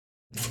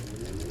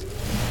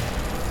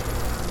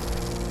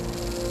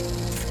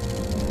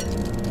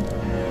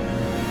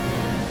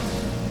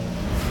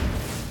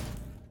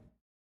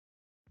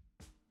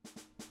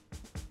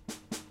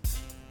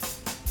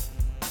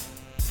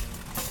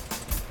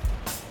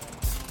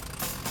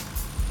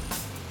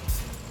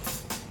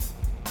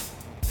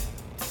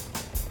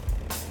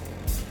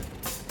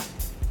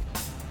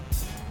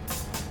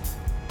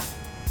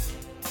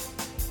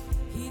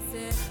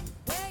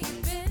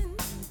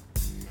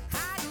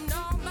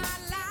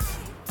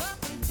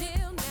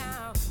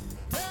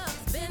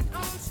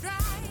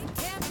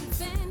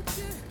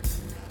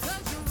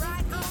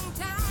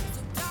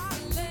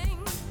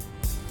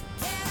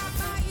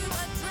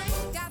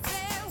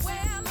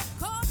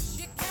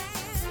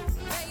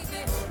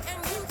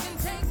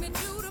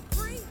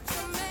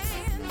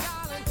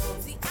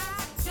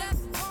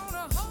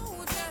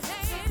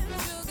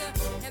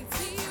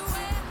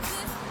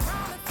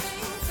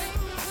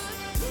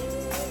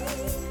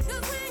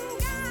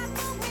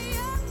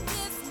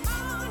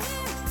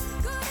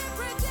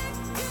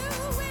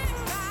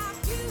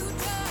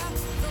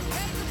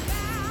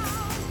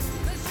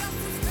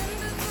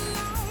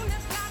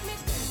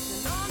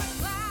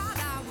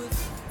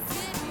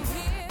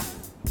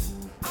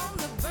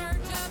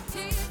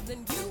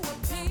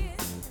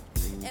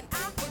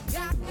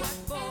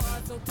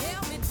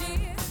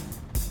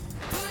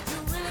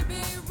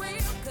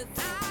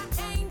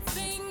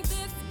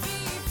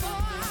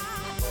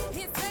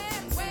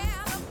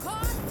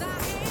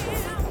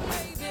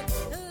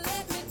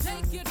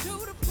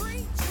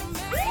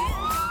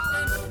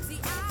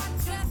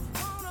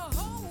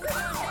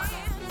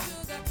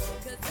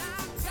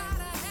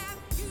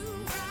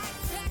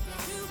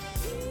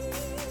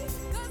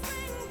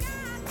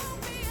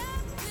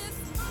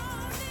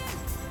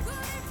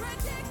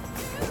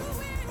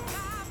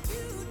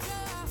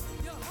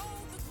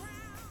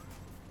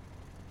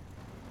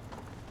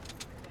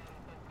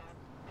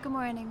Good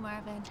morning,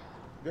 Marvin.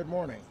 Good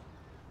morning.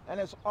 And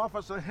it's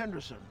Officer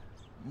Henderson,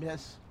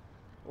 miss.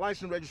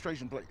 License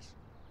registration, please.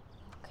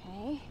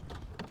 Okay.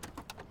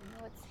 I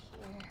know it's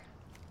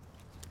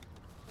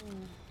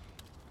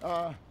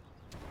here.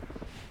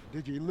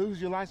 Did you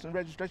lose your license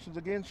registrations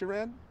again,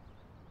 SHIRIN?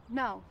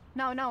 No,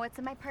 it's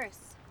in my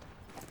purse.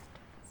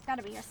 It's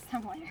gotta be here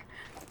somewhere.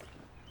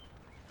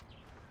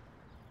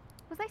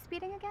 Was I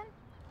speeding again?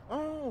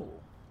 Oh,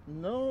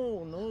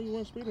 no, you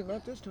weren't speeding,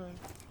 not this time.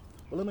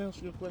 Well, let me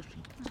ask you a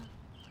question.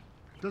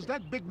 Does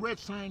that big red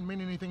sign mean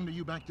anything to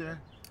you back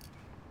there?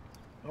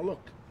 Now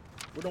look,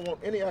 we don't want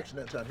any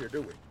accidents out here,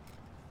 do we?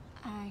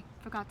 I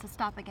forgot to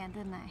stop again,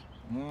 didn't I?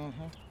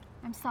 Mm-hmm.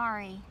 I'm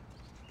sorry.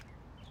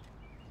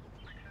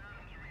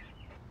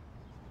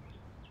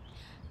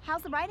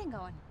 How's the writing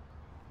going?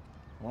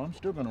 Well, I'm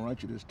still gonna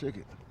write you this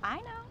ticket. I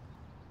know.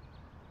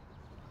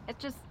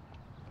 It's just,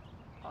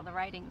 well, the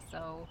writing's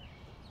so...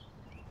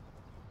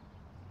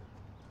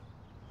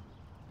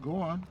 Go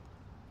on.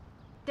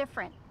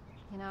 different,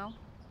 you know?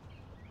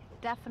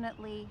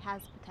 Definitely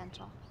has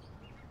potential.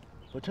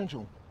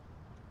 Potential?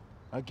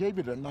 I gave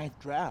you the 9th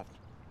draft.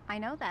 I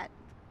know that.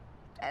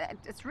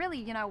 It's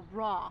really,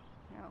 raw.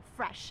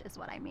 Fresh is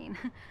what I mean.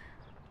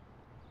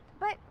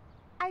 But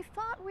I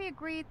thought we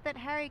agreed that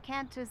Harry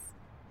can't just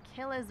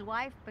kill his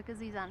wife because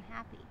he's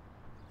unhappy.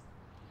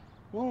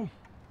 Well,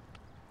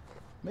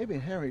 maybe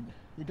Harry,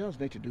 he does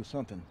need to do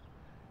something.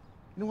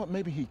 You know what,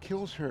 maybe he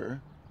kills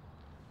her,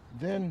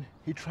 then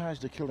he tries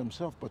to kill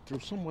himself, but through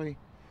some way,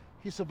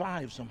 he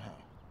survives somehow.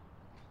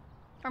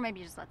 Or maybe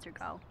he just lets her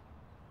go.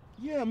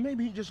 Yeah,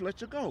 maybe he just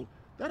lets her go.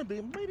 That'll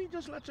be, maybe he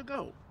just lets her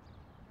go.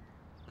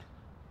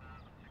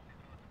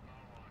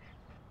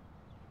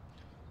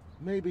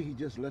 Maybe he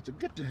just lets her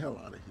get the hell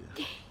out of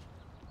here.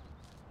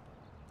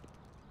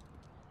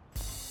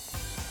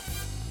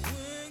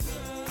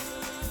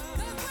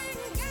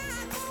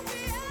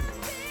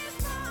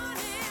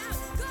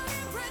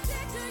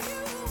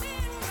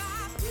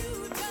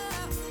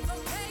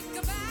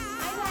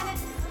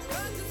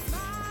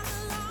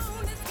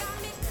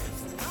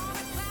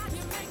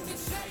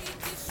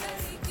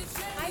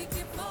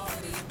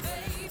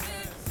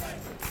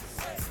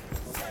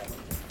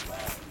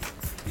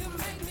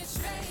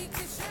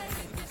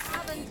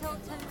 Until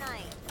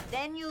tonight.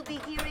 Then you'll be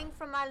hearing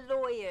from our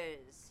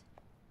lawyers.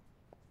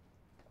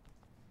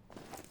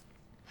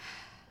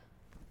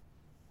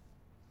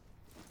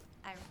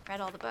 I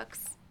read all the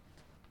books.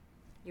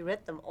 You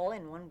read them all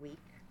in 1 week?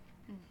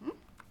 Mm-hmm.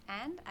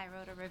 And I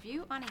wrote a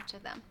review on each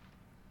of them.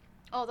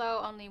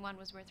 Although only one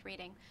was worth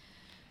reading.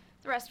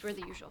 The rest were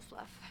the usual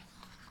fluff.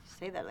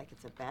 Say that like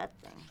it's a bad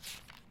thing.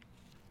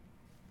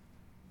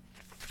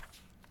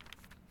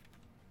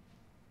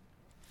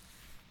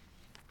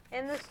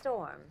 In the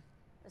Storm.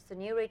 It's the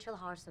new Rachel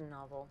Harson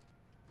novel.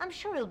 I'm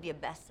sure it'll be a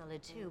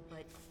bestseller too,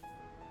 but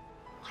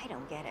I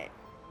don't get it.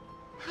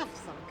 Have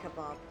some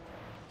kebab.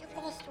 You've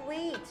lost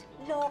weight.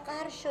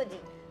 لاغر شدی.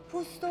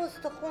 پوست و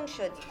استخون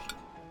شدی.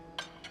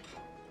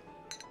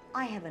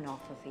 I have an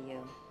offer for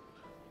you.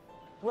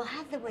 We'll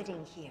have the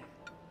wedding here.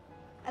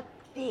 A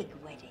big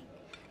wedding.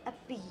 A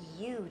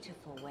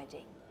beautiful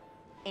wedding.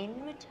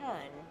 In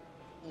return,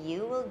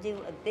 you will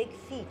do a big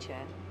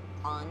feature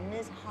on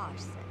Ms.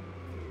 Harson.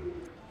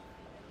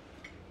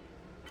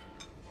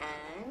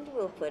 And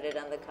we'll put it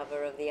on the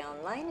cover of the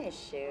online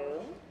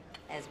issue,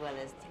 as well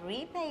as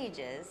 3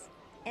 pages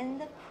in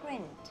the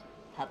print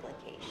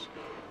publication.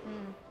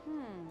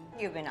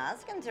 You've been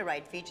asking to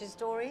write feature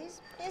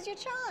stories. Here's your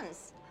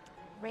chance.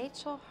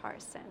 Rachel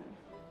Harson.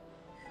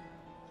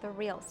 The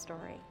real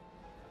story.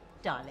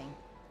 Darling,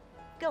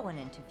 go and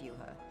interview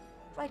her.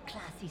 Write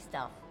classy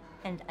stuff.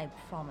 And I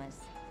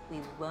promise we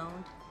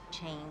won't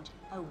change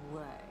a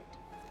word.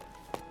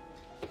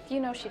 You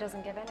know she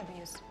doesn't give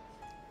interviews.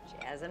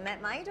 She hasn't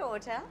met my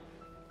daughter.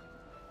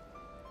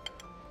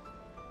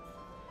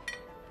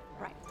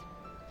 Right.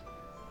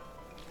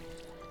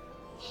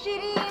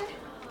 Shirin!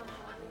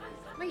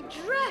 My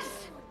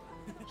dress!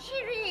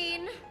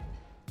 Shirin!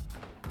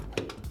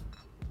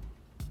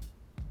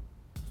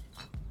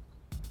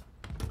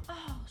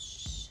 Oh,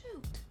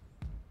 shoot.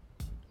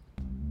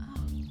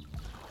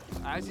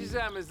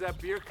 Azizam, is that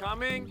beer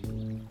coming?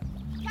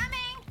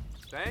 Coming!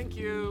 Thank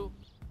you.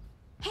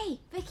 Hey,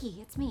 Vicky,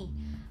 it's me.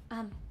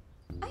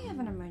 I have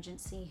an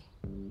emergency.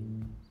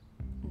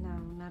 No,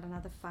 not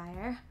another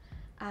fire.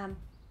 Do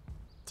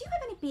you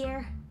have any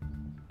beer?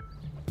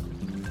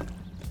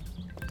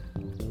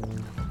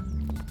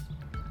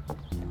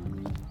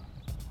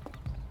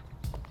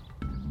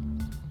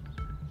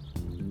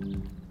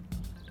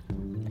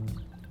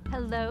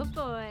 Hello,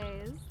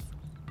 boys.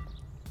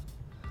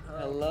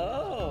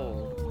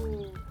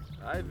 Hello.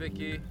 Hi,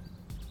 Vicky.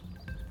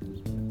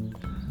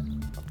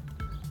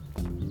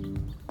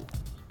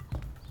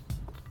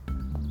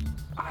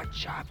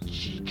 عجب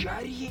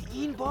چیکاریه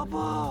این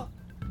بابا?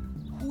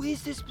 Who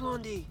is this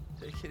blondie?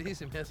 Take it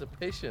easy, man. It's a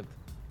patient.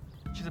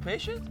 She's a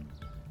patient?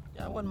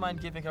 Yeah, I wouldn't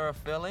mind giving her a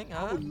filling, I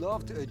huh? would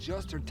love to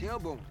adjust her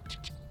tailbone.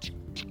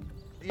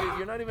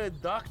 You're not even a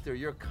doctor.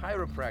 You're a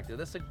chiropractor.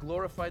 That's a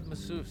glorified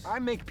masseuse. I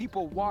make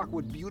people walk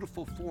with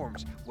beautiful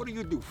forms. What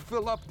do?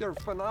 Fill up their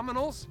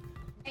phenomenals?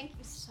 Thank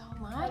you so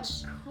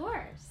much. Of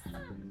course.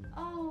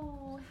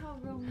 Oh, how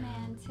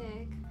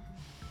romantic.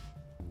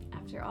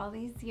 After all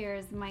these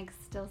years, Mike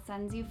still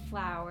sends you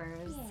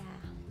flowers.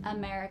 Yeah.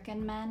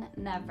 American men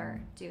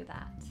never do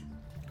that.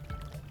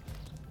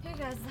 Here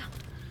goes.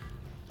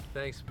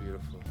 Thanks,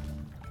 beautiful.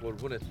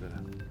 قربونت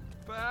برم.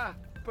 Bah,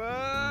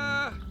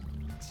 bah.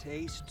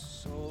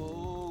 Tastes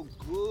so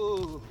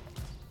good.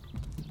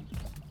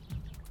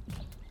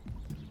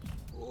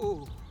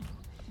 Oh.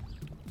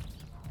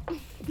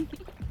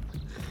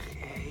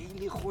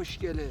 خیلی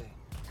خوشگله.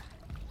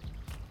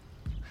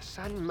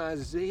 اصلا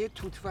مزه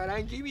توت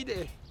فرنگی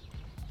میده.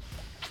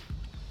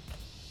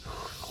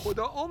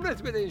 خدا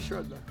عمرت بده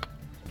انشالله.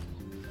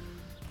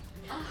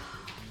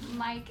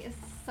 Mike is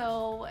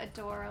so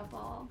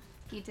adorable.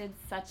 He did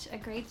such a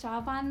great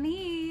job on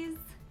these.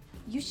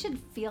 You should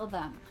feel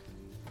them.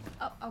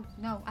 Oh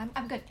no,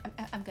 I'm good.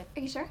 I'm good.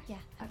 Are you sure?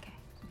 Yeah. Okay.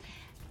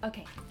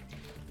 Okay.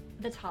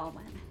 The tall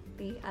one.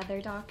 The other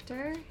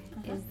doctor.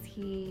 Is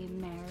he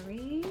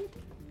married?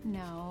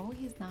 No,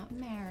 he's not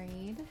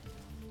married.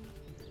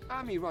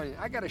 I'm Iranian.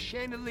 I got a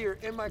chandelier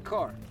in my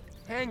car.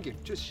 Hanging.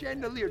 Just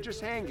chandelier,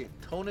 just hanging.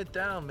 Tone it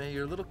down, man.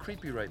 You're a little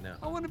creepy right now.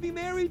 I want to be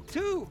married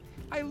too.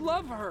 I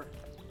love her.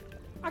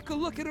 I could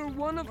look at her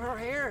one of her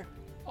hair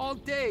all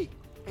day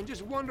and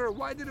just wonder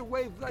why did it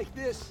wave like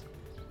this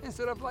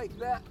instead of like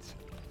that.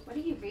 What are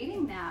you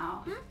reading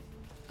now?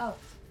 Oh,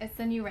 it's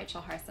the new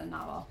Rachel Harson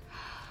novel.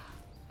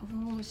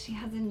 Oh, she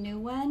has a new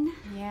one?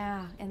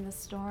 Yeah, In the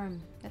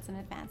Storm. That's an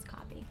advance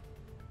copy.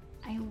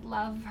 I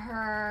love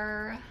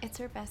her. It's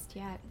her best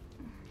yet.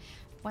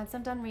 Once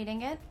I'm done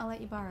reading it, I'll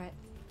let you borrow it.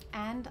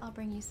 And I'll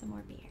bring you some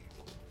more beer.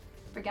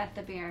 Forget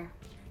the beer.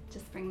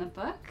 Just bring the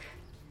book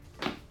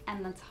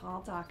and the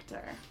tall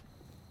doctor.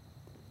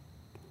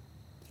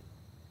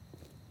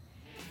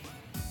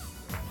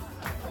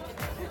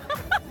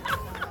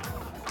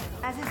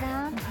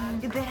 Azizam,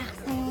 you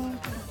برقصیم.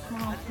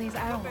 No, please,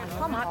 I don't want to.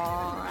 Come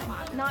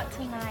on. Not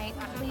tonight,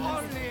 please.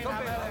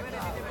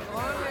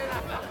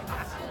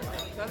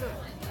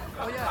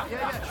 Oh yeah,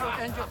 sure.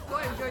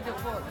 Enjoy the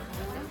food.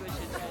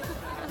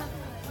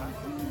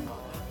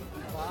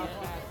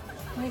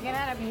 Can we get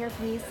out of here,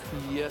 please?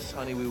 Yes,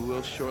 honey, we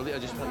will shortly. I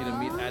just want you to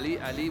meet Ali.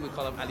 Ali, we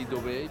call him Ali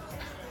Dobe.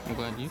 I'm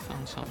glad you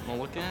found something to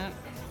look at.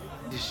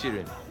 This is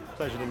Shirin.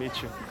 Pleasure to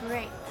meet you.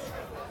 Great.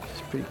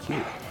 She's pretty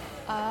cute.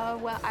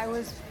 Well, I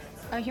was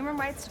a human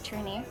rights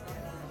attorney,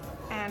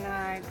 and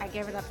I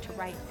gave it up to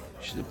write.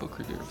 She's a book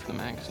reviewer for the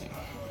magazine.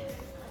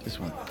 This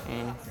one.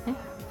 Mm-hmm.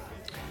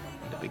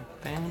 And a big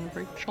fan of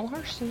Rachel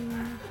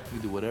Harson. You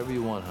do whatever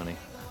you want, honey.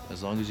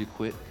 As long as you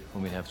quit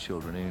when we have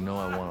children. And you know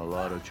I want a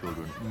lot of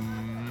children.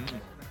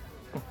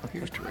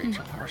 Here's to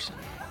Rachel Harson.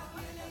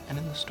 And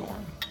In the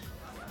Storm.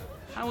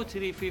 همون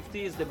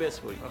 350 is the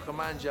best for you. آخه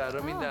من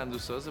جرامی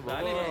دندوساز بابا.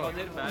 بله به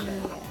خاطر بله.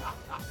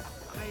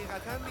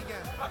 حقیقتا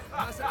میگم.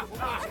 مثلا خوب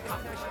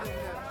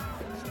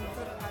نشده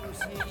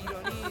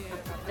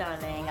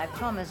Darling, I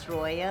promised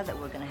Roya that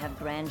we're going to have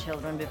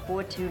grandchildren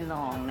before too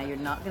long. Now,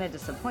 you're not going to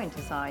disappoint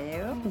us, are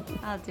you?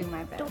 I'll do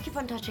my best. Don't keep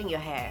on touching your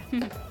hair.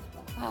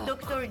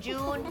 Dr.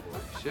 June.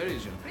 Sherry,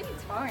 June. What are you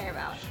talking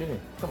about? Sherry,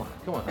 come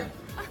on.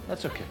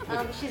 That's okay.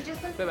 She's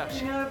just a Baby.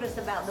 little nervous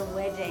about the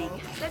wedding.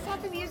 Let's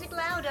have the music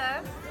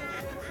louder.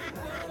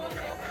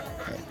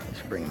 Hey, thanks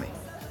for bringing me.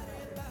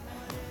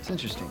 It's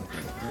interesting.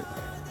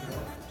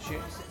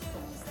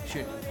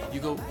 Sherry, you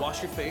go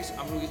wash your face.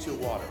 I'm gonna get you a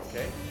water,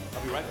 okay?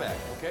 I'll be right back,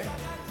 okay?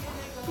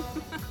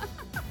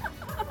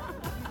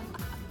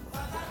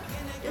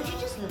 Don't you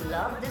just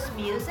love this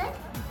music?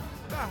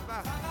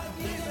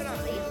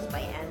 This by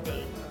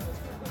Andy.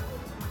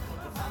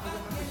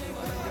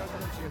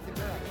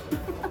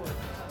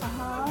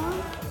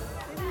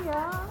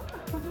 Yeah.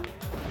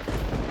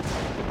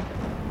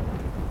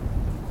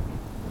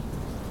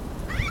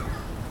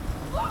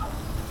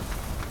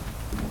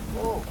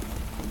 Whoa.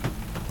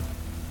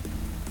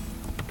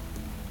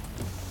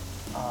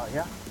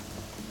 Yeah?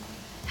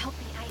 Help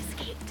me, I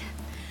escaped.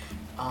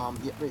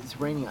 Yeah, but it's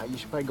raining. You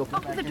should probably go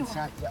Open back the door.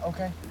 inside. Yeah,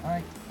 okay. All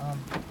right.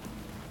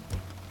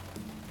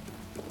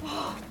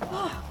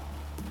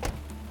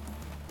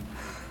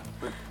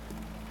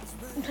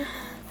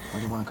 Where do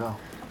you want to go?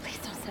 Please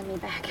don't send me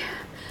back.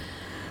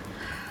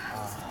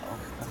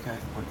 Okay.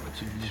 What,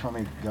 you just want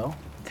me to go?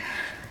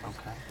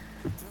 Okay.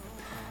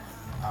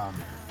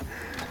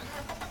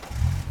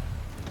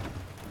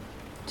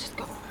 Just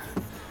go.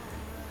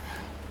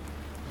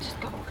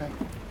 Just go. Okay.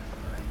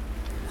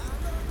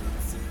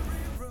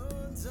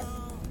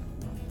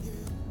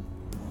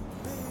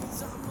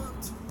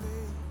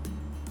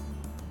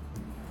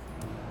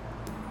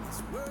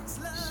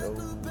 So,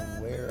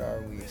 where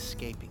are we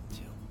escaping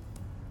to?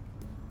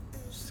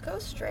 Just go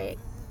straight.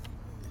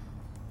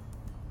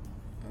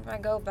 If I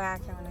go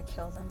back, I'm gonna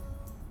kill them.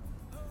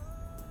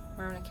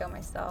 Or I'm gonna kill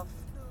myself.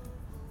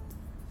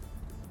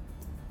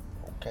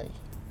 Okay.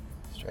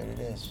 Straight it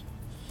is.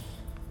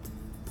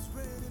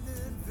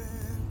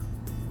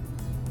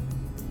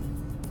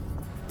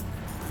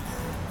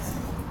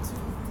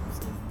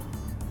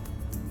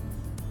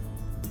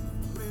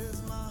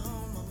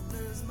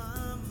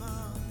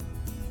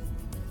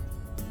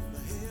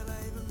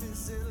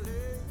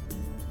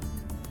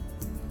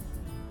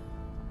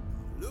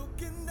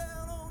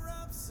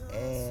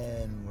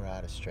 And we're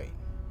out of straight.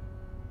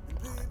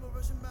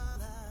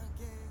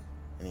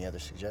 Any other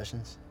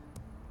suggestions?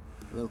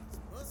 Lou?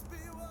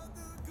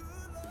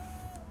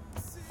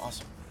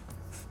 Awesome.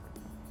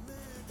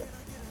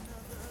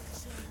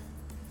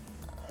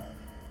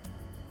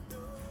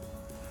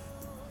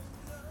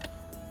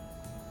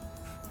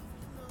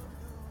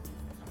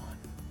 Come on.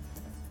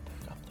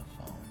 Pick up the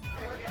phone.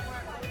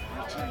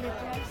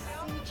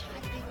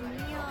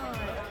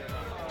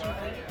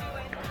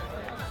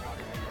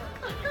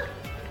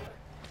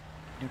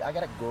 Dude, I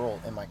got a girl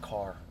in my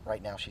car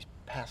right now. She's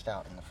passed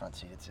out in the front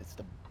seat. It's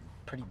the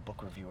pretty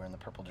book reviewer in the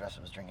purple dress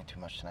that was drinking too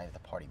much tonight at the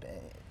party. But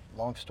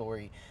long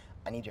story,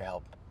 I need your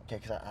help, okay?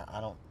 Because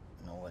I don't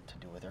know what to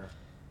do with her.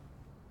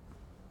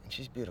 And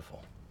she's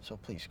beautiful, so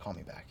please call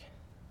me back.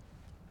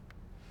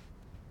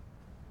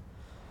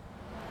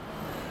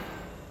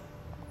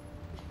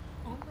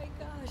 Oh my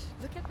gosh,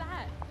 look at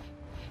that.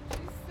 She's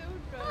so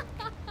drunk.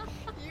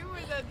 You were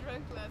that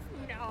drunk last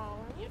night.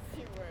 No. Yes,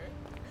 you were.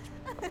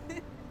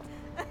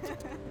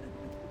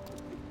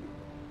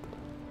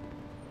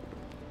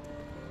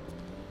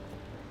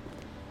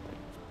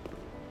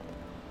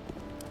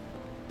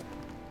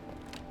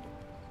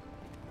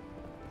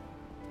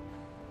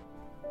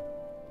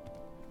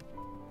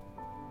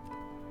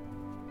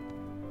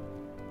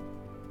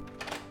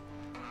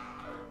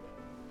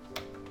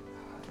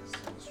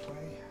 This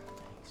way.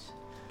 Thanks.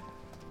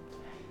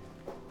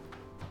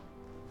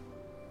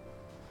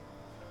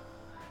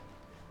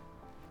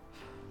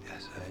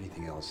 Yes,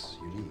 anything else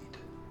you need?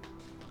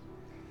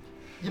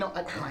 You know,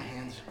 my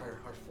hands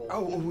are full.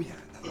 Oh, yeah,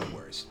 no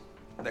worries.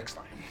 Next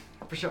time.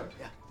 For sure,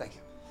 yeah. Thank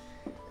you.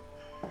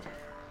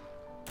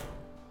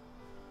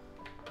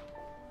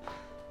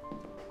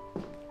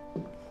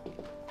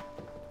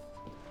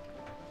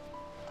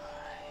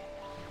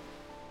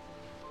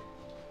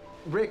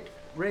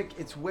 Rick,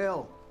 it's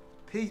Will.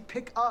 Please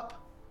pick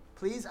up,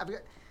 please. I've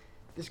got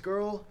this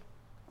girl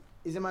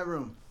is in my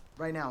room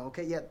right now.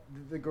 Okay, yeah,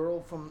 the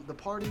girl from the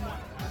party.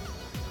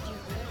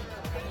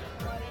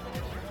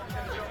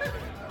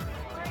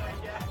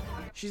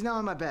 She's now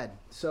in my bed.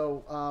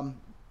 So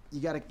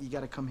you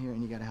gotta come here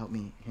and you gotta help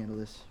me handle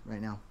this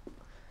right now,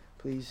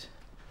 please.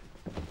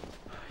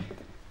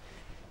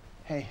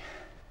 Hey,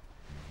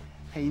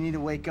 you need to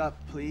wake up,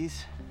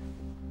 please.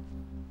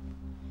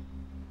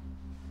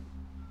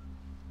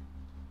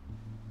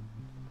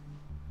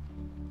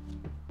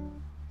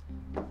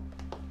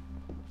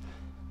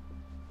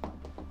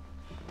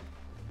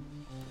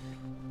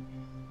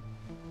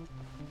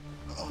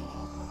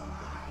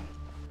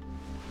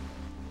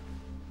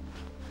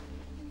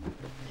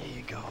 There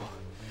you go.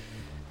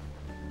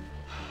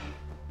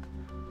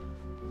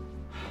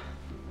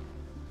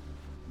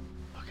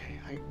 Okay,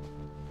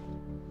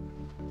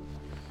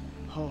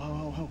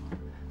 Ho.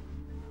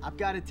 I've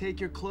got to take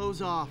your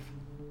clothes off.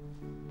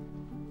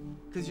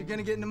 Because you're going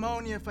to get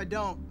pneumonia if I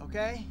don't,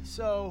 okay?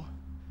 So,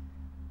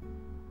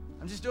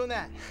 I'm just doing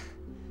that.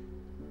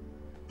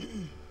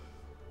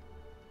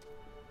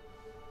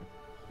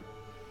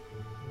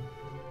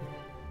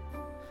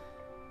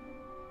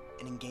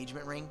 An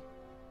engagement ring?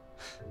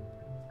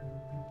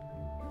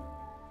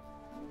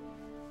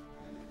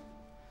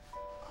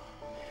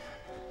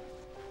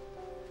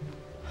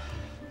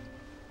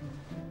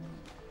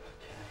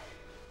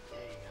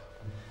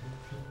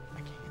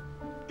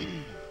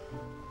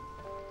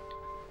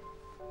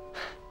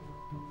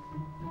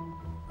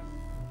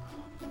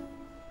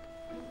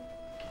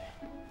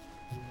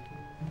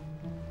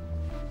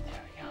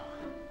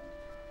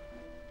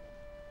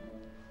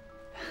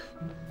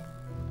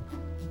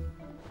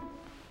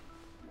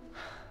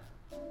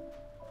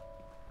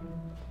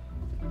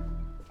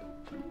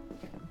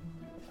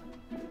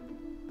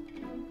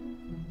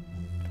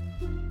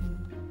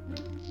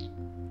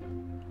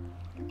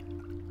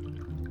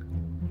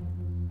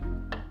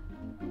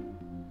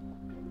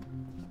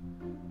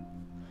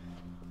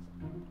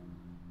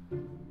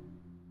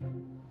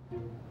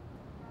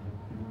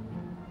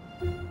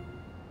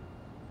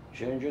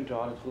 شیرین جون تو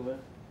حالت خوبه؟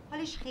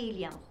 حالش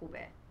خیلی هم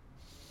خوبه.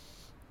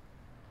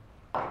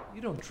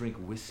 You don't drink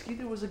whiskey.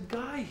 There was a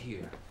guy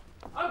here.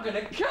 I'm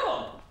gonna kill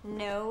him!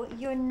 No,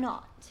 you're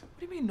not. What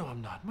do you mean, no,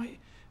 I'm not?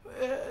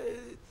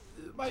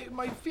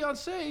 My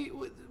fiancée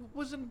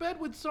was in bed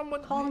with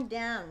someone. Calm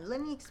down.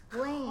 Let me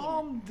explain.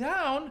 Calm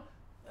down?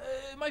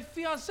 My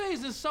fiancée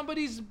is in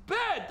somebody's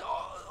bed.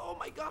 Oh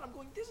my God, I'm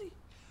going dizzy.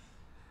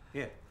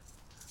 Here.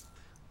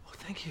 Oh,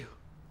 thank you.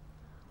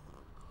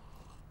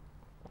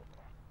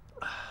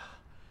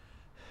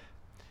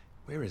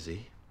 Where is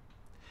he?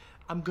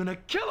 I'm gonna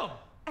kill him!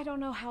 I don't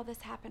know how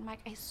this happened,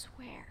 Mike. I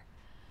swear.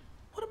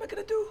 What am I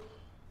gonna do?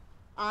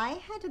 I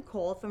had a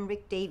call from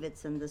Rick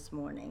Davidson this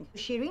morning.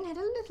 Shirin had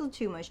a little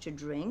too much to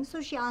drink,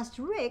 so she asked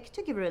Rick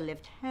to give her a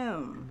lift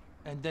home.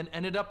 And then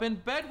ended up in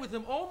bed with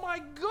him. Oh my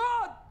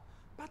God!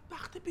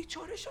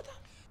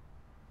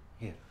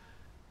 Here.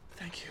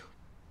 Thank you.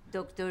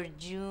 Dr.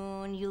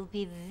 June, you'll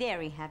be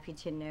very happy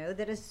to know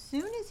that as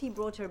soon as he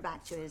brought her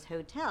back to his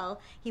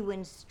hotel, he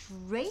went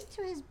straight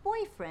to his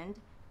boyfriend,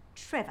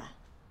 Trevor.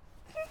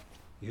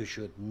 You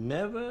should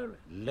never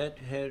let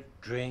her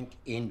drink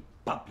in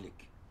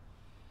public.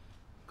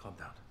 Calm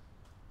down.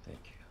 Thank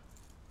you.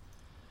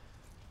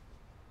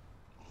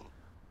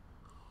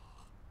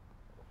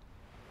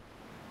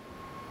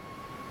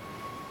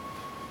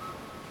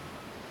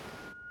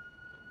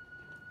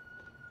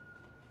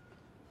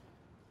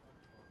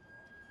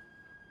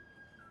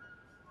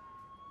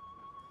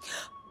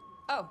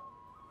 Oh.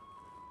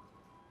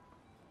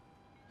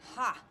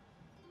 Ha!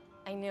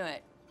 I knew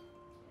it.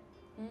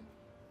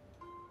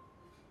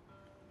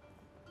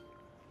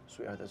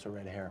 Sweetheart, that's a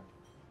red hair.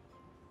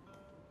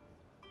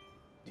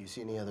 Do you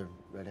see any other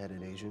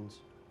red-headed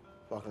Asians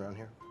walking around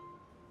here?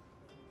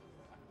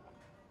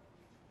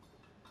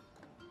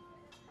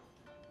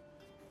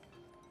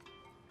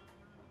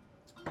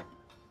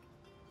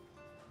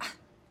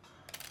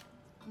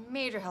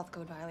 Major health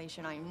code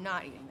violation. I am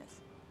not eating this.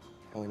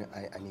 Helena,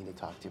 I need to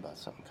talk to you about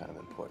something kind of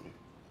important.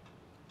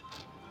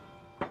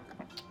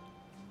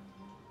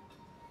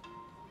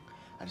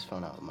 I just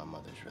found out that my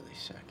mother's really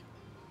sick.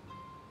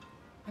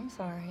 I'm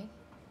sorry.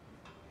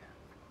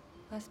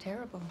 That's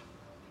terrible.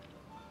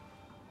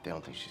 They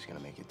don't think she's gonna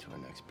make it to her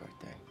next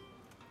birthday.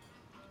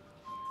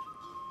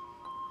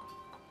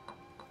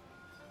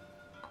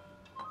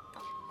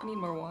 I need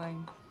more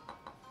wine.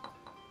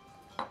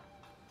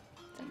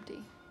 It's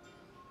empty.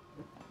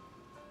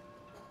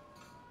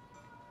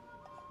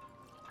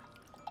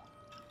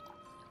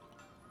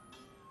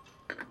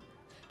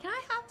 Can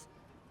I have?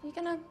 Are you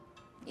gonna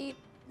eat?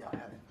 Yeah, I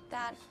have it.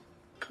 That?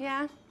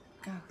 Yeah?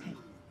 Okay.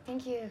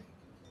 Thank you.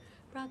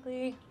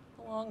 Broccoli,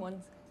 the long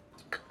ones.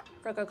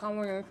 It's like a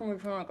combination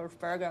between like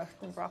asparagus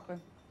and broccoli.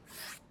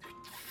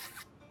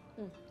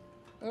 This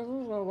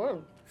is so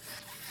good.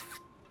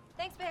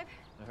 Thanks, babe.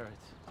 All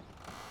right.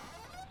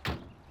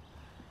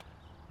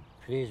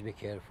 Please be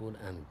careful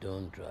and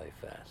don't drive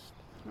fast.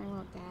 I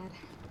won't, Dad.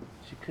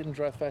 She couldn't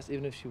drive fast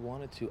even if she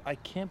wanted to. I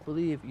can't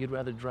believe you'd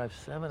rather drive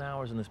 7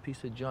 hours in this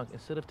piece of junk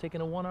instead of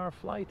taking a 1-hour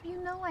flight.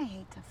 You know I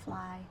hate to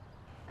fly.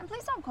 And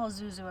please don't call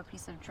Zuzu a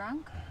piece of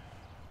drunk.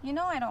 You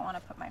know I don't want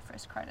to put my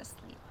first car to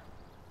sleep.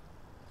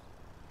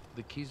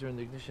 The keys are in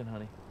the ignition,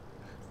 honey.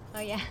 Oh,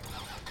 yeah.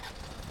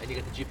 And you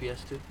got the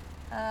GPS too?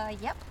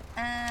 Yep.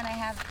 And I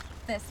have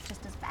this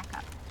just as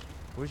backup.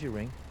 Where's your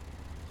ring?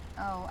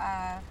 Oh,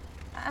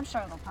 I'm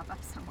sure it'll pop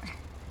up somewhere.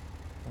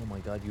 Oh my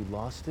God, you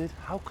lost it?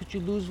 How could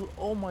you lose?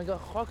 Oh my God,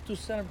 Chak to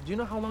Center. Do you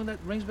know how long that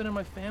ring's been in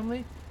my family?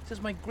 It says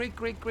my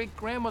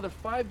great-great-great-grandmother,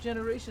 5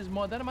 generations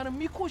more. That amount of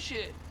Miko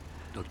shit.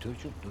 Dr.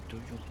 Joe,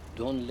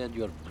 don't let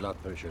your blood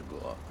pressure go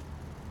up.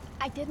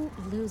 I didn't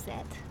lose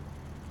it.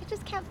 I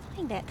just can't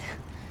find it.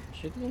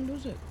 She didn't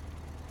lose it.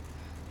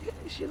 Yeah,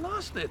 she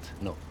lost it.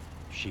 No,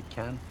 she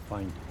can't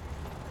find it.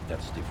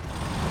 That's different.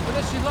 But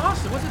then she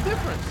lost it. What's the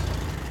difference?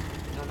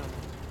 No.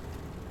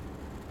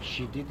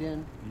 She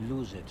didn't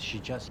lose it. She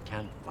just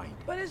can't find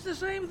it. But it's the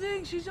same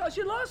thing. She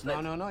lost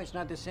it. No, it's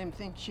not the same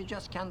thing. She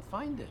just can't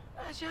find it.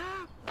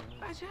 Ajab.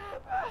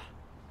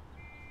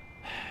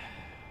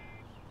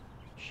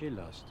 She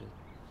lost it.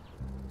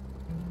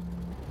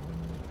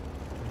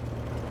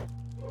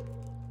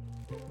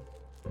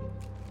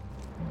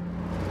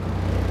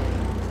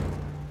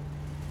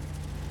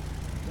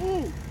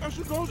 Ooh, there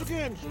she goes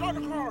again. Start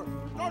the car.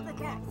 Start the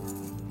car.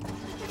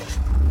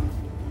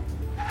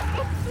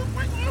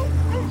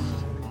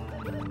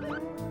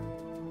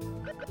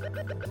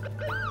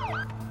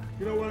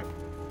 You know what?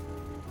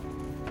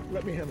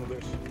 Let me handle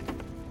this.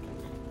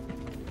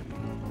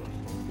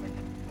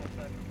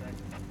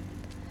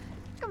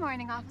 Good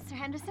morning, Officer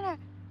Henderson.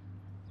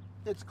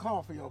 It's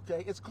coffee,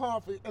 okay? It's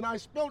coffee, and I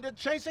spilled it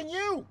chasing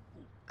you.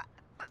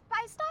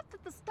 I stopped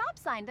at the stop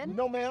sign, didn't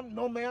No, ma'am.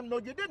 No, ma'am. No,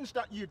 you didn't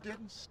stop. You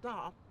didn't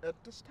stop at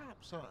the stop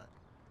sign.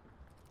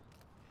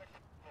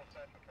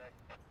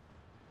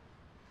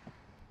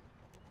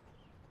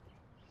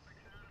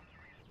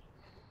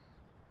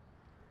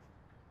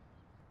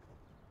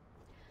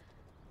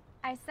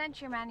 I sent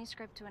your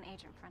manuscript to an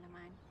agent friend of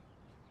mine.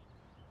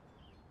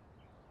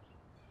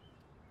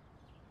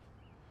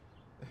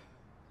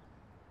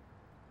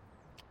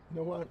 You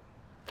know what?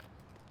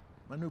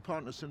 My new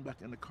partner's sitting back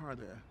in the car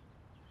there.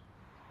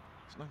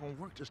 It's not gonna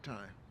work this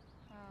time.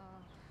 Oh.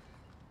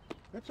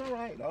 That's all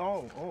right.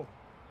 Oh.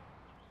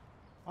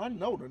 I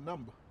know the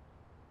number.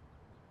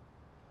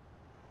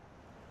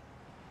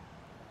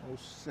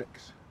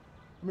 06.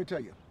 Let me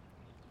tell you.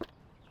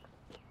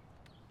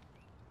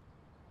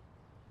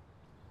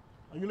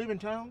 Are you leaving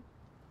town?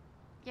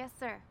 Yes,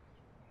 sir.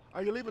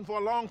 Are you leaving for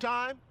a long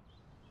time?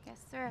 Yes,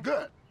 sir.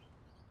 Good.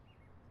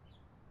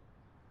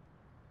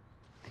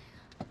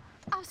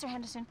 Officer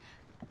Henderson,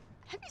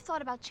 have you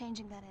thought about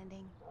changing that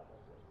ending?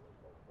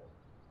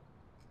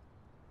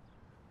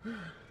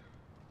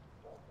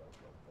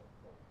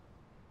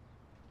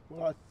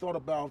 Well, I thought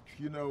about,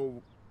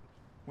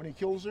 when he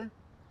kills her,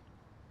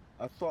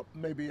 I thought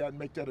maybe I'd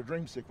make that a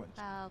dream sequence.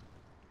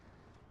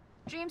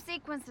 Dream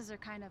sequences are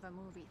kind of a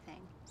movie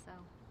thing, so.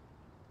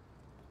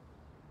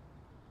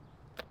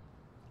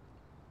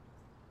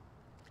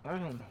 I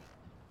don't know.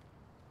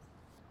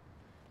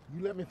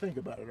 You let me think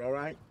about it, all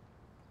right?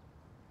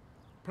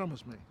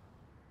 Promise me.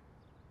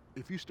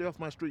 If you stay off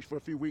my streets for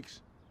a few weeks,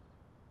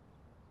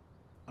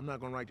 I'm not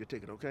gonna write your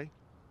ticket, okay?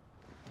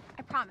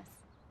 I promise.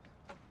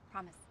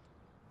 Promise.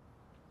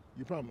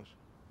 You promise?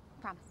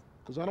 Promise.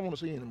 Because I don't want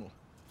to see you anymore.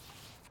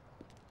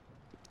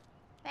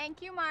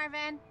 Thank you,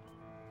 Marvin.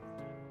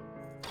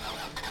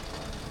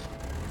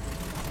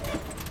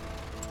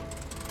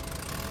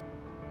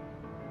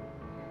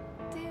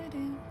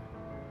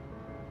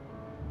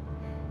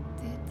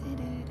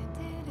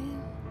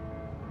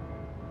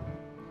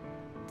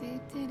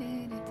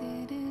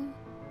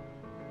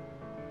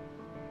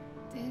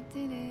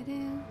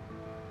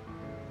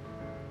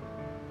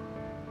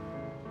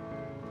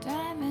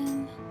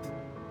 Driving,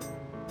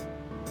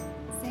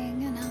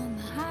 singing on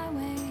the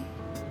highway,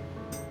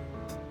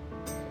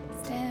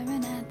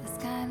 staring at the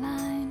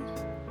skyline,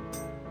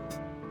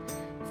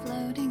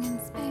 floating in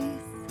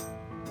space.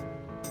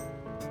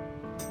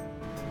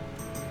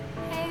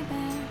 Hey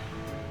there,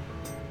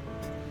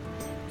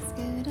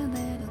 scoot a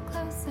little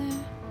closer.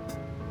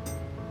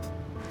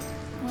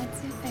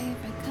 What's your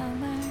favorite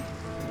color?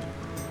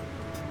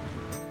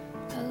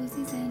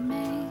 Posies in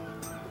May.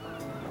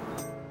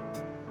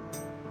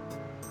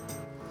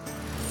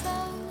 So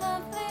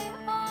lovely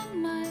on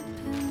my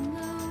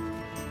pillow,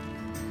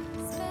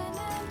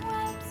 spinning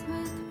webs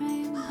with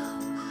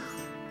rainbows,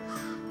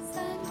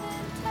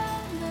 sending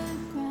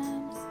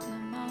telegrams to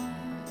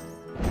Mars.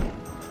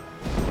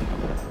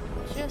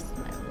 Just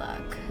my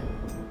luck.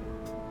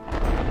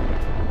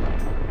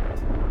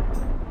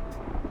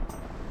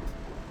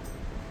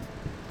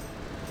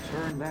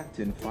 Turn left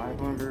in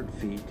 500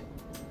 feet.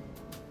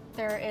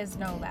 There is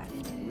no left.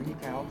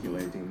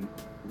 Recalculating.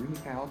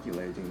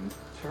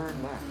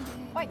 Turn left.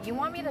 What, you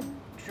want me to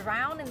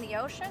drown in the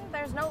ocean?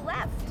 There's no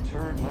left.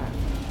 Turn left.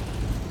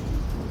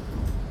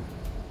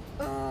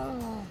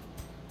 Ugh.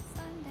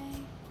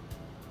 Sunday,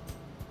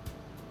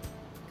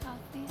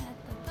 coffee at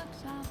the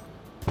bookshop,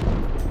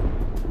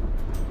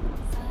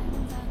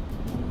 sirens out the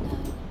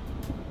window.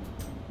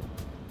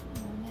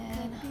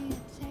 Could be a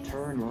chase.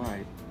 Turn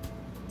right.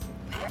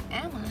 Where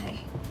am I?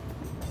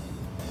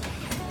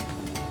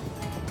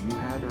 You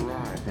have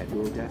arrived at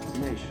your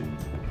destination.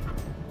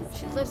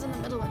 She lives in the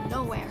middle of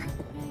nowhere.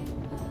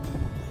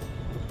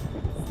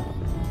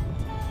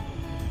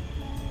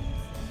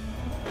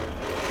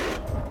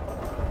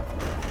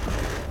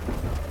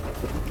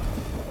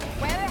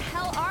 Where the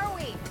hell are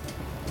we?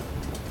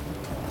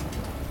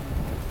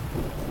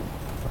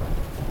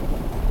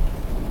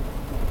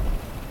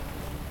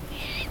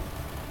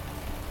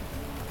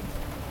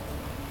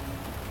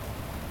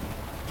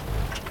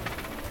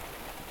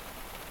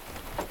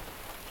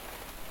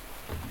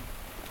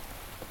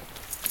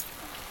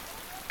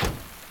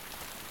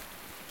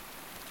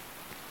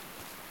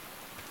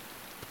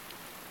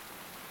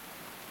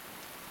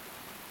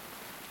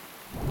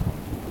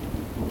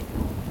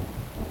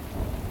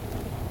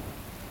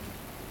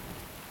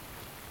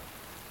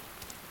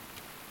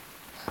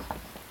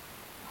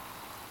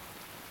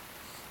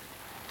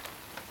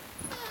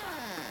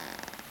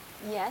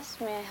 Yes,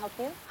 may I help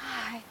you?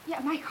 Yeah,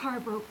 my car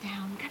broke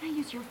down. Can I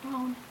use your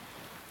phone?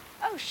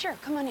 Oh, sure.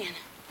 Come on in.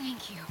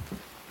 Thank you.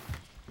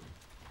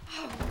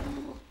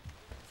 Oh,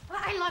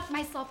 I locked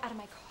myself out of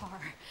my car.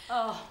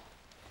 Oh,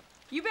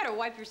 you better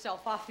wipe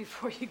yourself off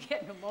before you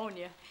get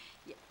pneumonia.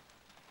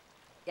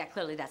 Yeah,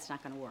 clearly that's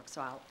not going to work,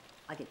 so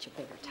I'll get you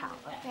a bigger towel.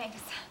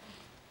 Thanks.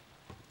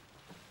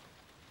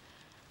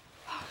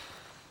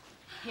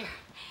 Here.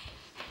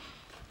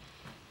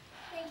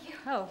 Thank you.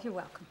 Oh, you're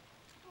welcome.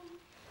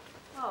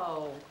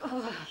 Oh.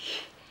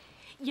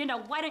 You know,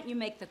 why don't you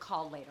make the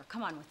call later?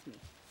 Come on with me.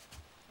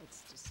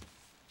 It's just,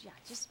 yeah,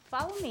 just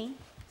follow me.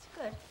 It's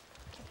good.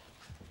 Okay.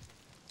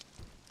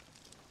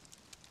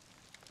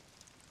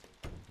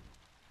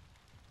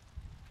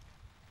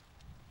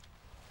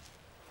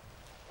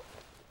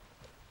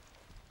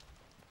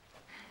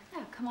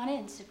 Yeah, come on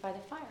in, sit by the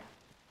fire.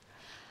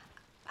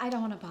 I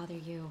don't want to bother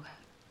you.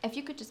 If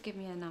you could just give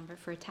me a number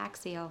for a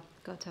taxi, I'll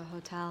go to a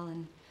hotel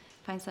and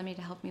find somebody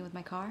to help me with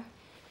my car.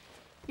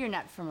 You're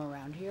not from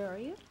around here, are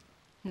you?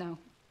 No,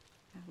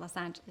 Los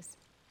Angeles.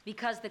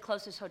 Because the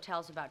closest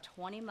hotel's about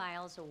 20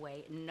 miles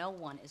away, no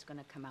one is going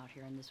to come out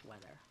here in this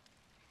weather.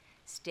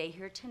 Stay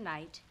here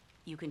tonight.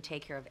 You can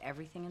take care of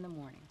everything in the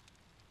morning.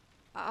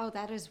 Oh,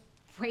 that is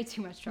way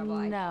too much trouble.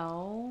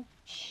 No.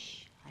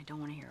 Shh. I don't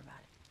want to hear about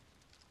it.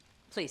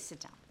 Please, sit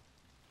down.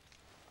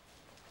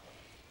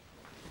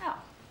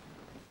 Oh.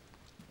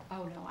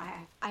 Oh, no,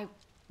 I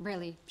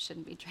really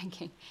shouldn't be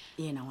drinking.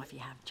 You know, if you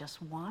have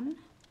just one,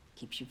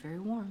 keeps you very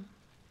warm.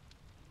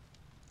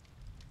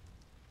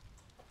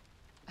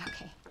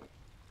 Okay.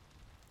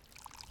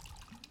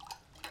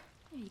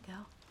 There you go.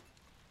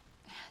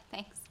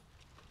 Thanks.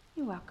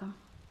 You're welcome.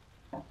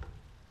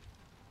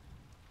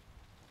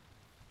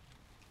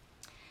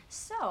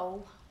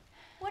 So,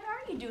 what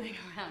are you doing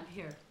around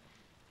here?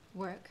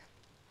 Work.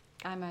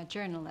 I'm a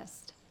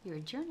journalist. You're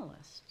a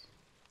journalist?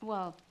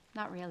 Well,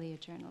 not really a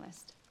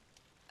journalist.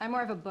 I'm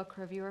more of a book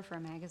reviewer for a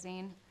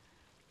magazine.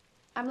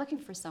 I'm looking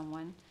for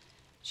someone.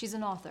 She's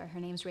an author. Her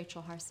name's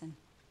Rachel Harson.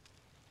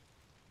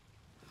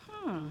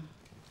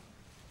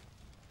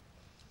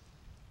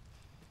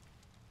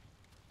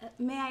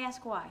 May I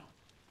ask why?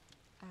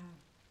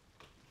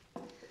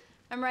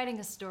 I'm writing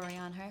a story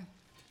on her.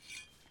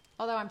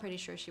 Although I'm pretty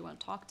sure she won't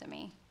talk to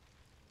me.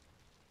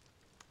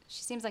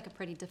 She seems like a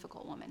pretty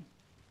difficult woman.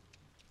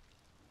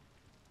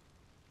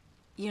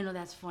 You know,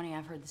 that's funny.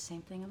 I've heard the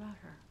same thing about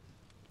her.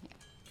 Yeah.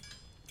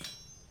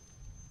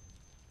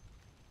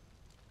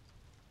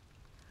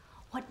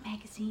 What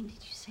magazine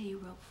did you say you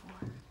wrote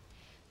for?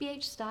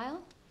 BH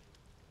Style?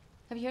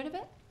 Have you heard of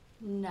it?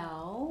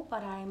 No,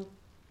 but I'm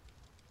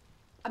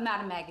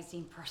not a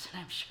magazine person.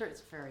 I'm sure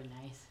it's very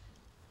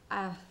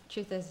nice.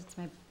 Truth is, it's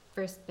my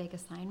first big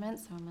assignment,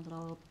 so I'm a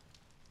little...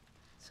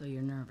 So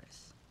you're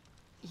nervous?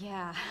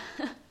 Yeah.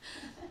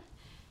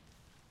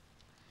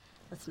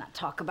 Let's not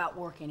talk about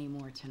work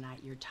anymore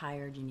tonight. You're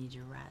tired, you need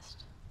your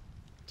rest.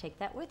 Take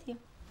that with you.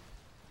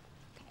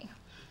 Okay.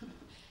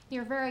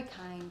 You're very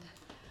kind.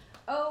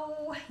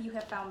 Oh, you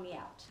have found me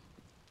out.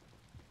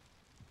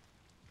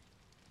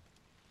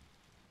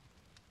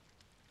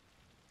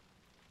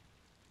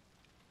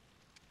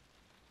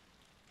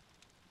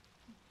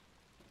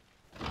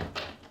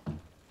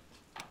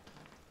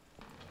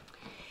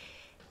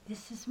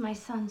 This is my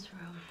son's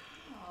room.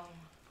 Oh.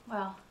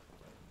 Well,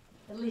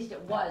 at least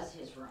it was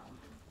his room.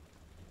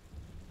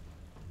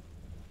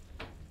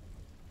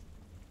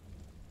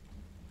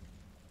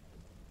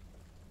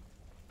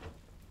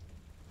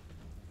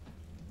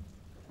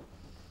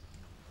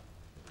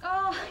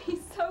 Oh,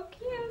 he's so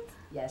cute.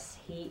 Yes,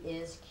 he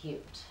is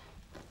cute.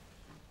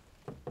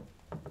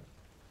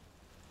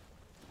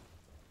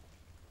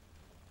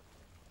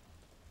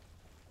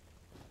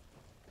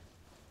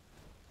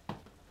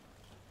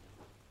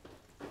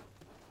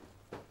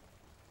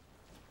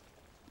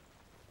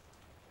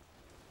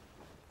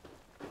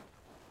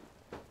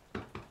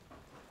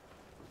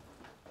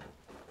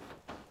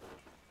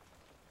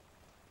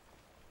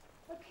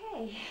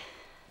 Okay.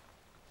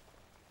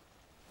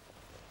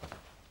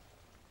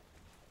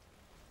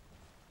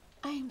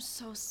 I am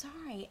so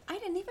sorry. I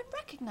didn't even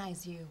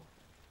recognize you.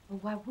 Well,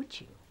 why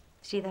would you?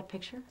 See that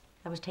picture?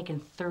 That was taken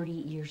 30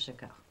 years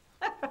ago.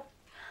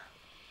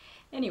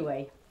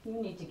 Anyway,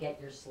 you need to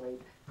get your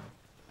sleep.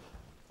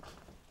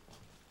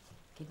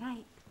 Good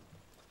night.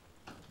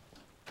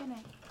 Good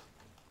night.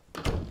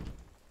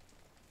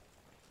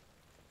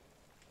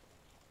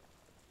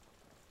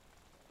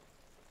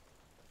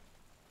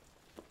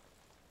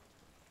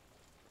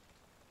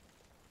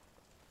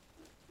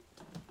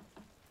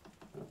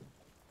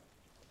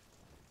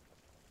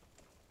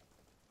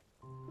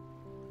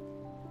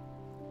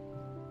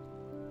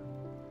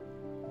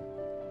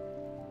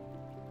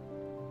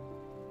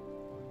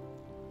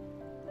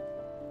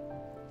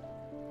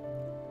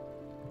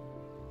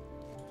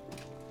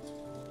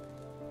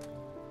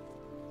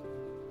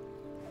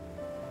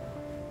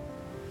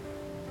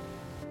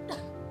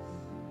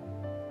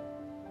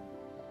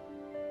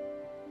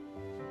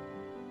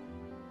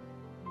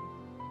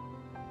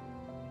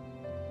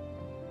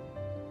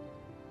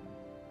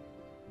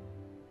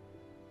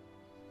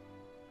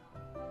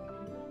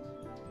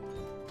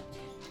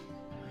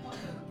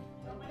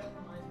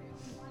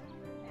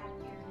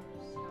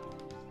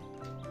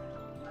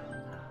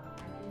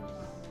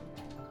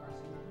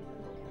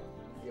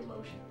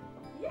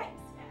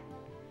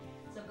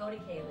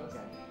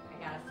 flowers.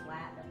 I got a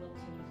flat, a little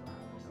teeny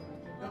flowers.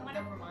 That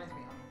reminds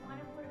me. I want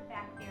to put it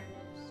back there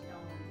near the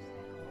stones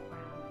that go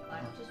around.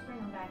 But just bring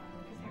them back to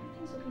me because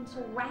everything's looking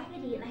so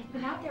raggedy and I've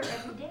been out there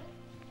every day.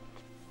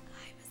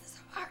 Hi, Mrs.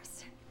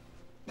 Harston.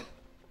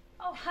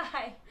 Oh,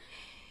 hi.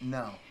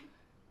 No.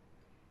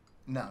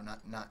 No, not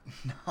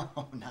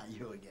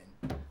you again.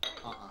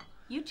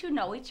 You two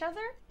know each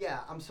other? Yeah,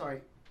 I'm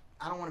sorry.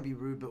 I don't want to be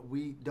rude, but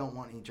we don't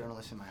want any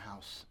journalists in my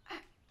house.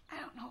 I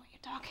don't know what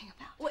you're talking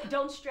about. Wait,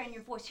 don't strain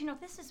your voice. You know,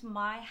 this is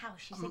my house.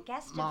 She's a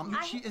guest. Mom,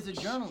 she is a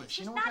journalist.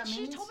 She's You know not. what that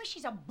means? She told me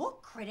she's a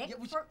book critic.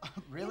 Yeah, for,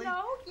 really? You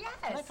know, yes.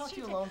 Can I talk to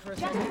you She's alone for a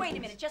just second? wait a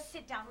minute. Just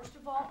sit down. First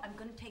of all, I'm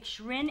going to take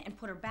SHIRIN and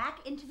put her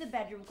back into the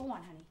bedroom. Go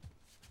on, honey.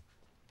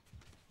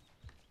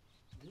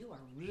 You are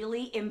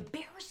really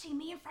embarrassing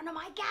me in front of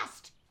my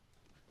guest.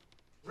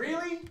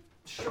 Really?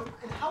 Sure.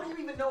 And how do you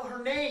even know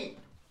her name?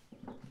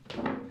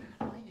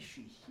 Why is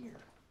she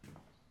here?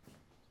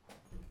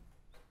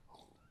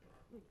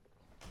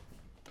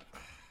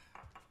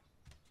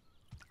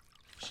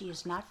 She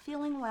is not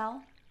feeling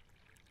well.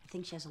 I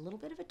think she has a little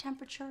bit of a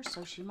temperature,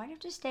 so she might have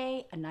to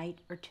stay a night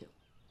or two.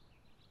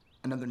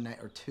 Another night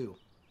or two.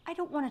 I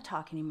don't want to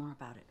talk anymore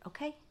about it,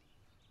 okay?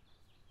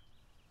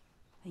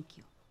 Thank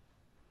you.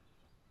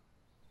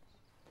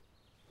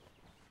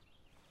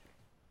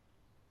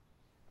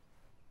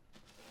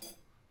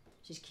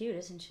 She's cute,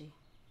 isn't she?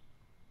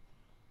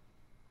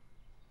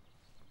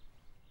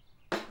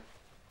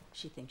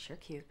 She thinks you're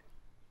cute.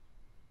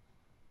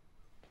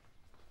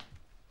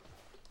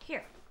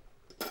 Here,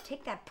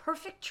 take that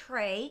perfect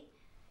tray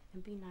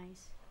and be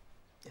nice.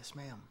 Yes,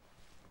 ma'am.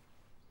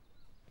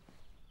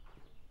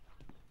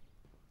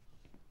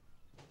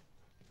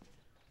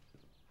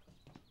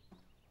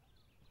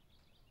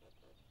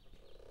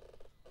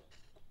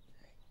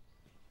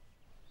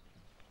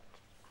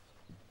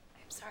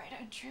 I'm sorry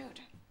to intrude.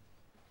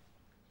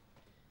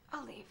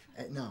 I'll leave.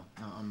 No,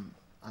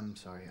 I'm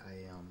sorry.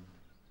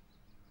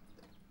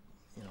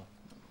 You know,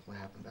 what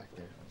happened back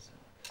there was.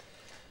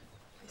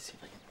 Let me see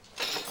if I can.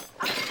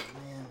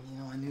 Man, you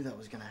know, I knew that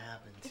was gonna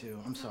happen too.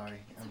 I'm sorry.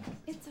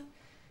 It's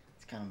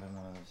kind of been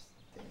one of those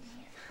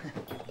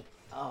things.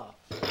 Oh.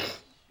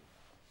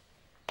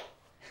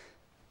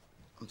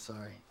 I'm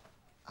sorry.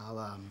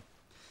 I'll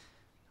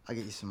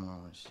get you some more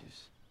orange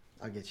juice.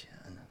 I'll get you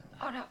another one.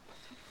 Oh, no.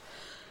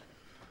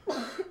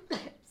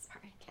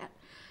 Sorry, I can't.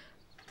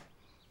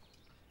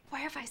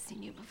 Where have I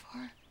seen you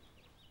before?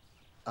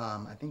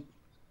 I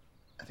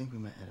think we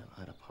met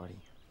at a party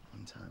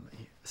one time. But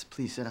here,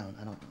 please sit down.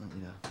 I don't want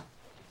you to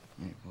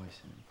hear your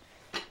voice.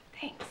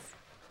 Thanks.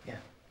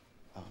 Yeah.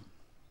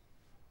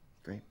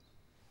 Great.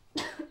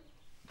 Thanks.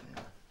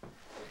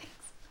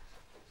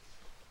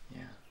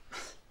 Yeah.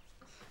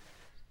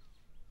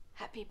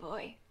 Happy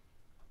boy.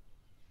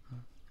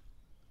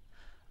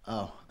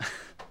 Oh.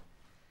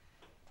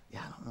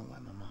 Yeah, I don't know why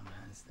my mom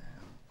has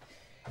that.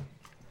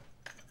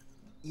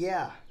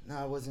 Yeah, no,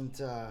 I wasn't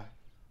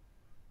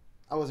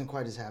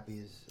quite as happy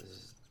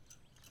as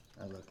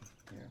I look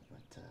here,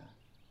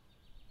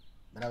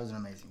 but I was an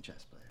amazing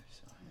chess player,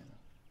 so, you know,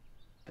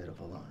 bit of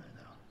a loner,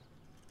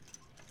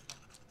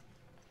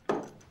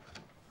 though.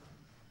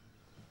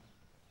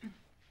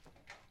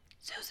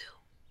 Zuzu.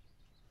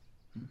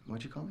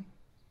 What'd you call me?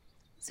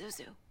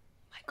 Zuzu.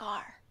 My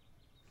car.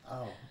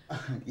 Oh,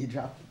 you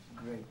dropped it.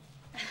 Great.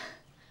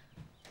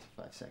 It's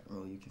a 5-second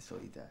rule. You can still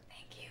eat that.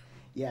 Thank you.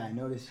 Yeah, I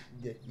noticed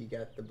that you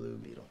got the blue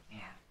Beetle.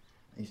 Yeah.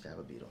 I used to have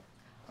a Beetle.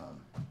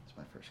 It's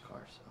my first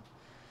car, so.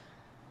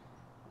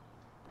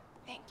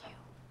 Thank you.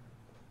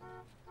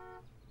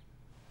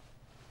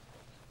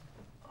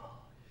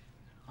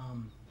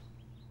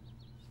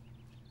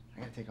 I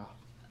gotta take off.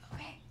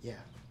 Okay.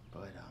 Yeah,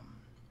 but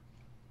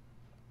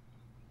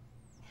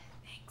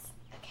Thanks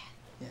again.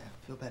 yeah,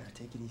 feel better.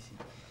 Take it easy.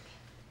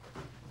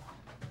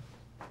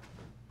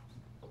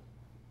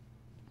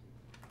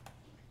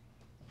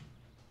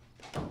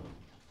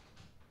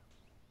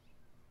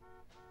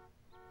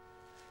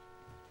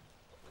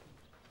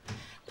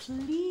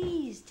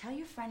 Please tell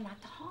your friend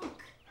not to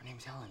honk. Her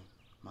name's Helen.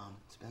 Mom,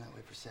 it's been that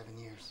way for 7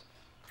 years.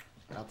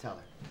 But I'll tell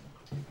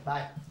her.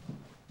 Bye.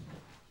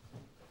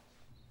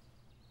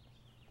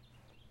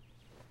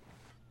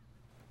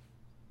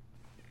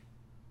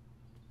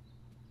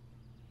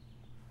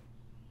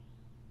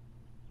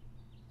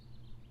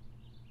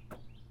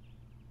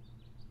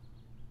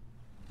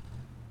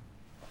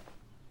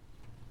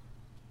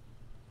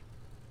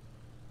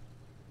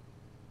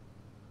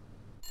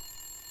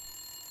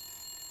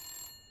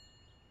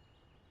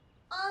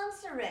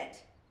 Answer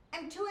it.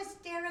 I'm too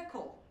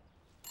hysterical.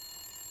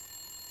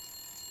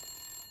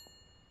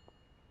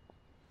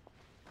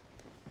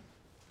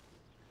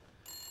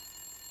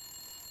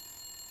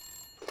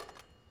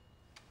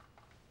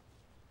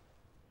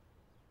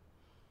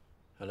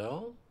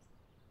 Hello?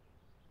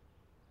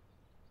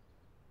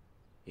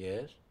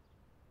 Yes?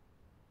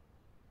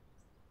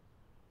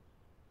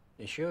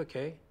 Is she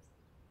okay?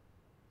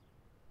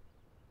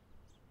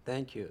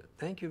 Thank you.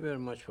 Thank you very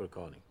much for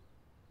calling.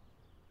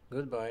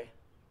 Goodbye.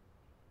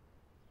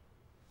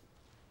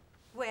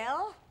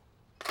 Well,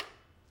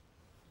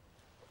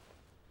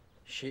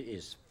 she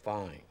is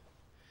fine.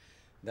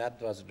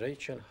 That was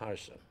Rachel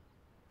Harson.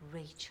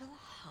 Rachel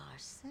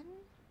Harson?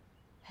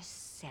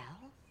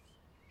 Herself?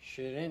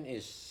 Shirin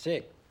is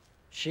sick.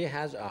 She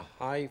has a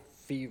high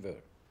fever.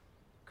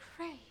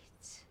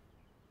 Great.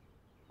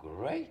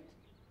 Great?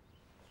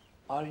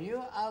 Are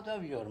you out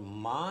of your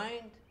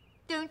mind?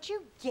 Don't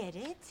you get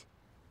it?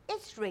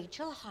 It's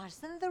Rachel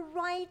Harson, the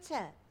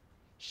writer.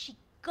 She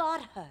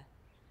got her.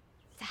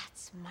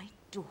 That's my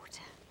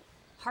daughter.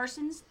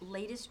 Harson's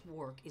latest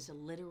work is a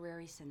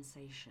literary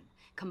sensation,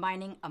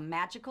 combining a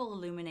magical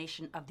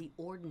illumination of the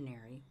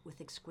ordinary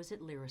with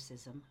exquisite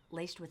lyricism,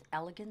 laced with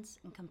elegance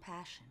and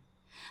compassion.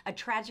 A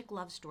tragic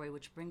love story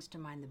which brings to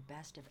mind the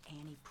best of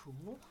Annie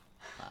Proulx.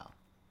 Wow.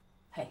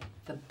 Hey,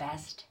 the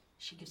best?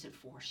 She gives it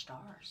 4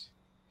 stars.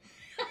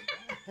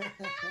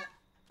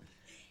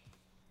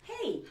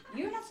 Hey,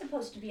 you're not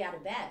supposed to be out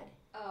of bed.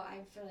 Oh,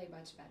 I'm feeling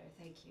much better,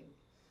 thank you.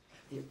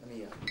 Here, let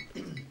me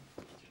get your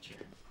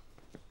chair.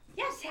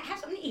 Yes, have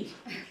something to eat.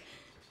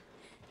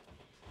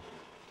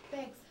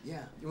 Thanks.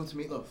 Yeah, you want some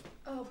meatloaf?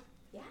 Oh,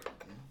 yeah.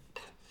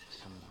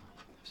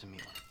 Some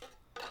meatloaf.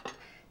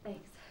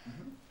 Thanks.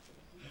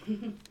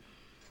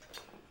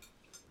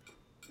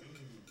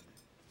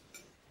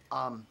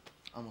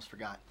 Almost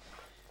forgot.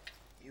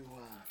 You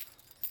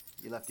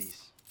left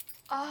these.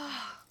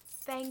 Oh,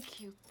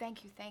 thank you,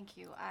 thank you, thank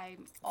you.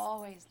 I'm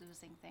always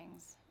losing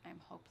things. I'm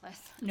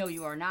hopeless. No,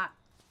 you are not.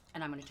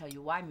 And I'm going to tell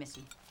you why,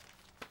 Missy.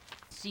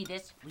 See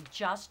this? We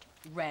just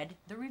read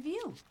the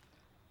review.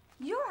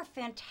 You're a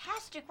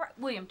fantastic writer.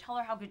 William, tell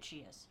her how good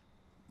she is.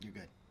 You're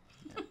good.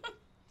 Yeah.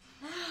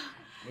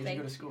 Where'd you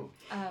go to school?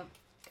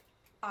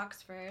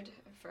 Oxford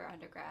for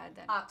undergrad,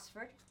 then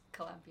Oxford.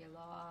 Columbia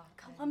Law.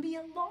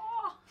 Columbia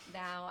Law.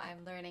 Now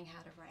I'm learning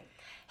how to write.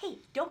 Hey,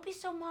 don't be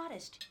so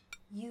modest.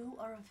 You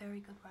are a very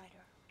good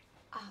writer.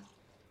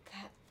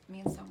 That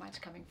means so much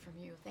coming from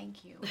you.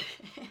 Thank you.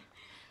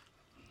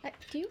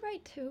 Do you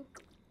write too?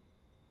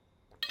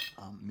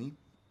 Me?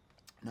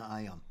 No,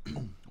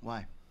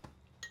 why?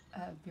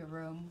 Your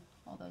room,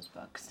 all those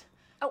books.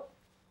 Oh,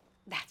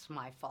 that's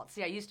my fault.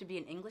 See, I used to be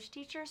an English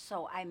teacher,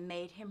 so I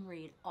made him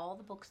read all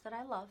the books that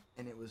I love.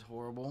 And it was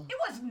horrible? It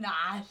was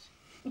not.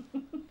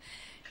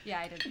 Yeah,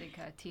 I didn't think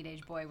a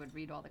teenage boy would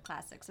read all the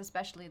classics,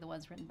 especially the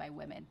ones written by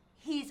women.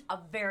 He's a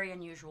very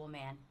unusual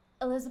man.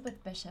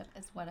 Elizabeth Bishop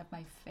is one of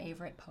my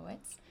favorite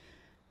poets.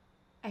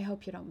 I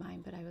hope you don't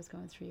mind, but I was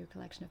going through your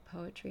collection of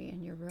poetry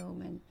in your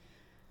room and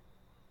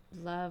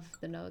love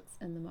the notes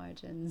and the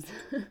margins.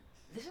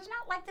 This is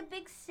not like the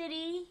big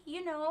city,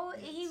 you know.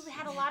 He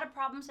had a lot of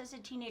problems as a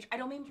teenager. I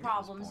don't mean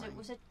problems. It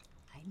was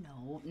I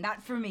know,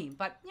 not for me,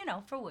 but, you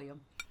know, for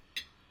William.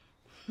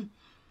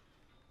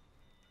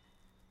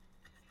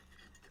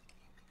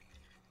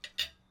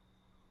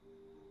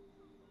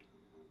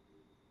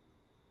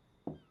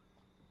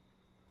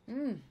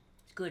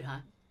 It's good,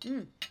 huh?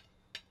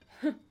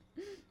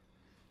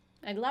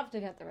 I'd love to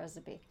get the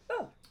recipe.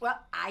 Oh, well,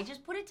 I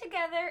just put it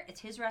together. It's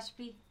his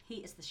recipe. He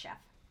is the chef.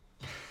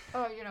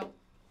 Oh, you know,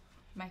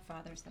 my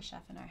father's the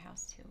chef in our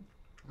house too.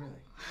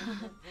 Really?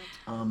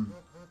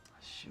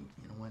 Shoot,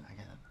 you know what? I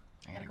gotta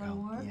Gotta go to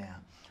work?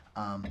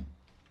 Yeah.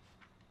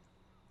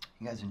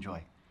 You guys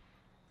enjoy.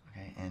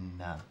 Okay,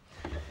 and I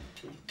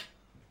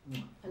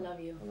love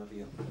you. I love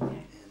you.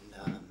 Okay. And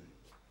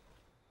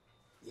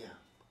yeah.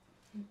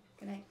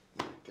 Good night.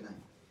 Yeah, good night.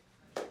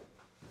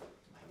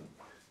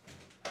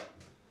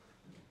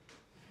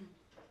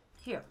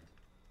 Here,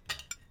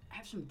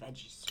 have some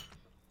veggies.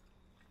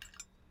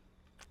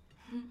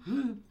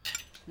 Then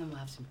we'll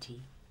have some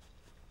tea.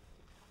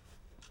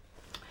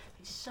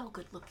 He's so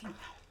good looking.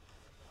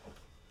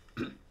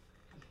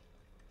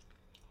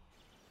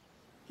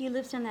 He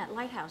lives in that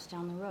lighthouse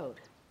down the road.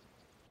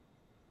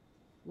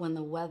 When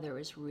the weather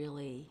is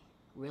really,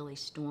 really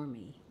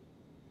stormy,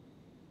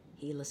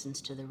 he listens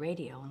to the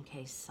radio in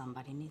case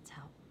somebody needs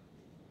help.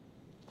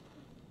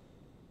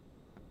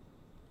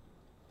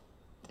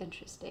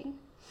 Interesting.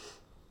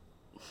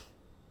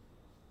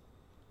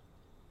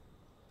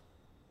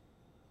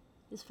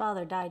 His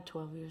father died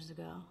 12 years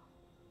ago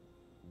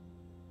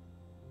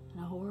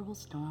in a horrible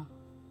storm.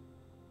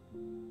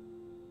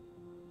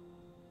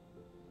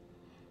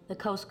 The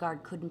Coast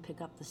Guard couldn't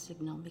pick up the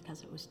signal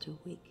because it was too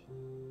weak.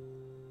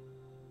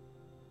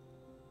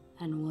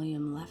 And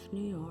William left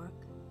New York,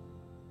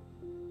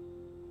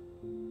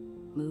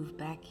 moved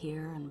back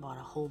here, and bought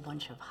a whole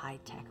bunch of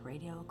high-tech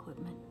radio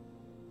equipment.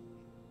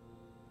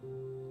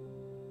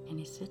 And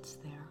he sits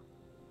there.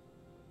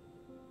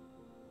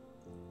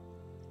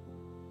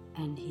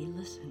 And he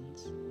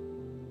listens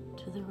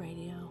to the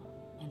radio,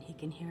 and he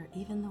can hear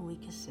even the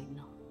weakest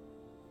signal.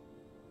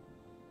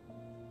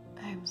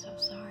 I'm so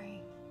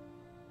sorry.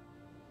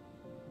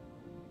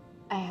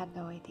 I had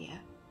no idea.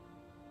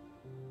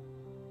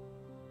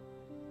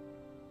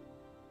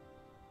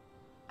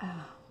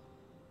 Oh,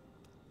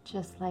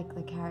 just like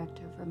the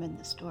character from In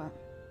the Storm.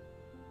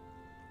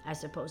 I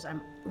suppose I'm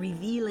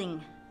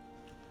revealing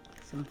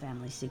some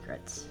family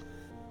secrets.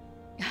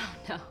 Oh,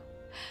 no.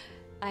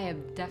 I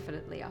am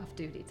definitely off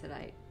duty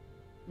tonight.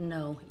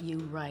 No, you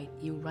write.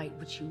 You write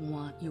what you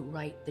want. You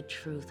write the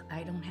truth.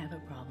 I don't have a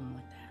problem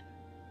with that.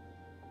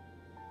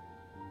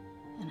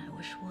 And I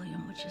wish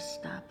William would just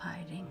stop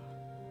hiding.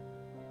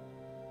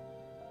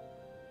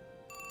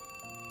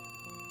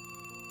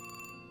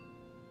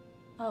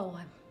 Oh,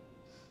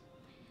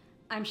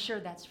 I'm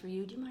sure that's for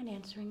you. Do you mind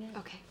answering it?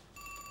 Okay.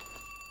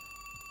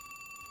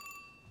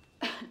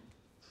 Hello,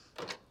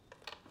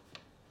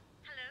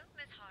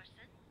 Miss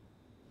Harson?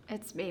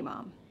 It's me,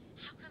 Mom.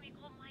 How come you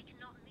called Mike and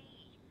not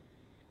me?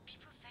 Be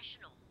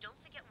professional. Don't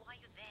forget why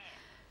you're there.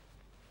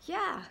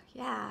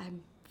 Yeah,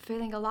 I'm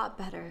feeling a lot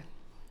better.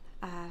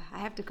 I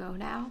have to go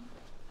now.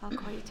 I'll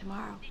call you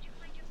tomorrow. Did you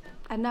find your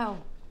phone?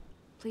 No.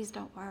 Please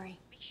don't worry.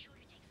 Make sure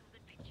you take some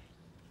good pictures.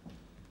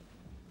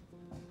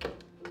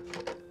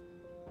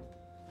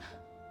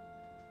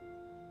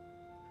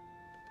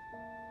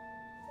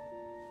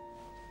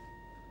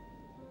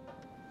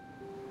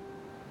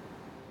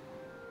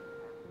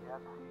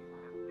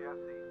 Miss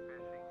Jessie,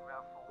 fishing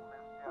vessel,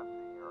 Miss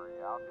Jessie. Are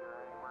you out there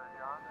anywhere,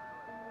 John?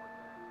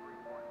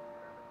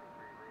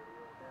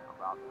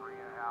 About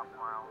 3.5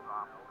 miles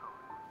off the coast.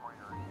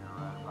 Pointer here,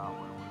 right about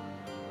where we're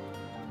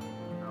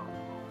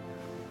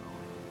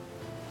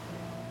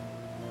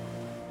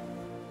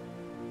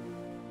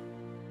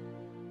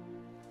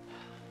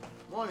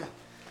Morning.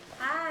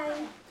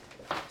 Hi.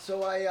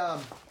 So I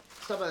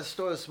stopped by the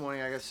store this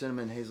morning. I got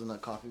cinnamon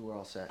hazelnut coffee. We're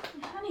all set.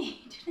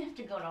 Honey, you didn't have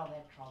to go to all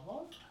that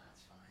trouble.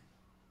 That's fine.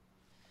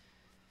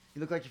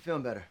 You look like you're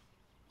feeling better.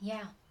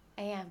 Yeah,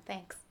 I am.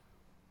 Thanks.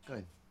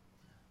 Good.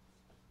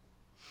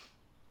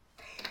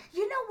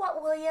 You know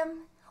what,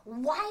 William?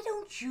 Why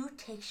don't you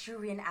take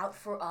SHIRIN out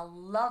for a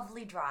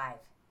lovely drive?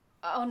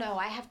 Oh no,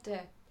 I have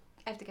to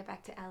get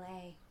back to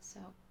LA, so.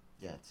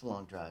 Yeah, it's a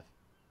long drive.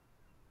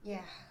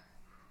 Yeah.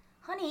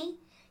 Honey,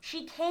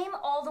 she came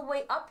all the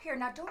way up here.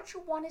 Now, don't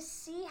you want to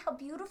see how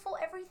beautiful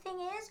everything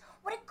is?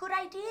 What a good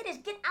idea it is.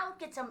 Get out,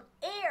 get some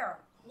air.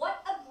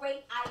 What a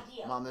great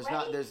idea. Mom,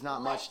 Ready? there's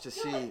not much to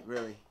Let's do see, it.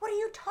 really. What are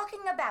you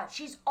talking about?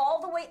 She's all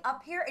the way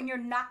up here and you're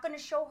not going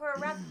to show her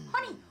around?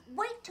 Honey,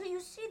 wait till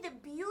you see the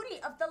beauty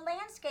of the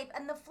landscape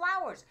and the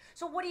flowers.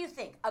 So what do you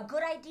think? A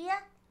good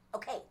idea?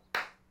 Okay,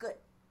 good.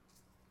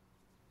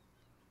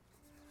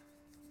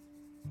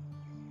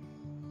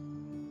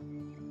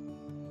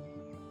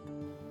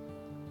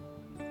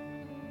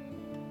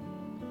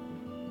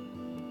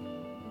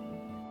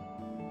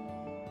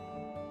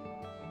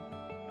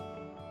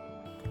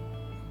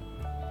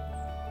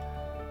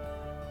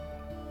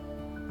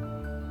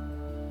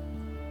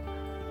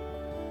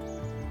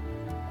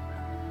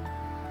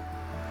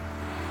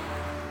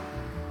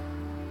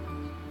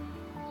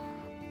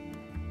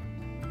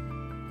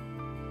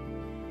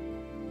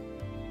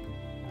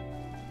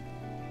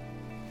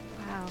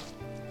 Wow.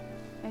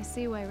 I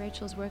see why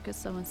Rachel's work is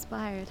so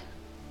inspired.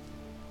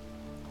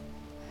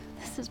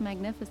 This is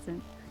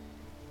magnificent.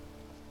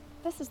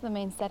 This is the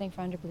main setting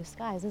for Under Blue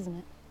Skies, isn't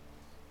it?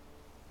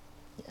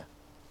 Yeah.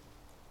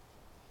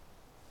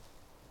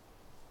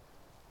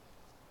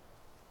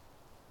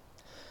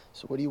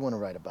 So what do you want to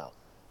write about?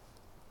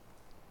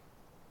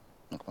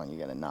 Come on, you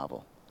got a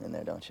novel in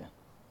there, don't you?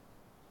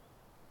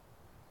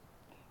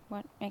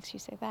 What makes you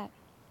say that?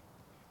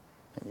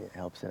 Maybe it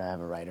helps that I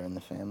have a writer in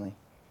the family.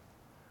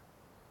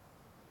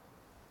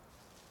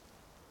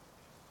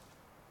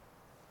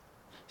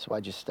 So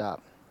why'd you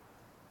stop?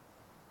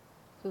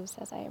 Who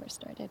says I ever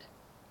started?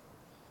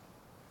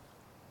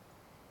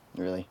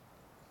 Really?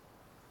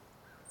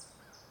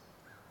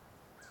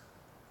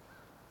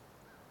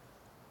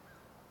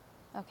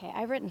 Okay,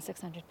 I've written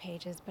 600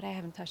 pages, but I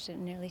haven't touched it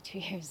in nearly 2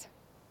 years.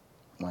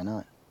 Why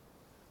not?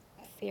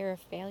 Fear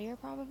of failure,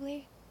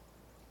 probably.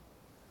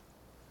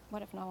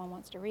 What if no one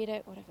wants to read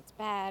it? What if it's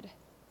bad?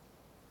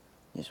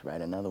 Just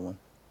write another one.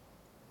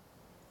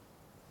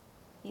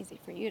 Easy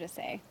for you to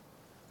say.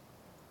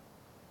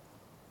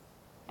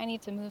 I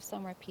need to move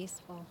somewhere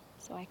peaceful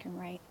so I can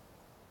write.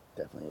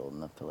 Definitely old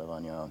enough to live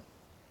on your own.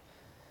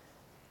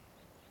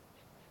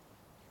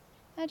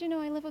 How'd you know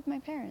I live with my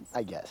parents?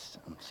 I guess.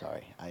 I'm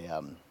sorry.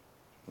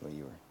 Well,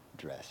 you were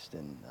dressed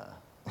and,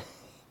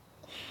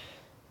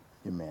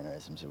 your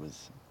mannerisms, it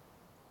was...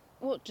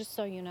 Well, just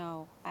so you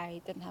know,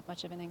 I didn't have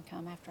much of an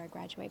income after I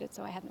graduated,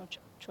 so I had no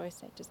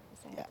choice. I just was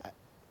saying. Yeah,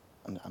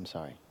 I'm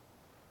sorry.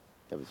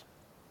 That was...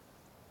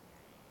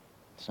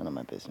 It's none of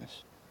my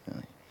business,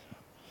 really.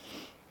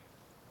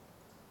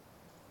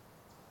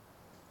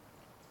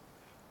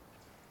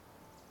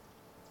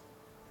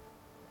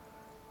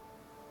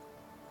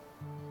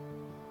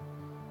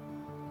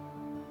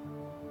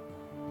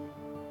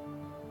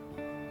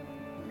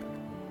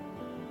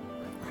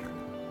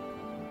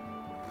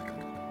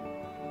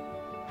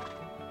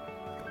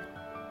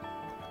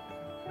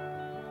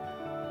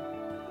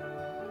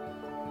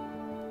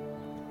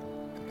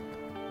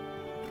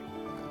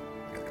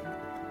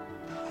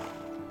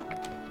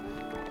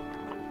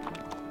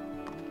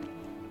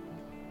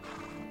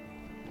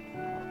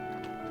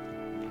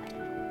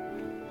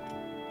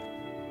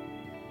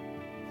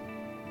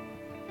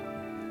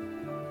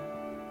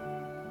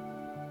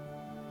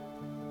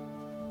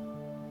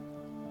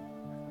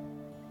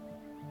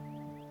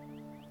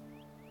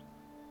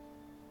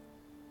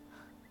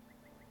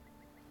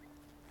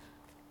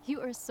 You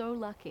are so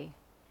lucky.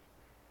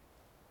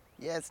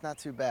 Yeah, it's not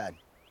too bad.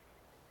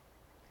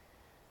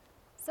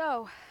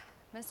 So,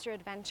 Mr.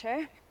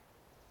 Adventure,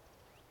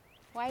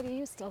 why do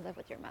you still live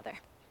with your mother?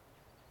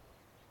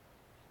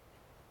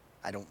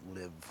 I don't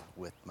live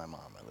with my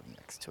mom. I live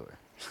next to her.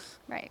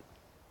 Right.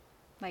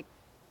 Like,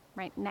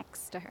 right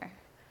next to her.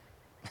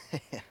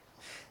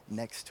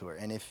 Next to her.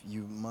 And if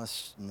you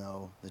must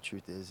know, the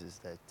truth is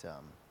that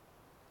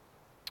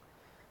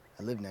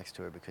I live next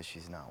to her because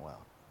she's not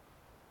well.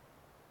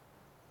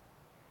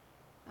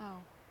 Oh.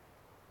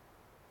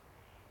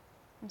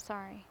 I'm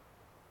sorry.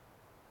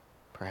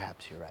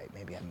 Perhaps you're right.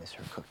 Maybe I miss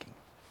her cooking.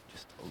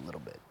 Just a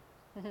little bit.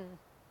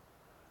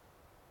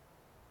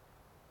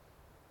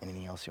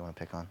 Anything else you want to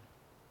pick on?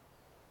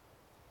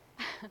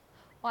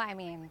 Well, I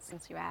mean,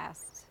 since you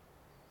asked,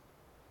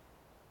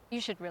 you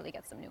should really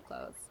get some new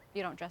clothes.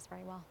 You don't dress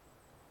very well.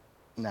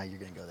 Now you're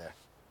gonna go there.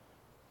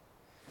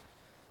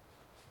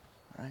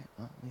 All right,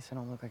 well, at least I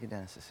don't look like a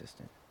dentist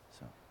assistant,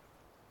 so.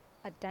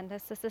 A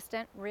dentist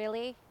assistant?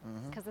 Really?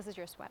 Mm-hmm. Because this is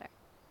your sweater.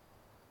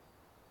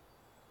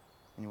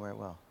 And you wear it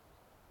well.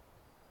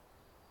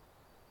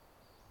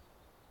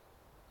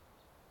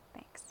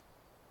 Thanks.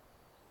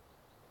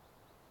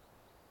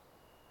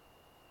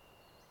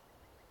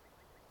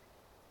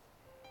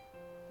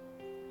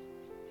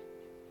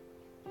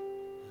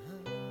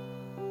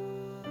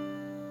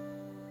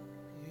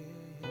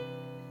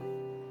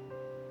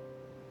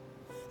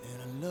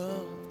 And I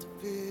love to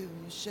feel you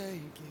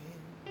shaking,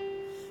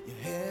 your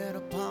head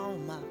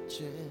upon my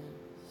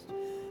chest,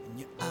 and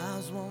your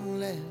eyes won't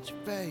let you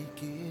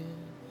fake it.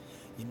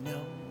 You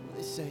know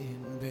they say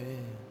it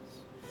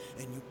best,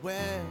 and you're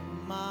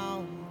wearing my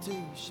own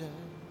t-shirt,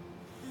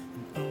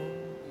 and oh,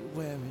 you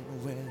wear it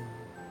well,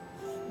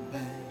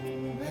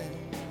 baby.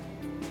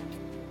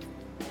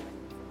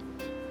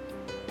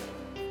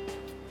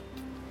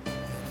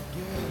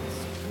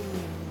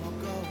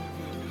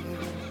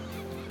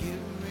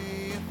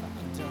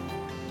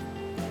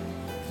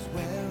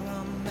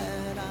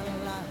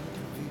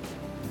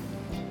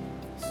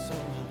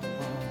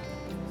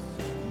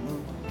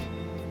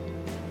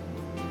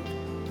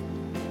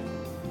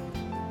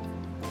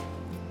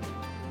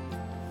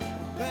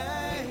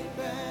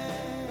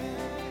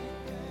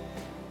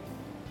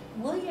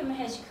 William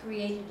has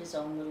created his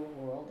own little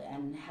world,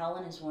 and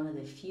Helen is one of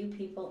the few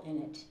people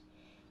in it.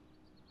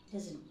 He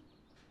doesn't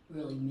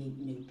really meet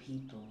new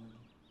people.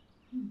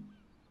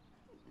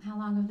 How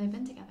long have they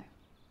been together?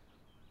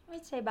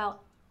 I'd say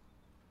about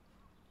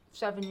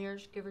 7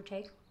 years, give or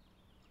take.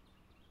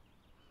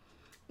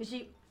 You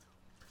see,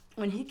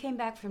 when he came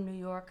back from New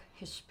York,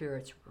 his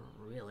spirits were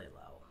really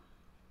low.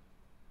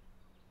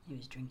 He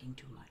was drinking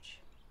too much.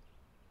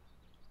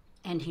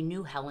 And he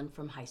knew Helen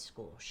from high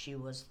school. She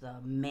was the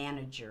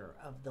manager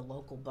of the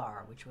local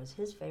bar, which was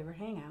his favorite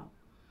hangout.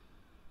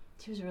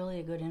 She was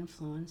really a good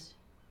influence.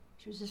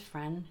 She was his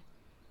friend.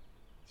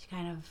 She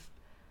kind of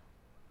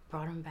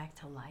brought him back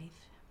to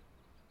life.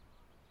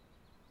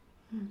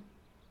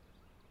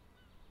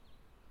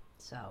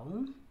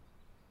 So,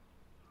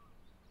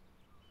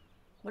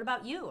 what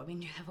about you? I mean,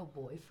 do you have a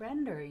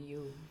boyfriend, or are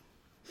you?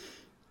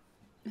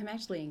 I'm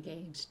actually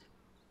engaged.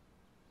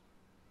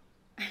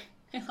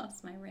 I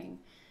lost my ring.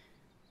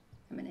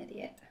 I'm an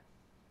idiot.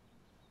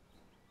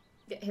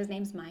 His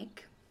name's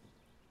Mike.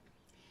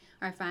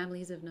 Our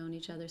families have known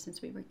each other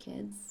since we were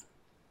kids.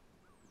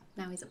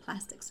 Now he's a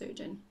plastic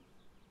surgeon.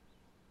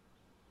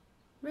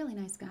 Really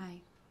nice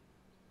guy.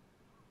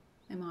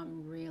 My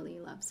mom really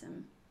loves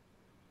him.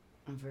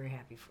 I'm very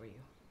happy for you.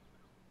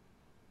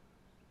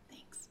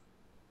 Thanks.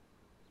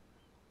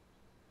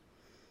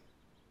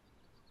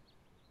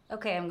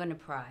 Okay, I'm gonna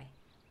pry.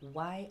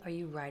 Why are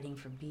you writing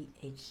for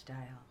BH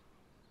Style?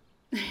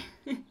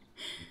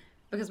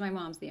 Because my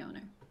mom's the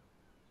owner.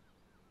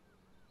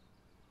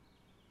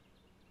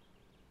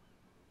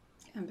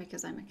 And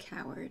because I'm a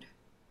coward.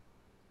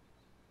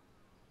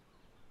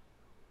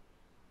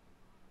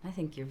 I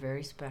think you're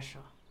very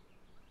special.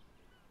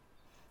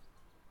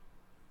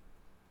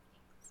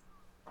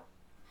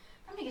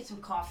 I'm gonna get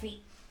some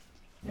coffee.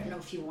 I don't know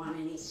if you want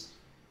any.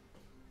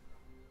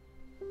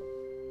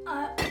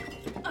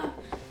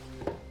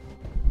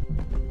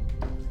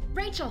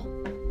 Rachel!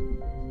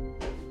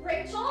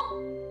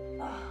 Rachel?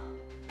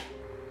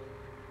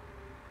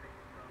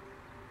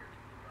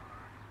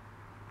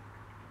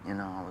 You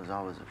know, I was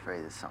always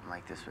afraid that something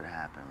like this would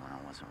happen when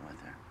I wasn't with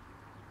her.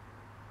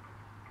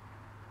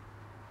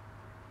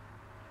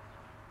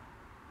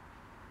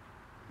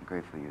 I'm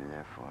grateful you were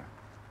there for her.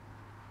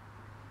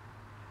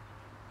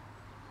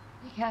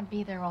 You can't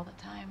be there all the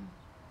time.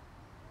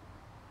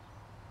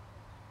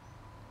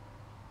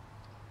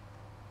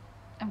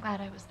 I'm glad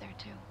I was there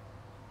too.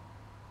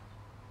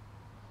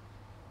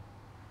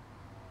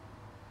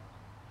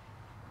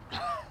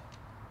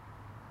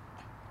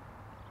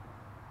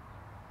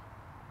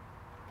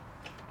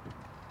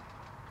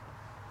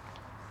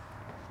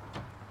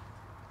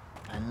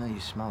 I didn't know you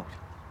smoked.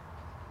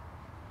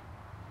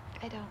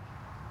 I don't.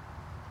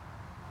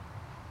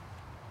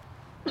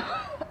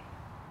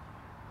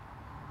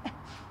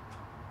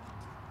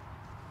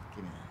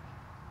 Give me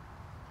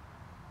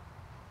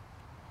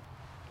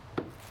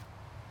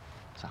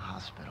It's a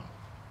hospital.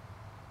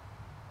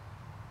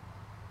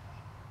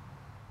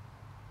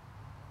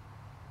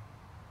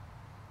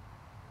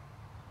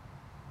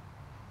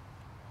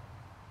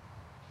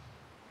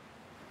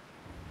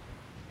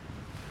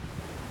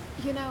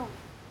 You know,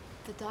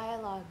 the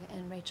dialogue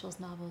in Rachel's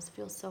novels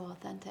feels so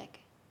authentic.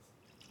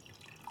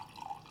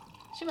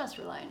 She must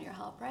rely on your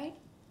help, right?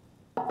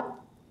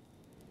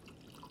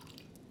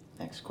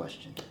 Next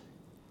question.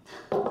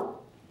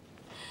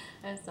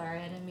 I'm sorry,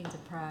 I didn't mean to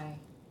pry.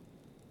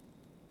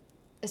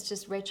 It's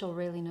just Rachel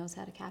really knows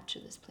how to capture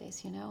this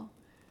place, you know?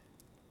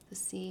 The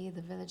sea,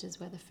 the villages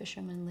where the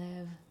fishermen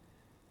live.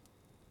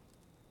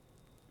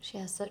 She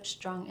has such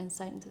strong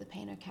insight into the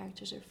pain her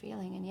characters are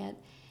feeling, and yet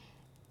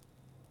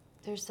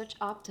there's such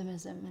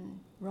optimism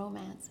and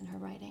romance in her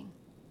writing.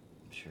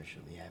 I'm sure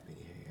she'll be happy to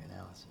hear your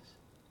analysis.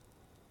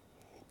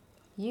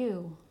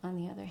 You, on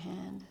the other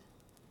hand,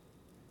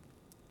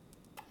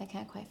 I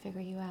can't quite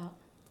figure you out.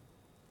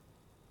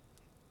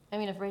 I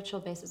mean, if Rachel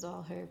bases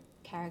all her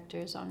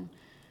characters on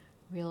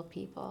real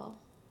people,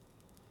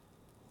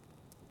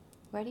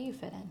 where do you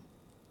fit in?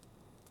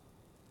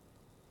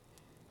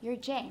 You're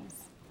James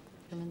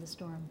from In the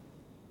Storm.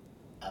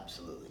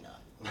 Absolutely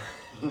not.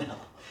 No.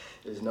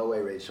 There's no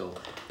way Rachel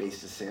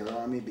based a sailor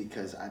on me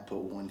because I put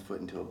one foot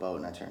into a boat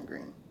and I turned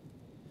green.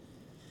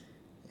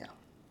 Yeah.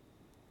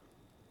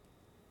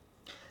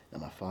 Now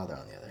my father,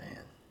 on the other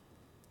hand,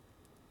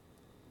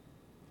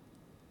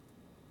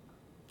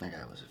 that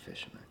guy was a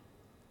fisherman.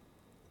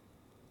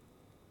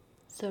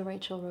 So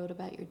Rachel wrote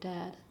about your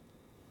dad.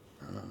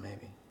 I don't know,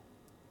 maybe.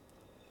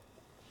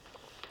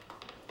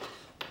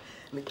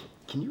 I mean,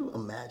 can you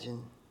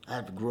imagine? I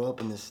had to grow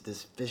up in this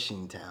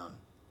fishing town.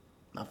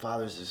 My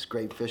father's this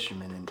great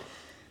fisherman, and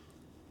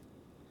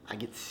I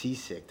get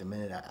seasick the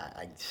minute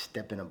I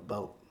step in a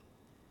boat.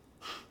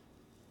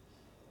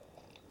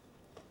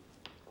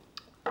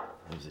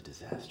 It was a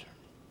disaster.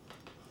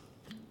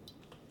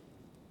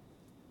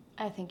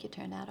 I think you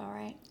turned out all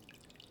right.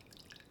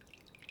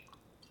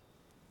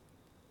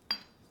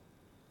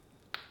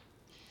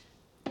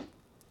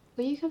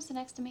 Will you come sit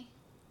next to me?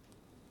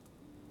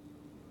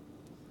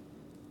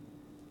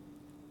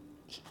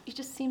 You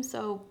just seem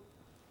so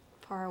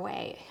far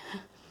away.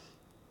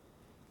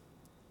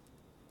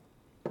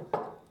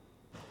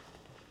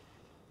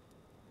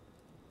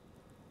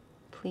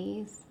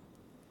 Please?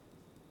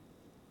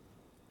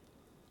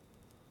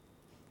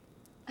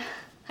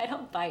 I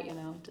don't bite, you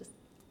know, just...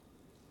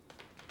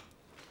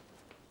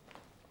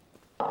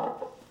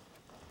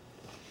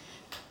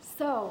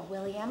 So,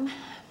 William,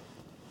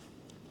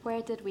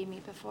 where did we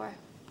meet before?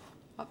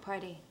 What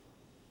party?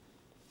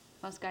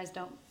 Most guys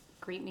don't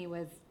greet me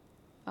with,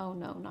 "Oh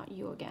no, not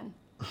you again."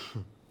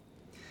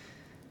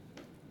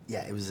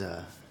 Yeah, it was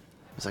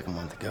like a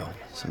month ago.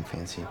 Some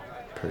fancy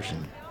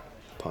Persian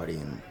party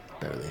in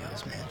Beverly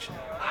Hills mansion.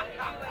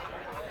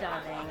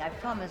 Darling, I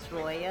promised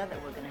Roya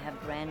that we're going to have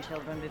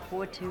grandchildren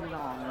before too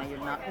long. Now, you're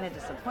not going to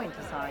disappoint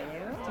us, are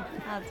you?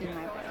 I'll do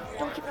my best.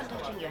 Don't keep on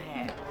touching your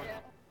hair.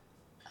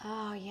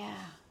 Oh, yeah.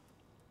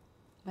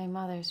 My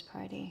mother's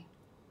party.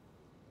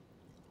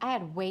 I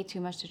had way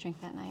too much to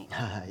drink that night.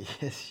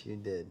 Yes, you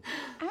did.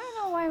 I don't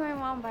know why my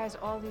mom buys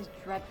all these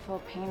dreadful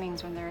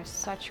paintings when there are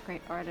such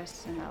great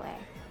artists in LA.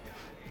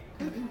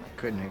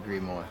 Couldn't agree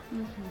more.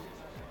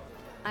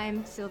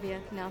 I'm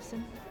Sylvia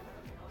Nelson,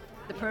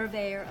 the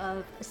purveyor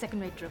of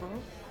second-rate dribble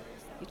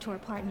you tore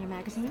apart in your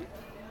magazine.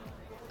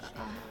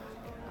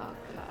 Oh,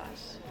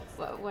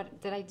 gosh.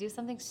 What, did I do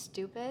something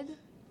stupid?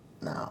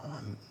 No,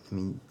 I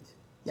mean,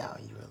 yeah,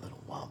 you were a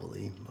little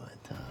wobbly,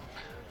 but,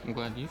 I'm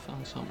glad you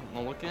found something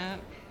to look at.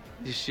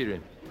 This is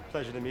SHIRIN.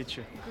 Pleasure to meet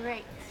you.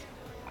 Great.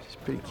 She's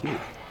pretty cute.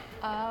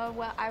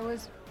 Well, I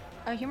was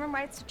a human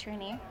rights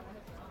attorney,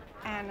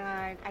 and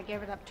I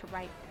gave it up to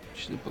write.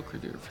 She's the book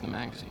reviewer for the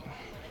magazine.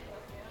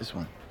 This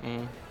one?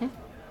 Mm-hmm.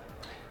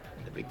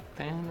 And a big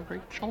fan of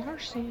Rachel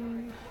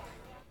Harson.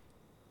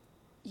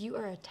 You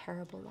are a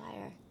terrible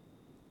liar.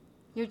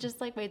 You're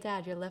just like my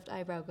dad. Your left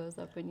eyebrow goes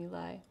up when you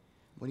lie.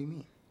 What do you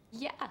mean?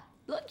 Yeah.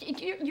 Look,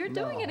 you're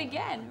doing it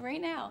again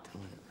right now.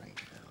 Doing it right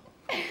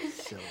now.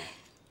 Silly.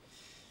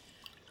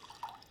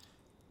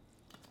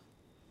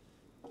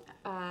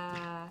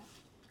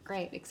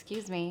 Great.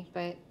 Excuse me,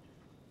 but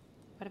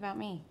what about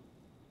me,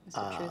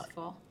 Mr.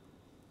 Truthful?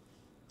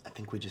 I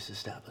think we just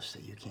established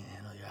that you can't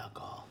handle your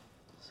alcohol,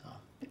 so.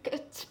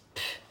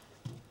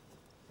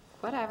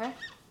 Whatever.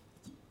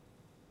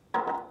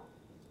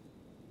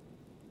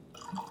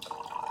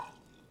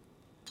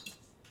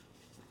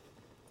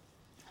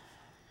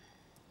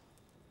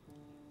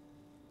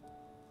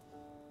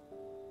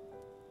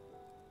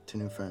 Two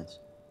new friends.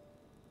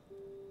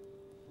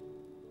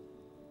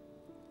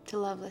 To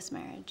loveless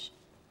marriage.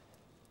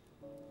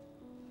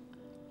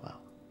 Wow.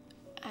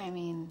 I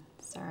mean,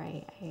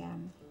 sorry,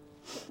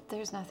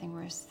 there's nothing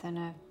worse than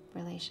a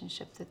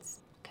relationship that's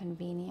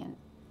convenient,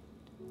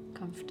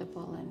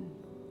 comfortable, and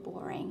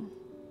boring.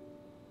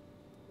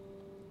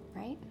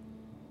 Right?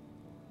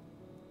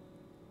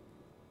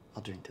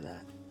 I'll drink to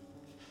that.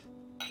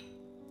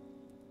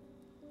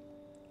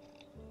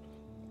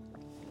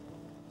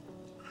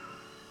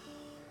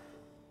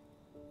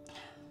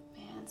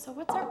 So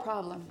what's our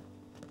problem?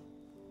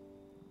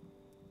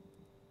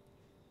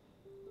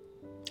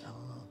 I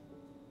don't know.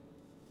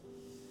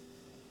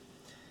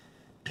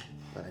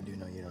 But I do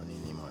know you don't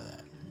need any more of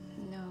that.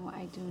 No,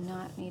 I do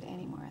not need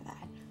any more of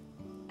that.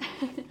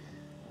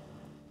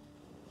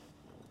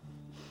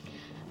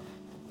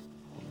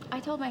 I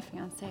told my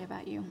fiance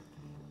about you.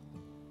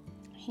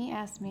 He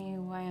asked me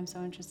why I'm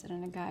so interested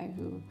in a guy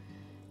who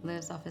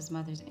lives off his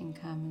mother's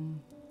income and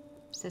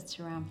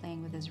sits around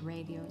playing with his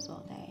radios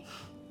all day.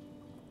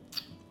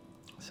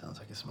 Sounds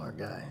like a smart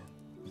guy.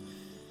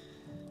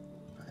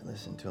 I'd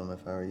listen to him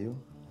if I were you.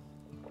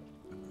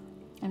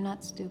 I'm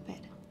not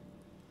stupid.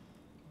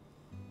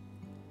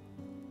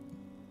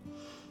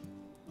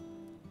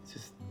 It's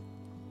just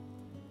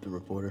the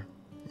reporter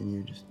and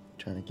you just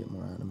trying to get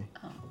more out of me.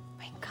 Oh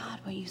my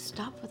God, will you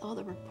stop with all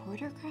the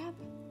reporter crap?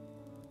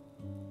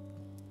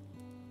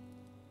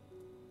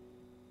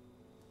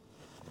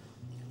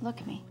 Look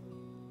at me.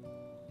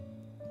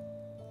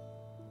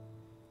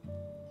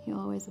 You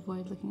always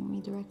avoid looking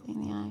me directly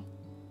in the eye.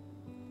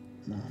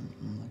 No,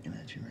 I'm looking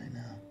at you right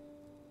now.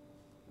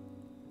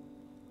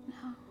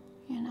 No,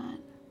 you're not.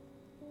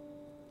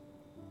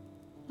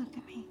 Look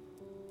at me.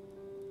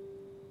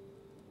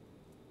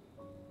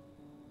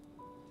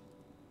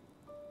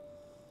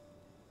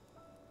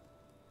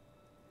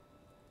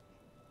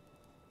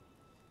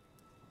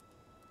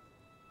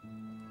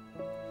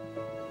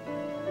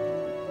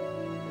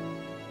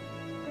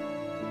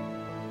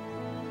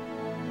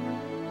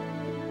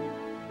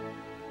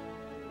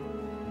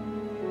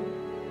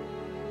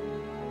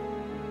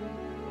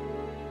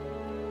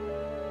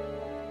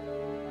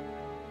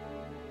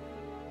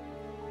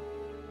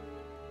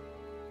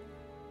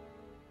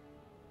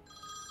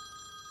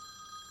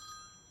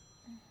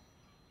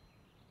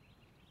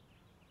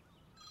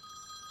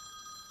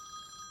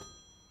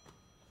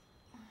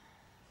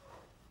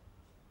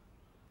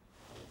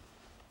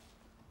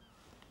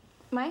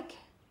 Mike?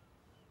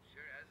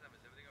 Sure, Azam,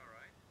 is everything all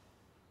right?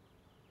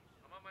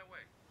 I'm on my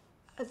way.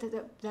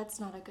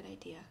 That's not a good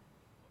idea.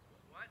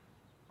 What?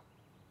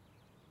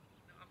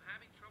 No, I'm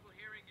having trouble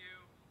hearing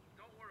you.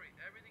 Don't worry,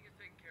 everything is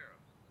taken care of.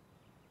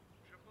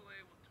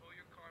 AAA will tow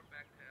your car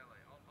back to LA.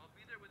 I'll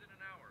be there within an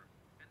hour,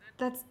 and then...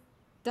 That's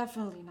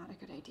definitely not a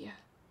good idea.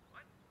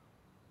 What?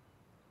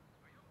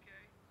 Are you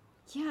okay?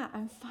 Yeah,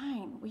 I'm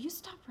fine. Will you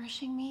stop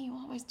rushing me? You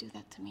always do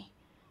that to me.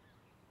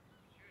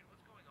 SHIRIN,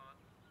 what's going on?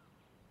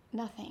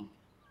 Nothing.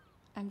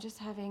 I'm just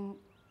having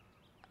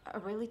a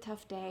really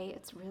tough day.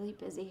 It's really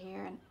busy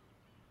here, and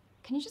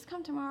can you just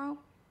come tomorrow?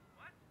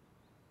 What?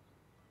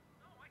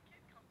 No, I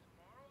can't come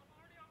tomorrow. I'm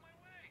already on my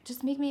way.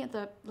 Just meet me at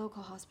the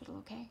local hospital,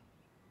 okay?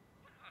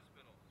 What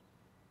hospital?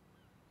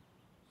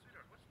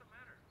 Sweetheart, what's the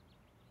matter?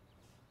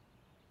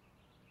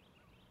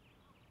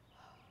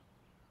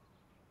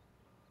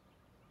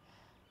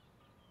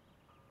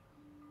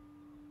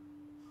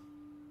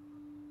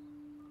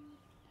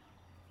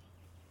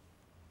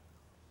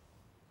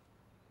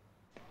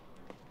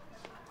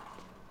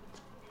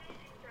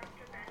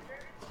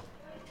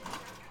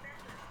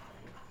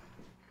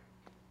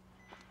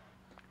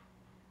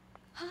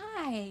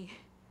 Hi.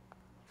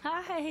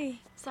 Hi.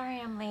 Sorry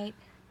I'm late.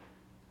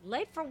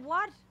 Late for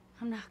what?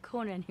 I'm not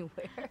going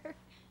anywhere.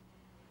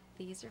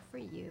 These are for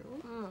you.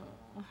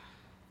 Oh.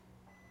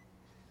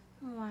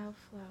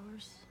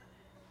 Wildflowers.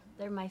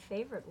 They're my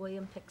favorite.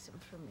 William picks them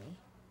for me.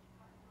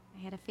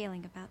 I had a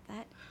feeling about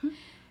that.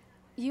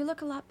 You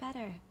look a lot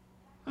better.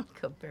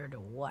 Compared to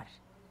what?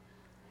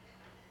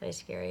 Did I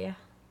scare you?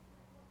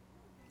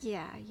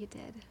 Yeah, you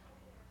did.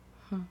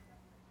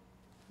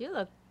 You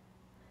look,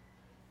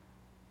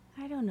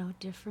 I don't know,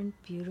 different,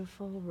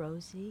 beautiful,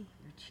 rosy.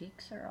 Your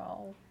cheeks are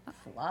all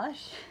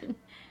flush.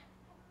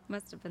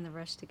 Must have been the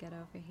rush to get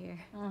over here.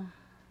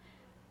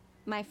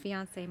 My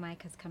fiance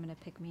Mike is coming to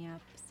pick me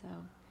up, so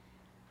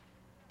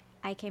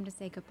I came to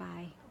say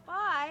goodbye.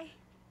 Bye.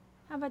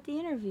 How about the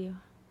interview?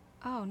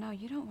 Oh, no,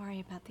 you don't worry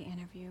about the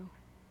interview.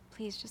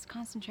 Please, just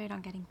concentrate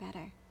on getting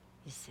better.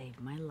 You saved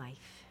my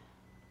life.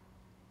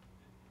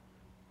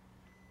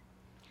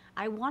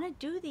 I want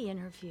to do the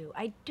interview.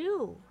 I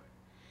do.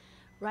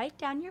 Write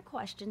down your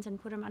questions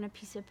and put them on a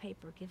piece of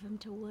paper. Give them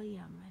to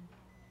William, and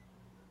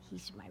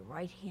he's my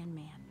right-hand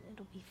man.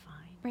 It'll be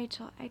fine.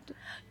 Rachel,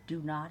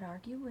 Do not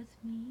argue with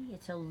me.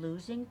 It's a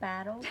losing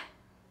battle.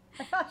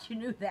 I thought you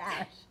knew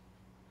that.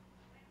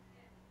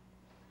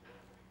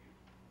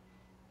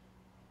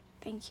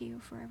 Thank you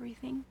for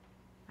everything.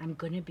 I'm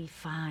gonna be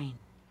fine.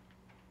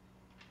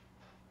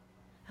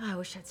 Oh, I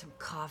wish I had some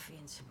coffee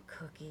and some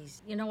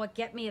cookies. You know what?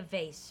 Get me a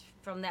vase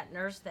from that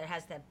nurse that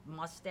has that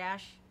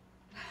mustache.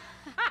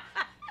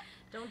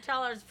 Don't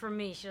tell her it's for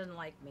me. She doesn't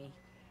like me.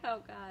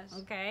 Oh, gosh.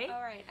 Okay? All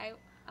right,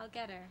 I'll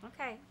get her.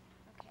 Okay.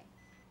 Okay.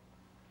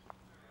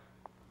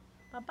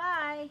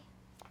 Bye-bye.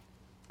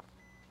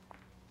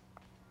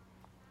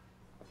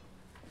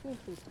 Can you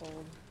please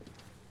hold?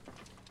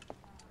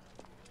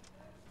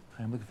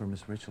 Hi, I'm looking for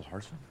Miss Rachel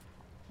Harson.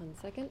 1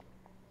 second.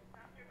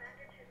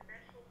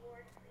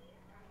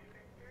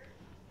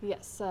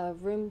 Yes,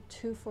 room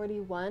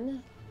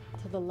 241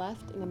 to the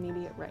left and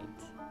immediate right.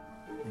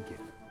 Thank you.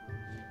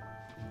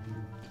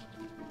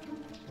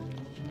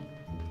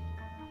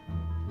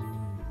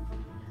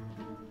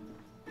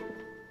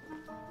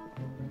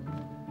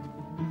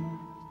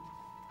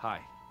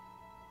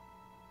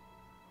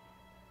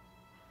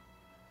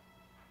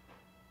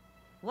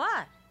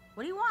 What?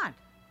 What do you want?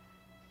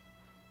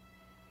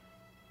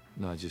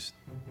 No, just...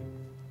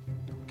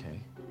 Okay.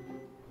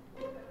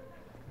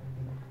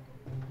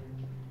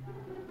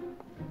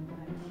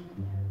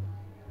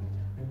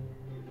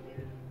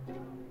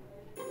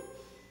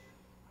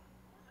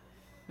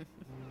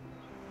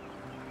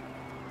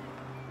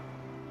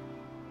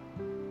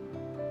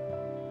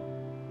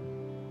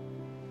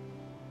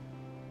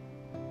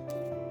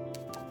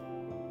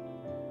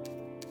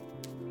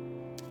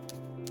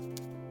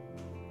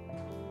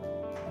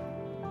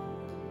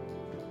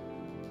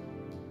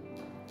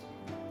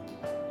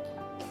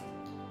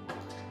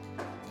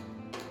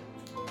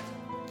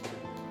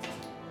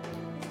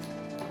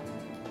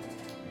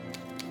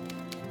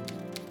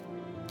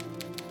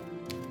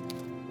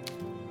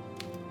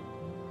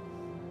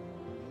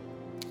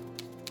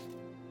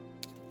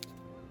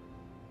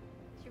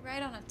 You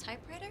write on a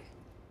typewriter?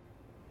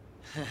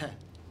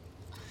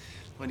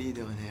 What are you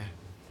doing here?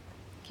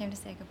 Came to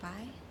say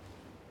goodbye?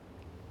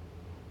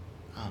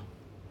 Oh.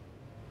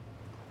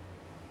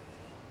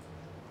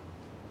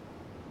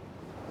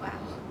 Wow.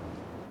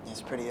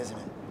 It's pretty, isn't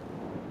it?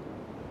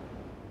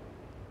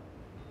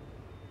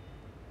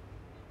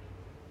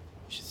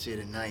 You should see it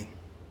at night.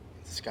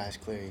 If the sky's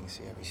clear, you can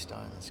see every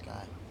star in the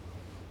sky.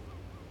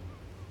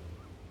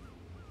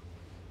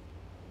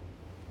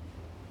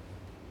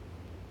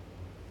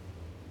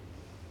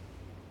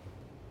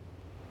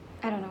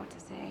 I don't know what to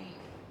say.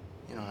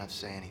 You don't have to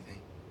say anything.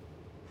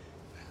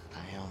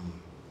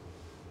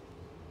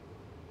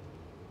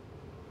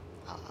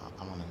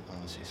 I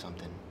wanna say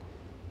something.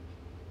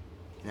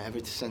 You know, ever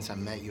since I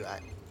met you,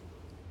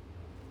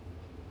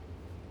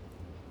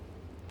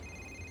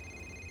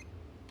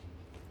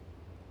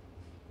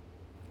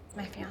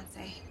 My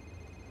fiance.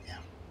 Yeah.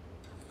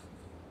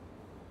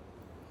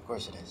 Of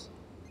course it is.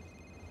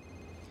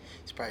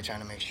 He's probably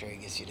trying to make sure he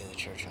gets you to the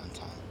church on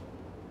time.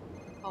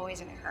 Always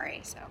in a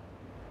hurry, so.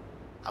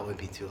 I would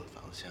be too if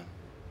I was him.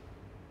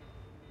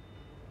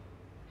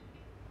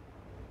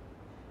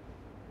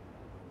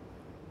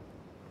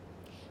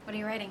 What are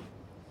you writing?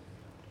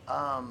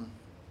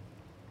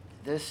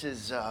 This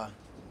is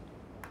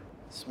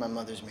my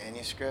mother's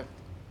manuscript.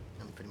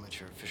 I'm pretty much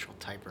her official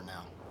typer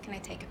now. Can I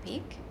take a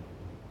peek?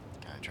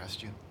 Can I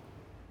trust you?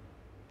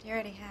 You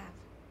already have.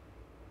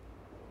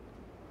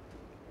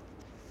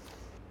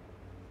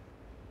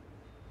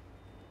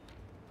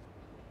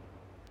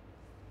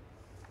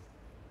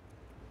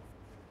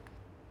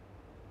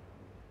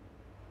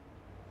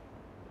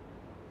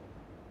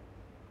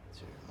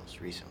 It's your most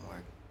recent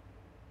work.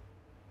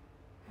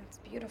 That's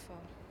beautiful.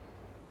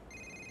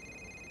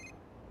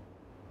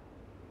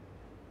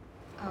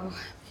 Oh.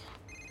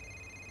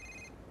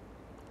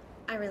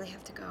 I really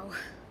have to go.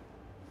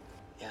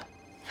 Yeah.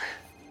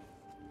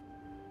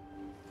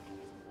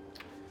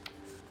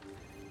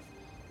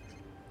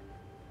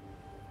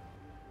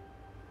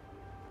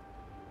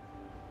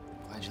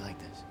 Glad you like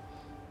this.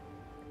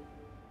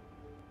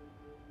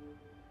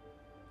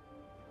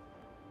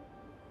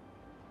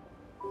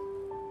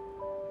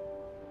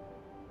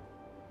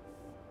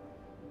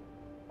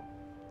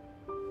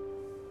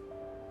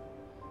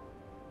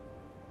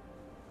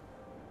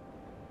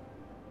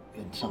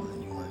 You had something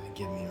that you wanted to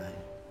give me, right?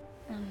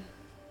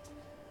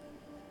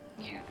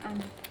 Here,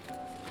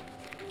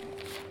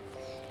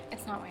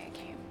 it's not why I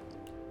came.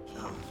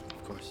 No,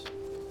 of course.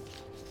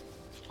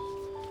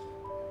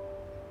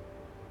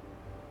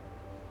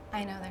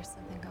 I know there's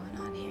something going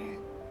on here.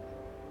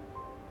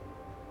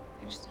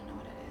 I just don't know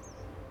what it is.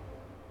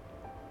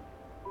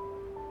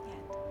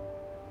 Yet.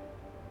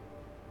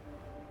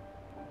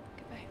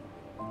 Goodbye.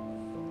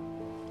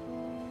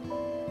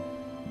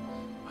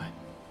 Bye.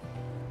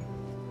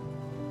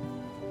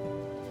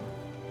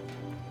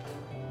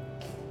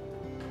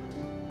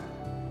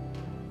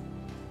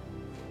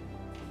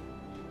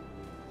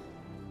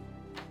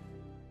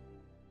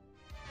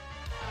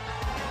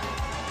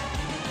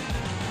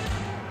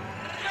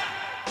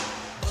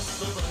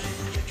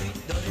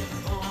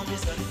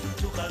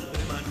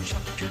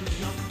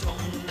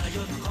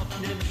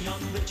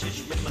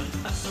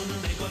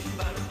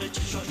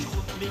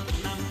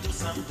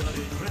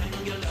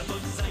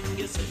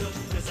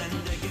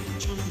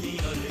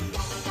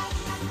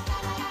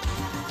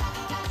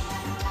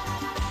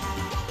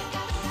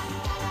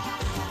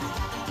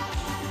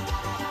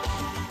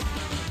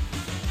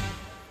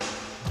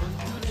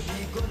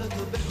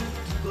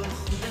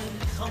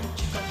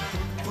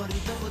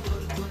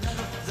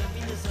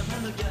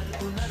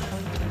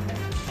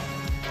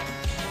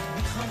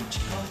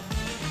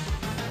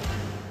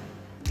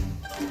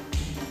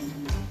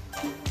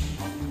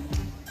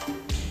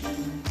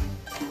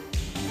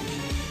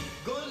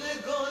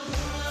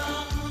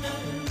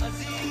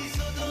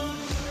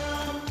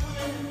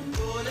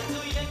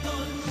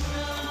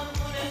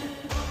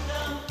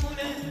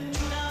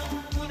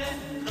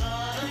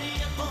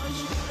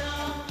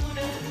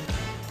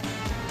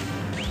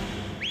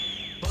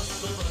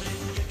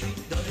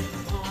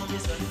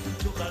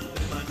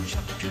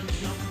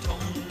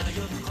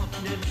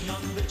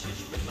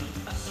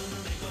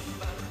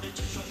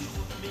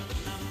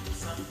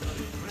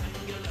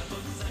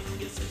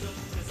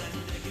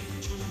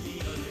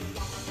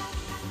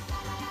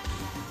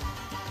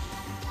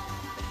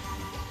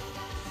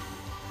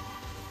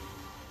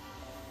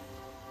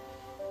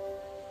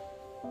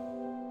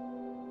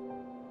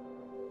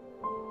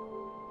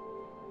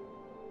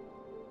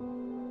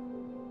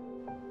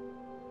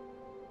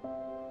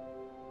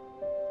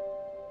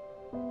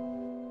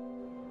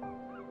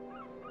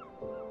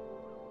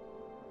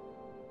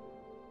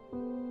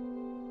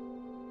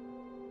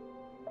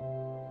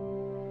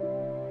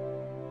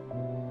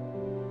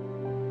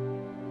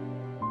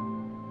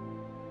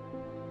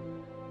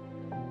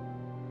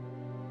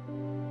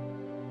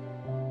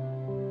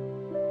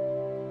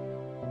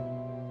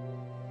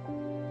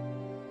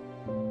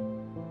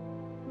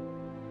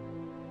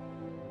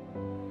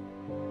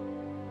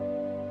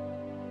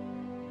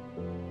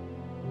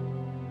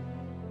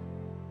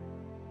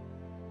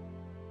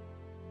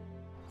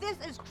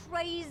 This is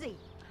crazy.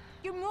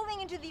 You're moving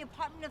into the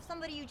apartment of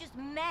somebody you just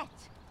met.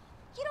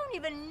 You don't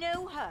even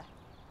know her.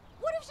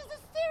 What if she's a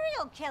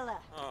serial killer?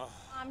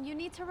 You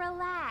need to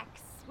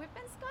relax. We've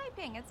been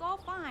Skyping. It's all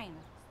fine.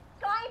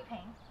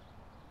 Skyping?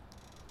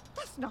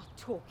 That's not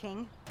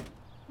talking.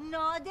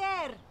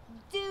 Nader,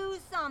 do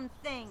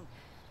something.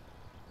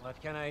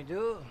 What can I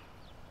do?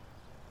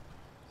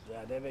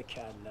 Zadeve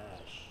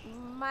Kalash.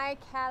 My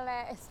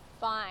Kala is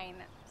fine.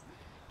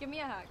 Give me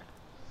a hug.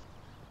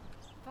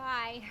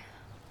 Bye.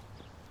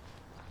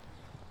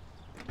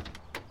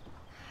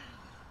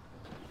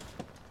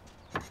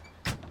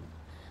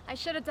 I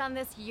should have done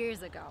this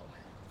years ago.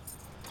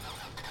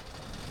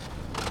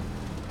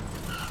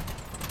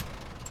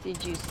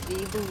 Did you see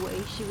the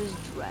way she was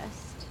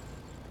dressed?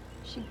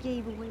 She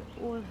gave away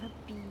all her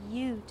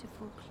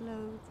beautiful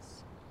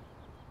clothes.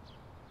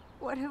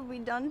 What have we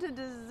done to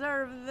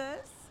deserve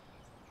this?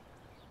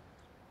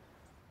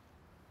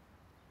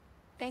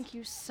 Thank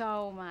you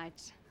so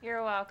much.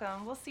 You're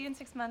welcome. We'll see you in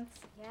 6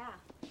 months. Yeah.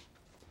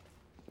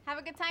 Have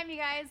a good time, you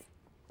guys.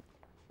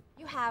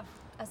 You have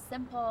a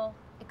simple,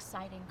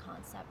 exciting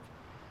concept.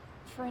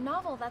 For a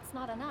novel, that's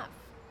not enough.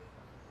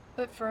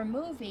 But for a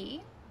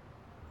movie,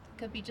 it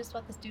could be just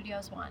what the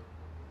studios want.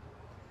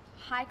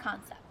 High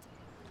concept.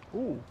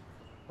 Ooh,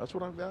 that's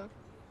what I've got?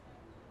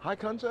 High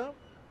concept?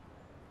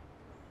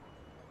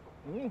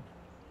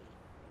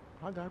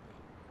 I got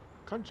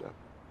concept.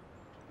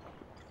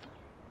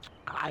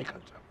 High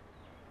concept.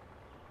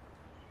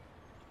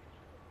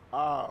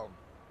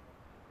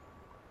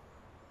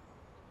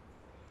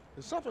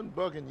 Is something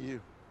bugging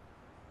you?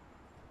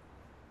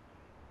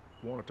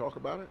 Want to talk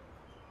about it?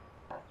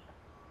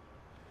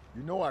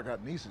 You know I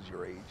got nieces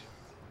your age.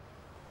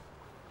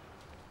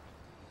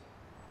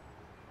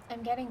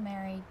 I'm getting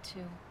married to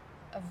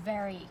a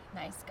very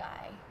nice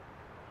guy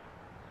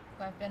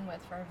who I've been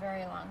with for a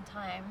very long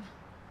time.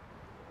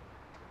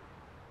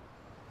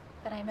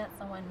 But I met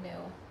someone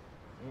new.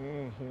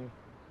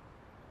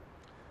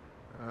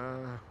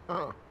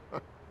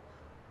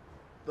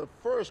 The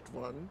first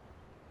one,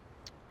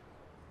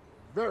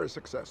 very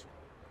successful.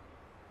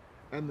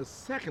 And the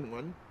second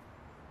one,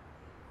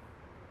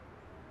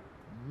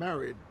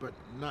 married but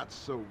not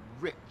so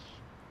rich.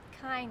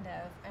 Kind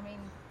of. I mean,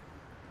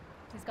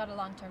 he's got a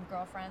long-term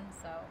girlfriend,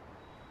 so...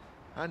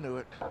 I knew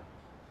it.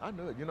 I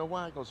knew it. You know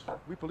why? Because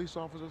we police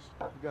officers,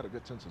 we got a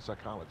good sense of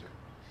psychology.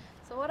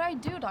 So what do I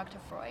do, Dr.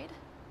 Freud?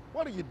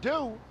 What do you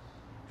do?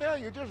 Hell,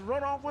 you just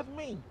run off with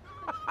me.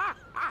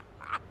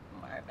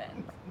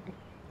 Marvin.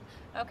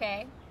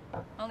 Okay,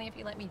 only if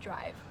you let me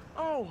drive.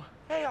 Oh,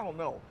 hell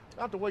no.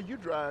 Not the way you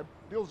drive.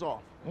 Deal's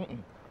off. It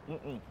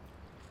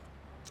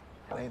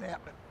ain't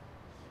happening.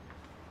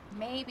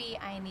 Maybe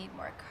I need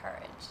more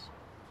courage.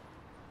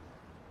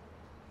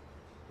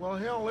 Well,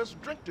 hell, let's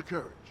drink to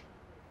courage.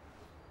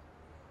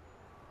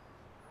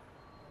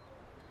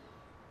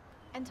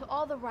 And to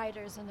all the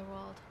writers in the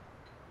world.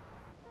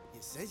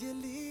 You said you're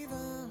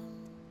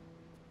leaving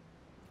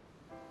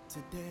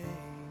today.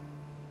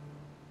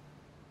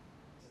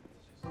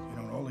 You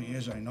know, in all the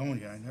years I've known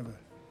you, I never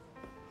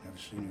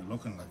seen you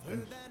looking like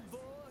this.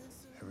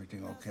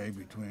 Everything okay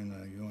between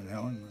you and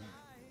Helen?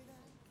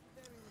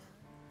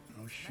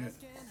 No shit.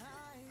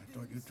 I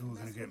thought you two were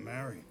gonna get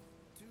married.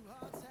 You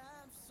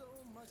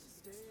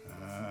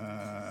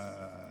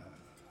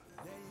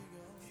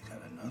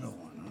got another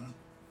one, huh?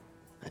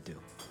 I do.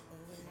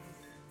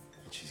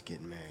 And she's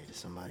getting married to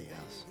somebody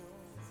else.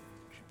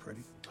 She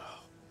pretty?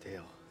 Oh,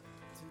 Dale.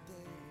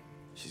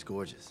 She's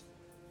gorgeous.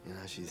 You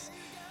know, she's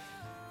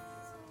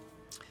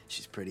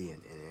pretty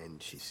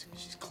and she's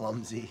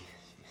clumsy.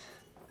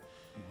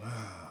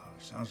 Wow,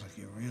 sounds like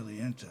you're really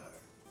into her.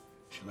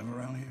 She live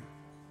around here?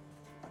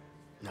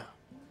 No.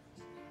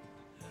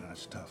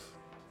 That's tough.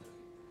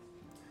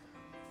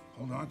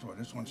 Hold on to her.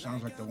 This one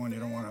sounds like the one you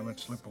don't want to let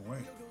slip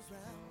away.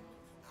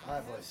 Hi,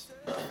 boys.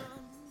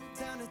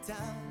 Town to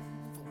town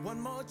for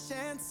one more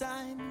chance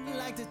I'd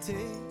like to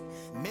take.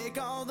 Make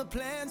all the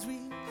plans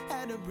we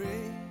had to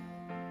break.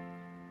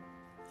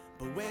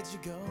 But where'd you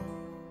go?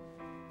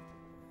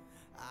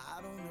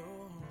 I don't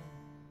know.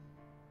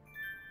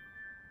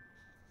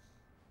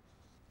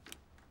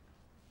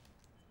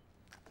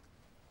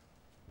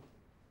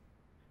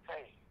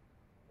 Hey,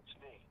 it's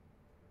me.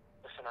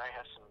 Listen, I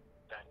have some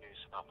bad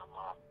news about my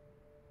mom.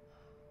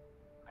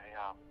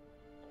 I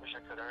wish I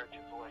could have heard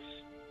your voice.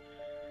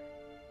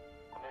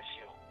 I miss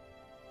you.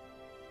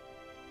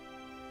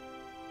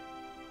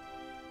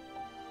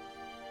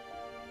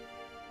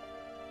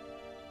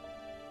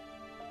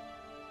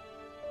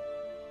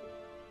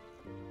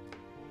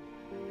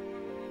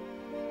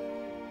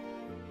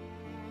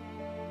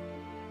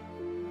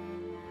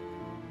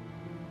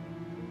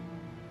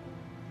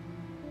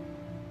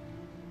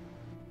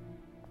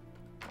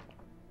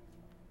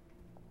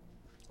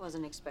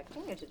 Wasn't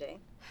expecting you today.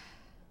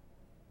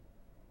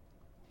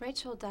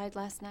 Rachel died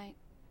last night.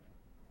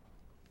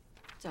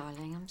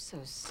 Darling, I'm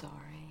so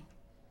sorry.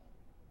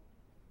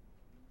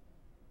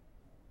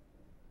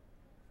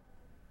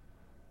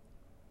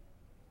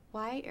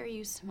 Why are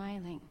you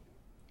smiling?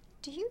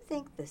 Do you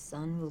think the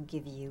Sun will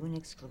give you an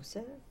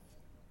exclusive?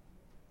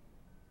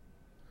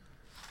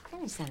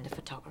 Can you send a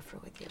photographer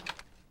with you?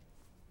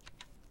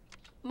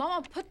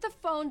 Mom, put the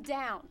phone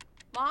down.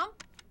 Mom?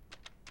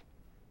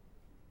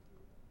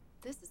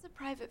 This is a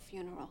private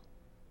funeral.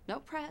 No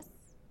press,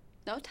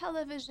 no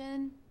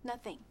television,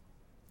 nothing.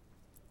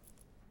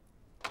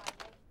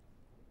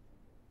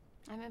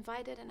 I'm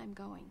invited and I'm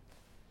going.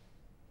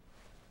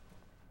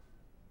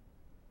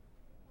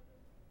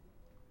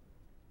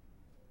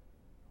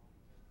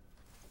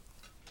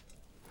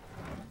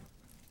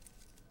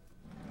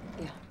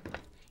 Ya,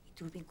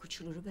 dur bin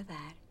kuçuluru beber.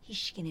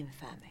 Hiç gene mi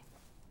fahme?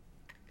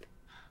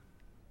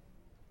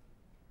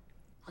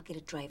 I'll get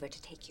a driver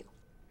to take you.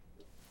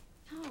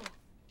 No,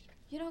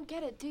 you don't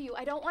get it, do you?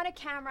 I don't want a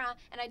camera,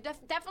 and I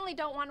definitely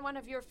don't want one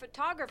of your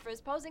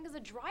photographers posing as a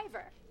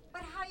driver.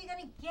 But how are you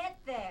gonna get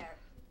there?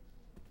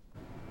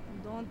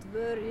 Don't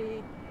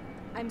worry.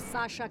 I'm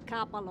Sasha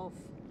Kapalov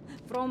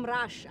from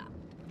Russia.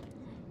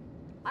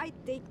 I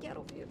take care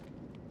of you.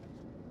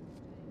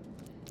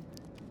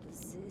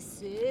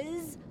 This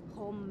is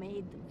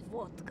homemade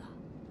vodka.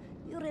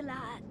 You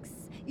relax.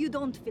 You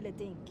don't feel a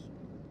thing.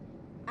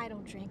 I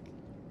don't drink.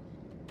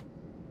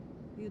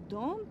 You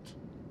don't?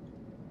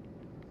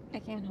 I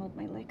can't hold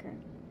my liquor.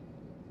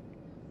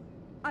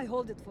 I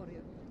hold it for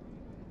you.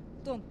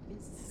 Don't be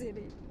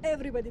silly.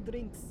 Everybody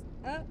drinks,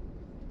 huh?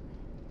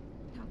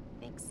 No,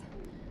 thanks.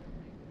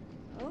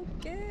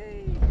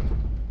 Okay.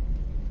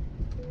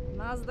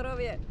 Na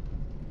zdrowie.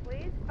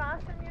 Please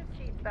fasten your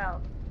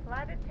seatbelts.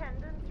 Flight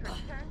attendants,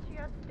 return to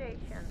your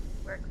station.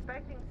 We're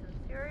expecting some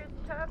serious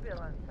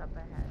turbulence up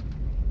ahead.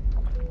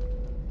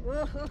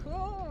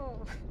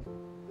 Whoa-ho-ho.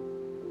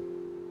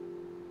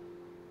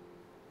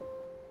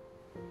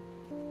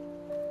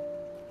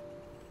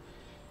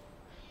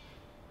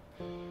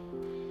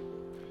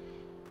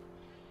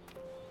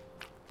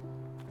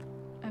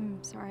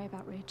 I'm sorry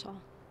about Rachel.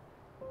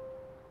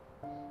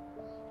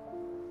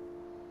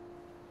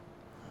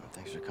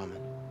 Thanks for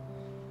coming.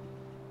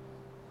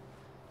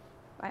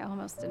 I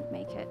almost didn't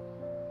make it.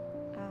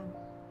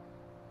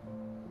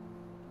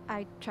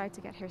 I tried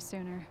to get here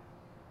sooner.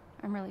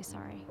 I'm really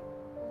sorry.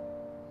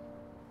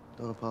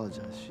 Don't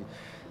apologize.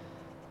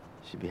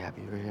 She'd be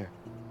happy you were here.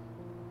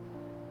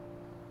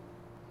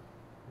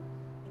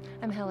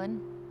 I'm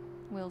Helen,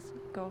 Will's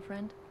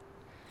girlfriend.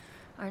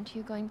 Aren't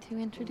you going to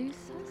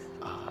introduce us?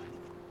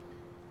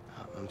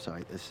 I'm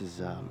sorry. This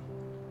is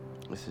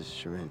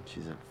SHIRIN.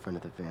 She's a friend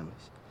of the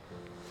family's.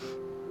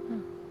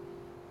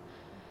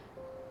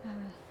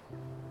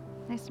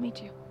 Nice to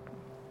meet you.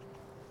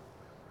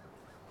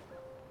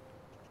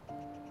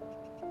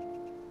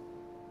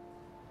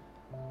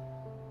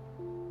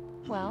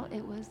 Well,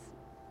 it was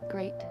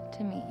great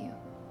to meet you.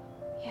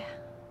 Yeah.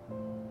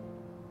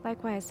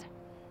 Likewise.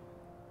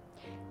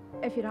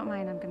 If you don't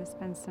mind, I'm going to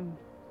spend some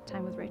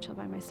time with Rachel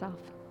by myself.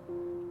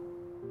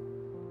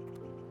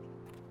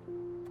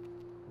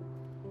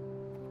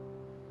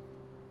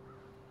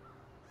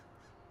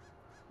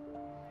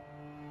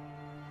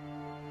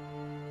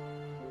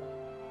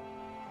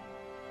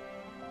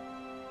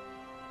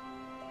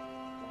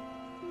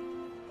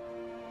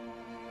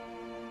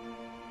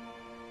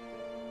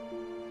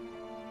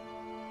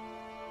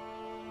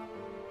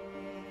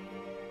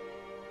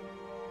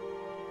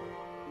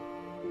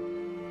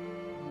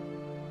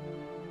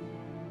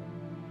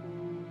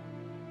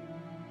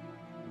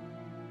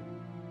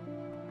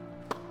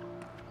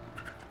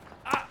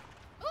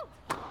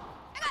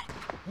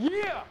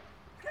 Yeah!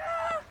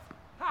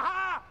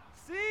 Ha-ha!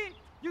 See?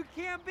 You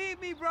can't beat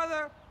me,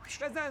 brother.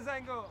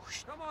 Zango.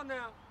 Come on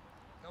now.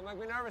 Don't make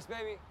me nervous,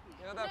 baby.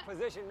 You know that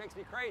position makes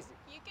me crazy.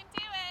 You can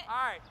do it.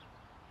 All right.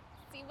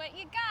 See what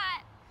you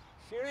got.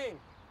 SHIRIN.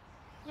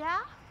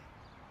 Yeah?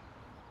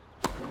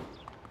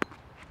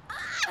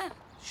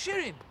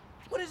 SHIRIN,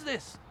 what is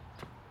this?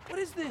 What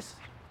is this?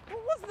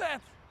 What's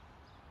that?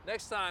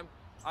 Next time,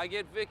 I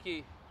get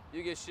Vicky,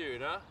 you get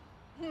SHIRIN, huh?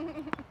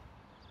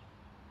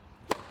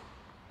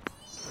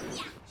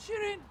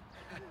 SHIRIN!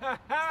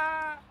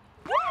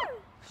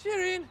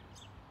 SHIRIN!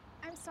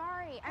 I'm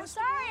sorry. I'm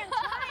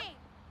trying.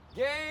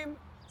 Game,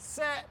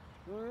 set,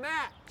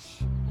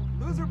 match.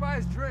 Loser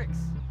buys drinks.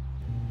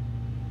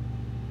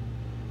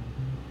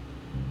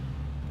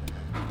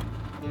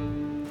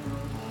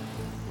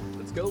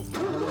 Let's go.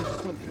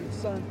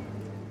 Son.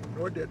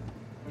 No, it did.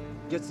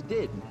 Yes, it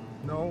did.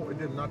 No, it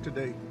did not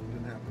today. It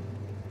didn't happen.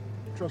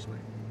 Trust me.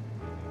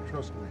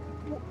 Trust me.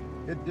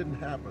 It didn't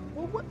happen.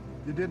 Well, what?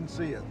 You didn't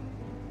see it.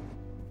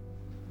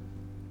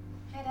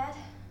 Hi, Dad.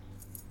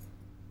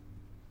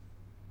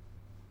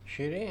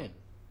 SHIRIN,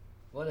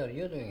 what are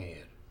you doing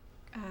here?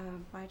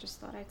 I just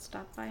thought I'd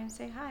stop by and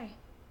say hi.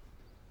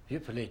 You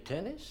play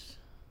tennis?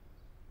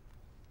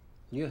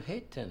 You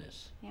hate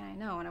tennis. Yeah, I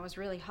know, and it was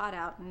really hot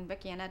out, and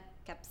Vicky and Ed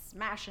kept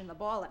smashing the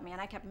ball at me,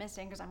 and I kept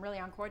missing because I'm really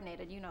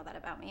uncoordinated. You know that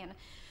about me. And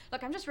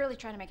look, I'm just really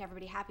trying to make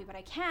everybody happy, but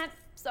I can't,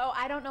 so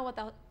I don't know what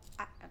the...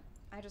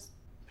 I just...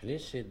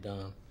 Please sit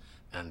down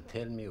and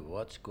tell me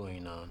what's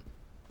going on.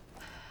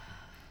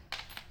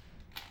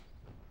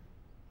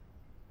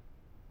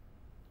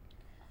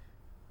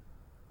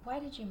 Why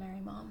did you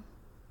marry Mom?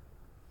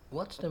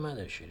 What's the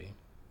matter, SHIRIN?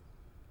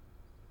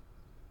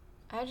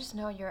 I just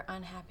know you're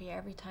unhappy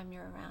every time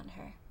you're around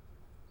her.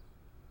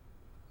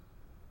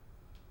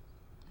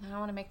 I don't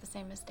want to make the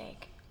same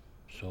mistake.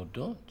 So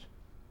don't.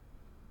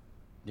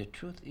 The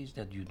truth is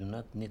that you do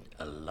not need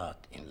a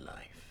lot in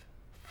life.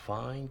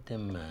 Find the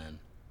man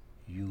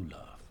you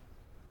love.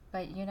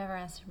 But you never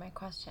answered my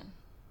question.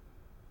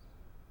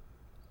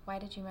 Why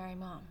did you marry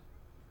Mom?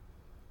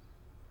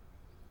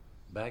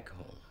 Back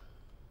home,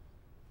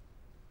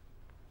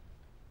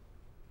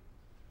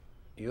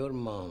 your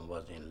mom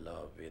was in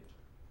love with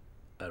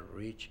a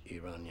rich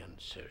Iranian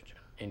surgeon.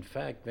 In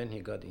fact, when he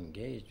got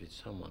engaged with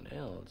someone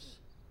else,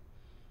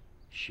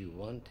 she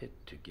wanted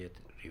to get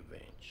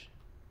revenge.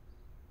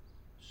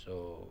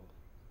 So,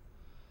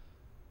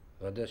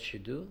 what does she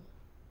do?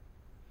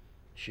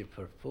 She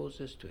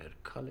proposes to her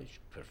college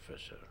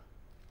professor,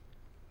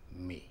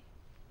 me.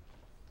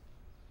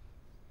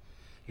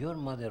 Your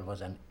mother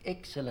was an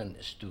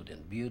excellent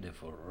student,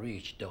 beautiful,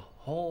 rich, the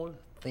whole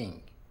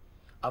thing.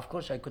 Of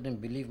course, I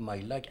couldn't believe my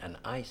luck, and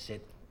I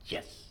said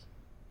yes.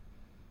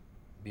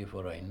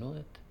 Before I knew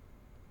it,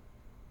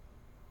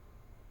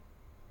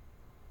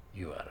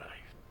 you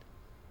arrived.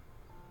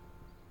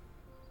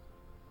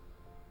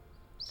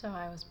 So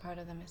I was part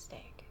of the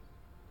mistake.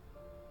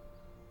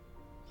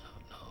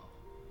 No.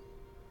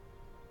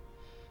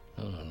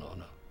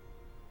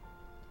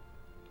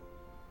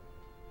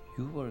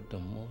 You were the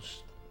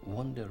most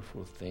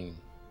wonderful thing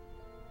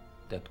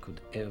that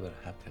could ever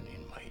happen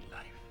in my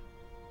life.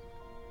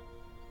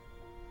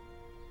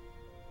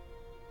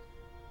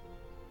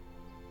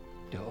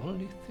 The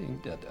only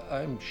thing that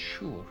I'm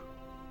sure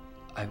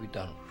I've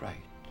done right.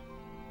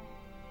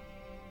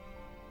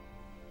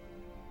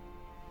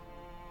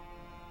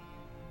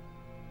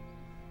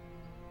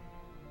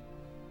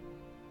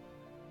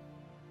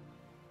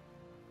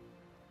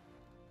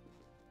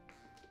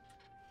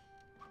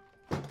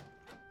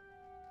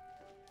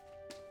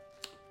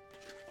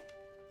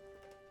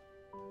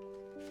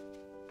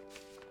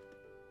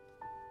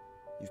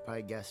 You've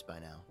probably guessed by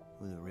now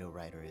who the real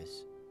writer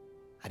is.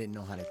 I didn't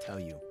know how to tell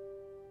you,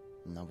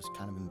 and I was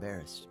kind of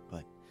embarrassed,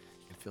 but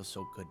it feels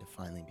so good to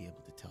finally be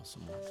able to tell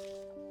someone.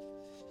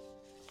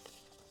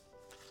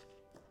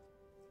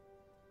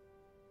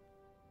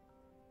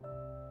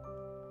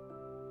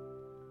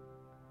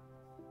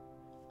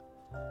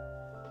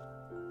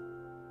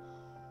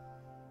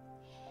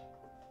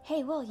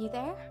 Hey, Will, you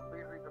there?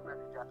 Please leave a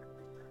message after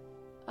the beep.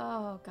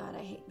 Oh, God,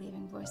 I hate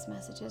leaving voice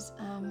messages.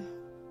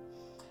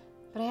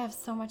 But I have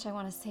so much I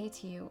want to say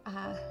to you.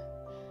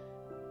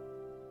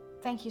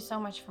 Thank you so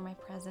much for my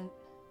present,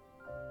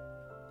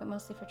 but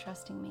mostly for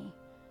trusting me.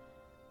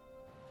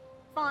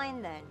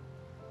 Fine then.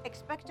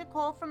 Expect a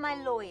call from my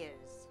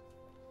lawyers.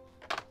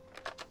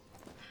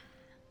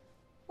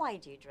 Why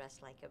do you dress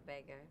like a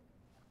beggar?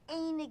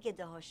 Ain't it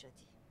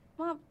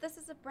Mom, this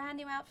is a brand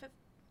new outfit.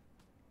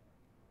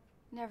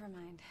 Never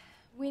mind.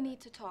 We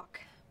need to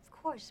talk. Of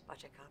course,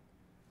 Buttercup.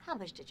 How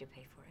much did you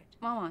pay for it?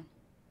 Mama.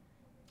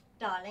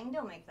 Darling,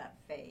 don't make that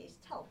face.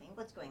 Tell me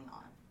what's going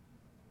on.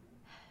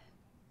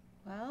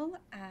 Well,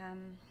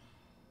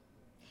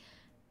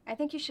 I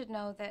think you should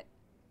know that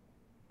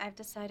I've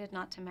decided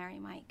not to marry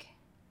Mike.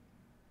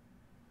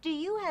 Do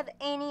you have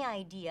any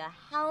idea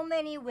how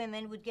many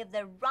women would give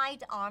their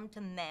right arm to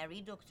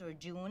marry Dr.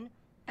 June?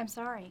 I'm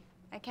sorry.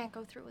 I can't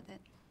go through with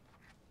it.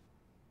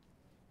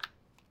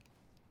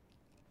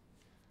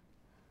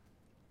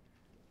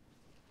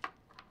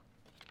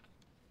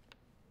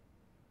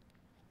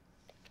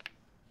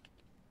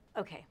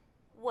 Okay,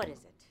 what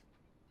is it?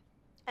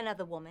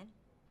 Another woman?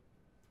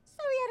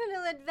 So he had a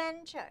little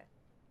adventure.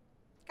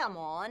 Come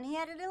on, he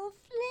had a little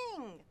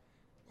fling.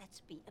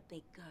 Let's be a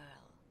big girl.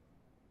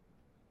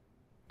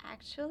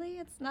 Actually,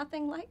 it's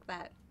nothing like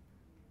that.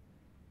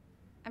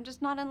 I'm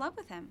just not in love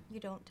with him. You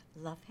don't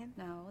love him?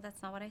 No,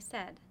 that's not what I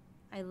said.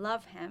 I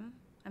love him.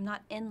 I'm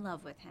not in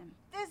love with him.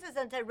 This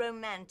isn't a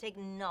romantic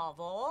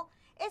novel.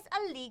 It's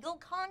a legal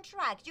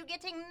contract. You're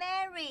getting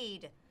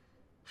married.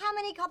 How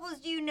many couples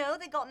do you know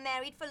that got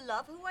married for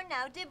love who are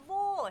now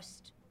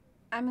divorced?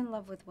 I'm in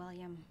love with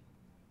William,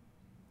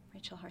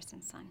 Rachel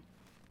Harson's son.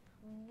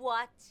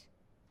 What?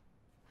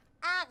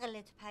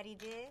 عقلت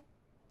پریده?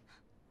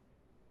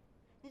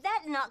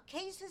 That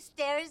nutcase who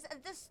stares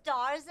at the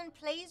stars and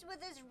plays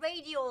with his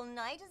radio all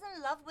night is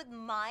in love with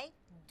my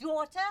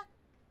daughter?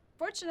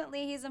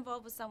 Fortunately, he's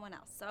involved with someone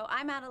else, so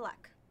I'm out of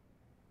luck.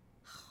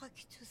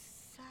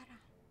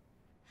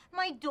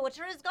 My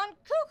daughter has gone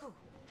cuckoo.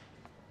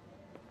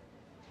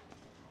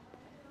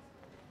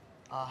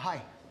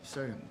 Hi.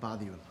 Sorry to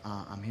bother you.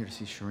 I'm here to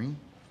see SHIRIN.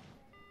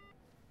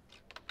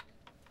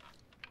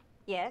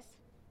 Yes?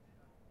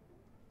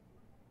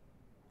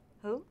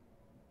 Who?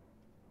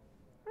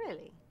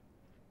 Really?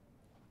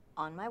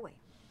 On my way.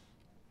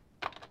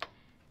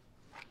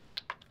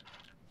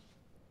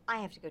 I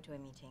have to go to a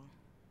meeting.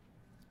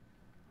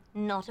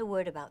 Not a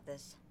word about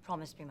this.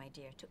 Promise me, my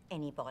dear, to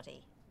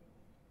anybody.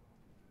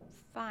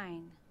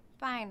 Fine.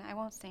 Fine, I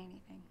won't say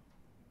anything.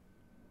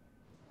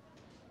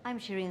 I'm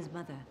SHIRIN's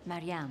mother,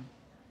 Mariam.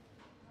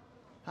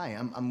 Hi,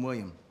 I'm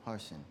William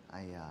Harson.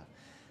 I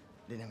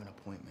didn't have an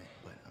appointment,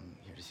 but I'm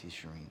here to to see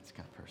Shireen. It's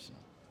kind of personal.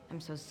 I'm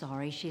so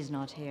sorry she's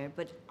not here,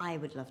 but I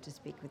would love to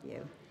speak with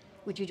you.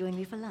 Would you join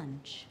me for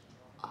lunch?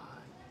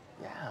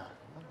 Yeah,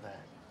 love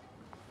that.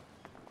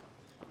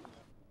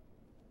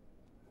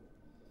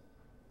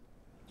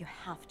 You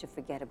have to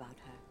forget about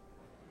her.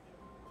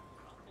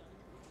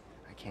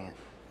 I can't.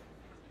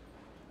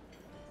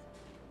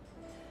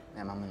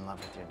 Ma'am, I'm in love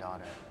with your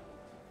daughter.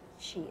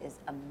 She is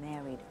a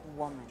married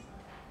woman.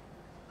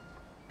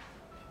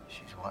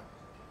 She's what?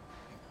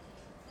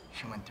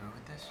 She went through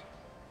with this?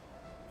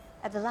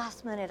 At the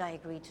last minute, I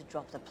agreed to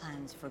drop the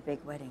plans for a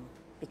big wedding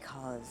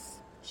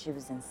because she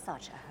was in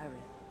such a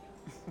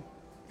hurry.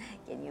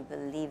 Can you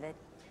believe it?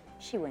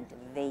 She went to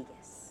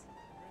Vegas.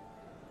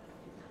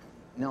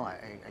 No,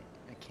 I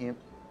can't.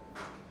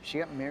 She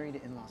got married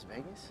in Las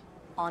Vegas?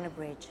 On a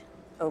bridge,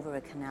 over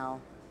a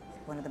canal,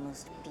 one of the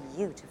most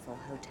beautiful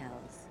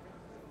hotels.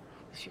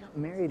 She got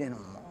married in a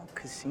mall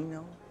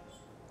casino?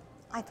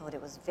 I thought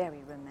it was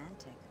very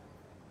romantic.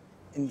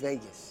 In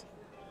Vegas?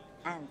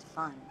 And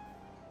fun.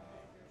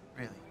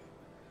 Really?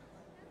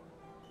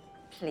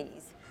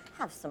 Please,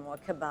 have some more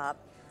kebab.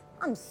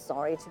 I'm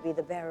sorry to be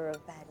the bearer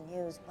of bad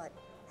news, but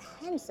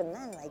a handsome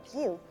man like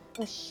you,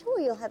 I'm sure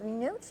you'll have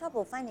no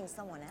trouble finding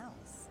someone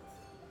else.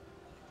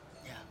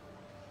 Yeah.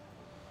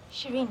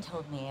 Shirin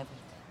told me everything.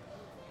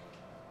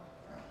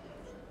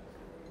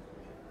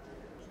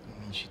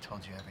 You mean she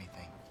told you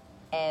everything?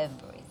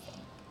 Everything.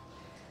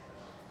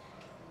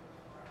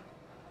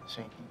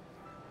 So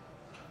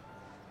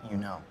you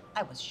know?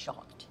 I was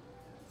shocked.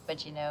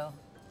 But you know,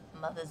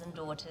 mothers and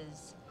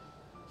daughters,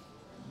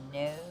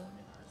 no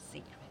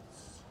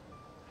secrets.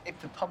 If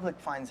the public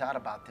finds out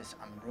about this,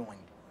 I'm ruined.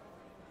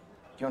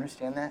 Do you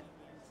understand that?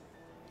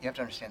 You have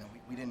to understand that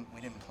we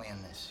didn't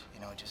plan this.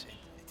 You know, it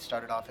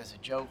started off as a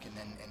joke, and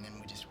then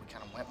we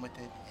kind of went with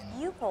it.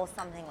 And You call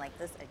something like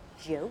this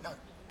a joke? no,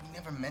 we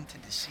never meant to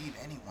deceive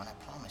anyone. I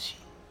promise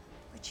you.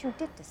 But you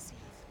did deceive.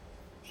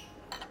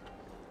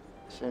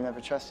 Should have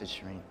never trusted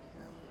Shireen. You know?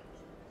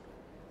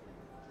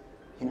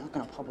 You're not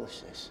gonna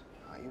publish this,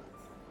 are you?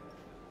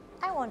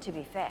 I want to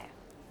be fair.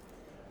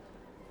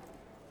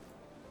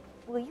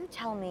 Will you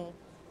tell me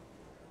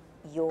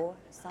your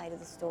side of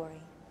the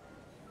story?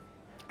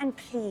 And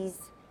please,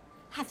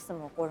 have some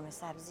more korma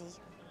sabzi.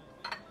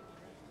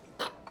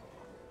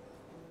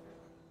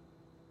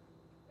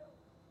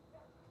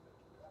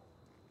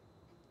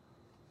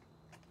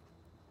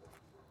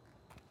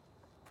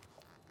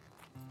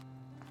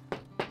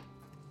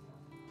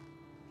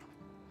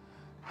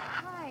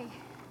 Hi.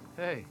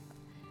 Hey,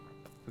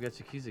 forgot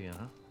your keys again,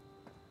 huh?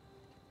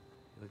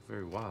 You look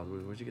very wild.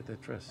 Where'd you get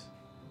that dress?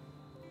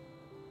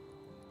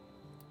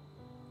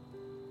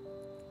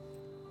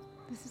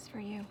 This is for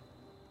you.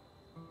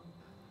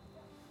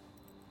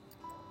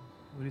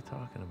 What are you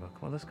talking about?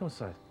 Come on, let's go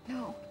inside.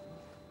 No.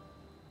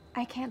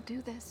 I can't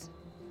do this.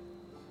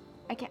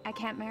 I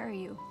can't marry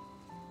you.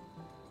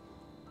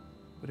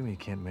 What do you mean you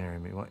can't marry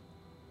me? What?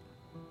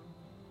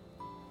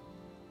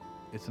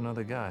 It's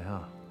another guy,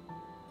 huh?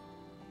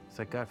 It's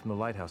that guy from the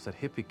lighthouse, that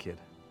hippie kid.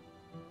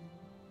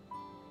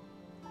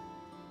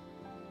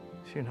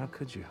 Shirin, how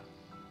could you?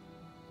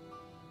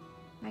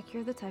 Like,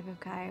 you're the type of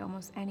guy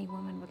almost any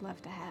woman would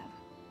love to have.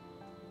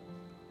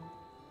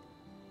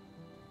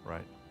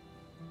 Right.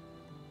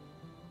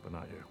 But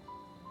not you.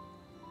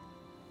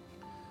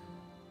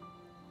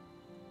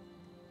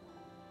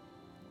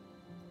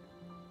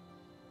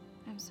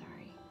 I'm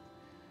sorry.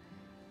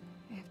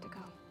 I have to go.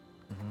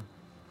 Mm-hmm.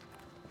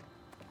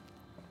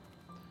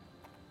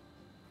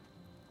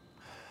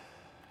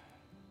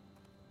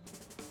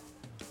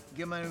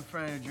 Get my new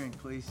friend a drink,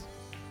 please. Do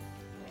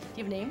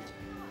you have a name?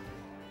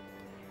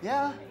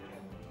 Yeah.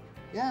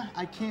 Yeah,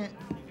 I can't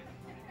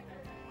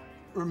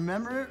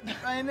remember it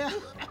right now.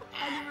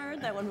 I never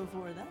heard that one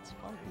before. That's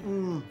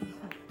funny.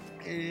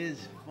 It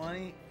is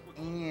funny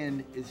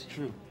and it's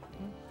true.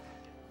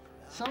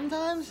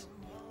 Sometimes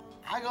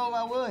I go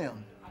by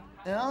William,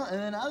 you know, and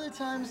then other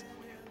times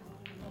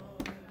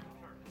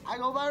I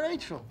go by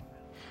Rachel.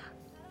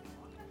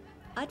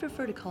 I'd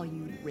prefer to call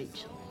you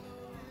Rachel.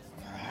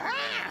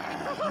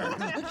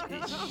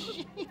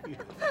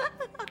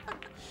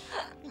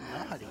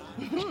 Naughty.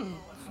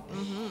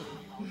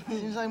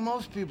 Seems like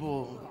most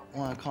people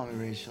want to call me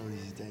Rachel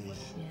these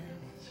days. Yeah.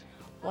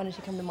 Why don't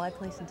you come to my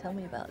place and tell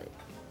me about it?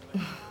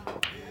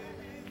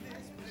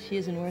 She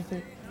isn't worth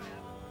it.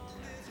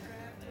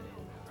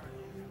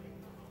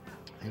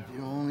 If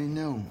you only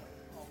knew.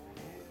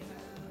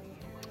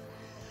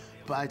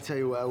 But I tell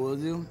you what I will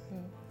do,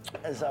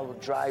 is I will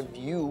drive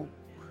you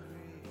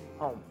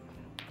home.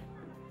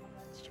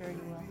 Sure you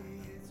will.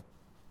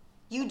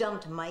 You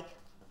dumped Mike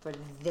for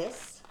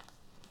this?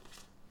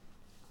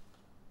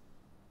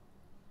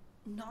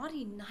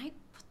 Naughty night?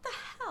 What the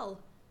hell?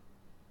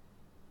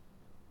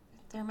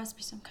 There must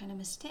be some kind of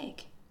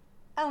mistake.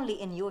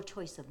 Only in your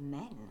choice of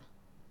men.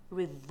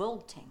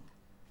 Revolting.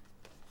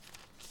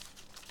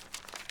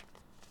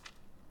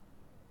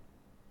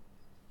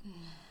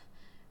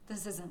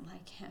 This isn't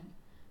like him.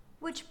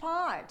 Which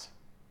part?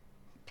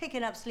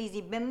 Picking up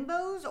sleazy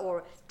bimbos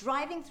or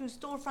driving through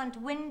storefront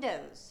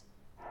windows?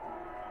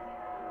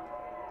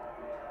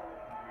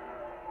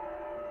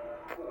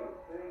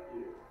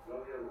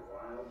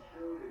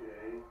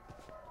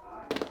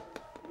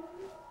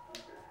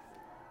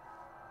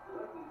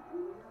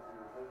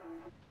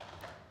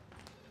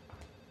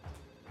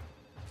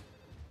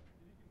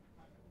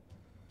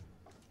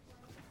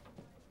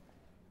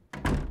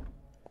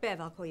 Bev,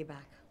 I'll call you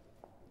back.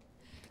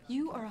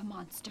 You are a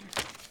monster.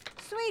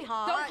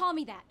 Sweetheart! Don't call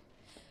me that.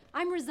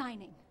 I'm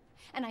resigning.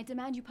 And I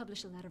demand you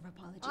publish a letter of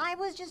apology. I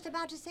was just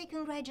about to say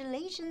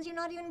congratulations. You're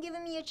not even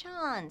giving me a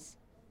chance.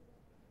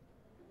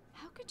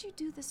 How could you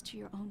do this to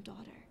your own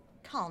daughter?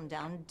 Calm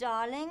down,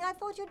 darling. I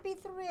thought you'd be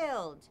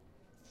thrilled.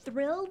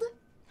 Thrilled?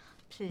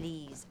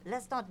 Please,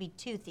 let's not be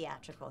too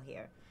theatrical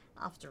here.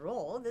 After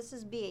all, this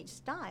is BH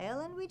Style,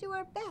 and we do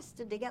our best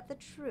to dig at the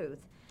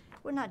truth.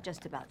 We're not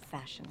just about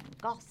fashion and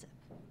gossip.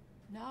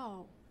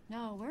 No,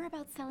 we're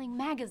about selling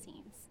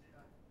magazines.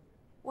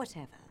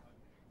 Whatever.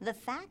 The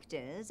fact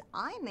is,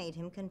 I made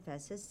him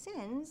confess his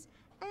sins,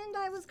 and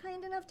I was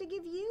kind enough to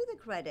give you the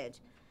credit.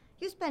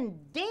 You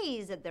spent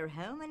days at their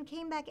home and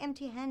came back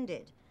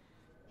empty-handed.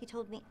 He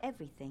told me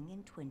everything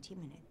in 20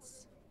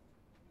 minutes.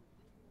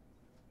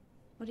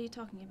 What are you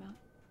talking about?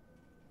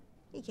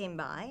 He came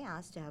by,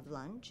 asked to have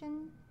lunch,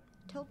 and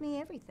told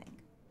me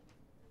everything.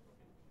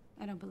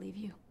 I don't believe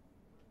you.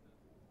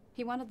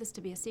 He wanted this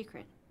to be a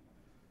secret.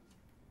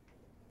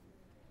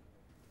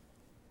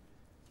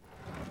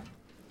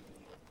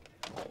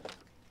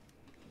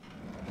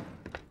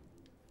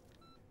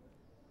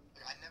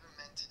 I never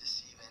meant to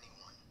deceive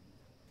anyone.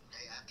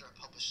 Okay, after I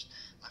published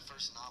my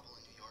first novel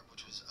in New York,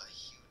 which was a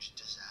huge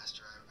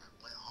disaster, I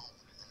went home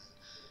and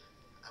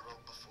I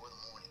wrote Before the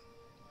Morning.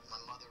 My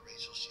mother,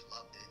 Rachel, she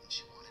loved it and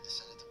she wanted to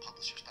send it to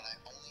publishers, but I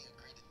only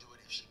agreed to do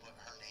it if she put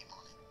her name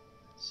on it.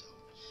 So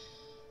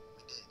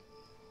we did.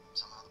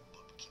 Somehow the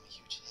book became a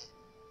huge hit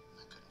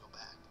and I couldn't go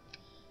back.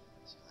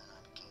 So then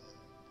I became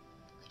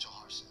Rachel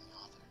Harson, the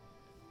author.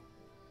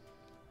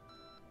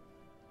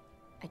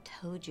 I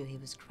told you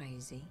he was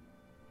crazy.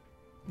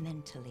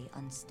 Mentally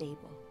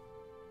unstable.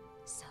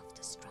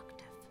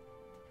 Self-destructive.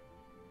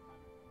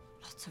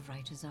 Lots of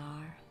writers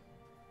are.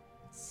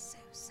 It's so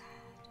sad.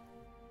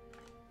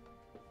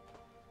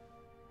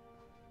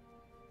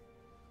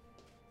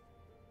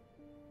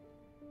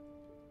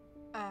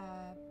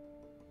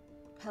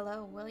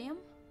 Hello, William?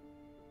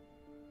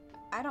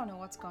 I don't know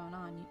what's going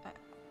on.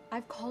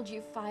 I've called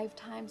you 5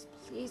 times.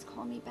 Please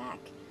call me back.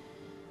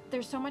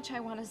 There's so much I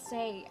want to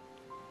say.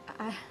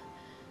 I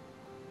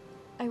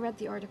read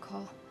the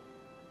article.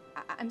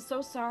 I'm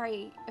so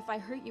sorry if I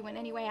hurt you in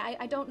any way.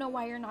 I don't know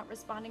why you're not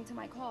responding to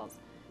my calls.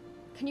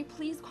 Can you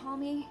please call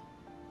me?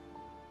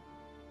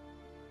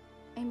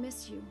 I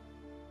miss you.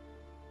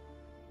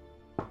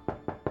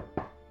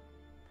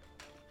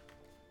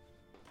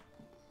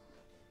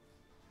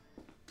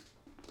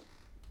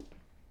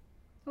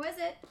 Who is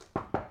it?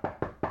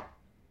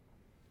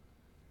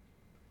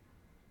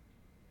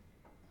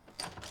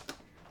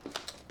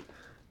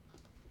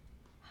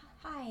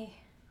 Hi.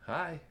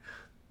 Hi.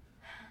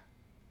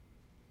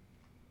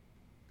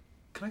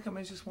 Can I come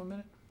in just 1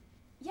 minute?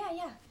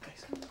 Yeah.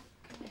 Thanks. Come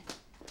in.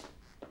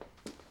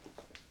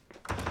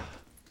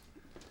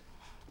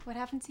 What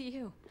happened to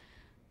you?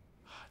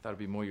 I thought it'd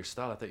be more your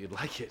style. I thought you'd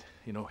like it.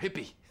 You know,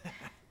 hippie.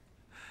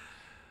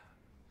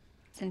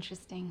 It's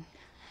interesting.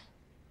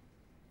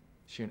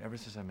 Shirin, ever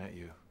since I met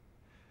you,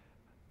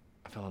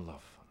 I fell in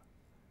love.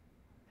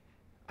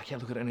 I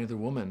can't look at any other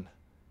woman.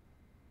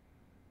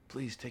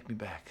 Please take me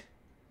back.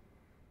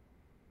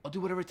 I'll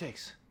do whatever it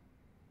takes.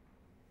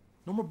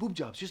 No more boob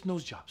jobs, just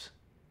nose jobs.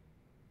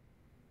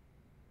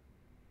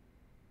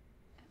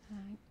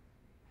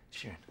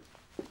 Shirin,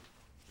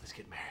 let's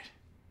get married.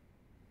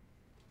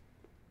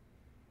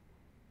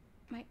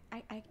 Mike,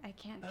 I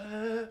can't.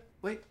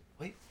 Wait.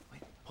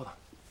 Hold on. I'm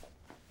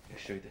gonna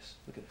show you this.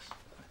 Look at this.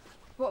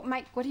 Well,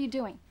 Mike, what are you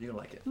doing? You're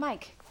gonna like it.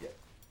 Mike. Yeah.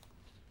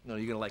 No,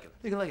 you're gonna like it.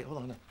 You're gonna like it.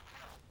 Hold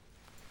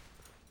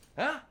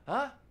on.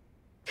 Huh?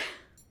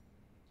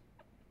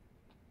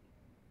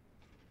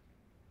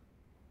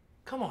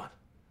 Come on.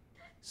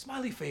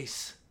 Smiley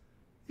face.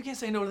 You can't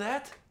say no to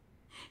that.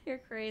 You're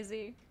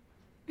crazy.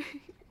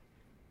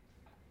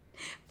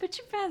 Put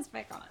your pants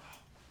back on.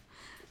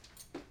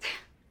 It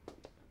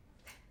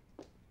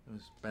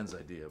was Ben's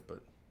idea,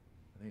 but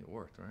I think it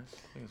worked, right? I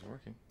think it's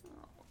working.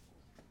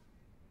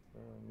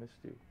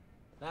 Missed you.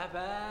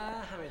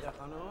 حمیده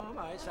خانم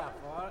آقای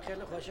صفار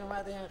خیلی خوش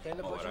اومدین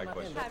خیلی خوش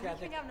اومدین لطف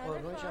کردین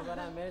قربون شما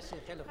برم مرسی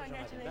خیلی خوش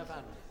اومدین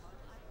بفرمایید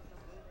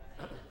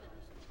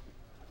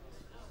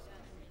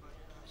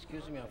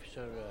Excuse me,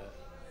 officer.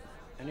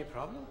 Any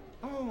problem?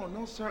 Oh,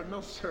 no, sir.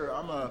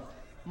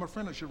 I'm a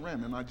friend of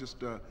SHIRIN, and I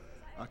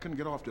couldn't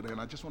get off today, and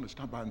I just wanted to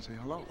stop by and say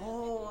hello.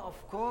 Oh,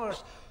 of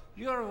course.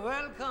 You're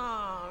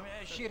welcome.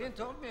 SHIRIN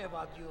told me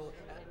about you.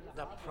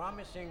 The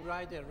promising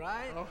writer,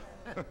 right? Oh.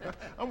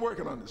 I'm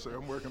working on this, sir.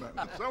 I'm working on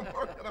this.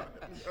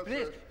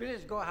 Yes,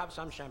 please go have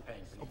some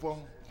champagne. Oh,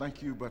 well,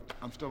 thank you, but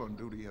I'm still on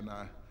duty, and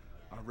I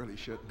really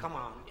shouldn't. Come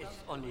on, it's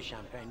only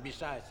champagne.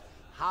 Besides,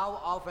 how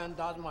often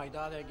does my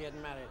daughter get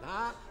married,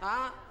 huh?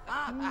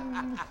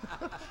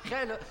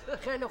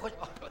 خیلی خوش.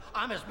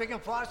 I'm speaking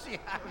Farsi.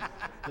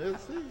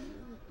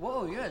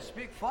 Whoa, you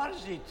speak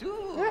Farsi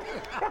too.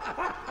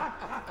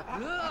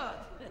 Good.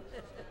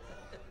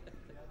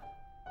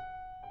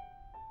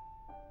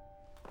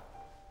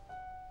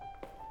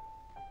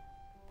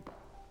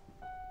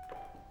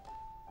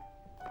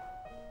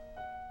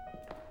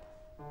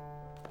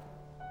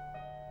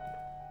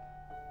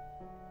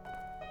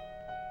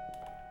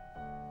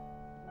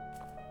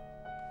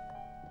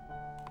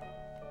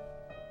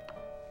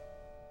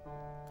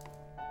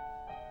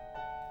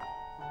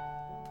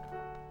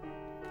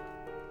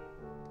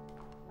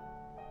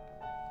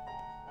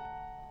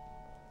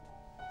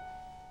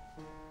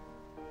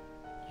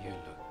 You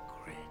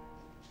look great.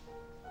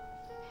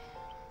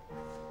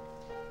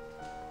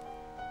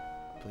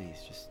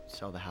 Please, just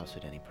sell the house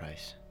at any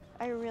price.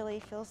 I really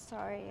feel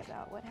sorry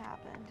about what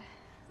happened.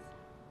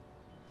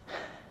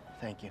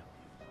 Thank you.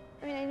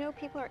 I mean, I know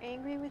people are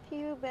angry with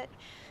you, but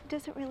it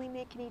doesn't really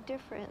make any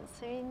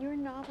difference. I mean, your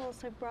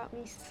novels have brought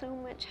me so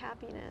much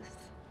happiness.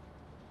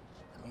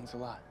 That means a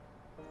lot.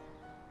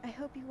 I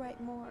hope you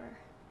write more.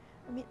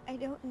 I mean, I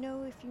don't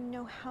know if you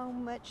know how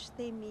much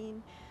they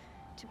mean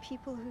to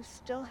people who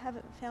still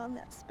haven't found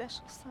that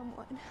special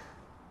someone.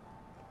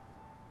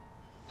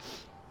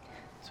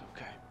 It's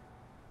okay.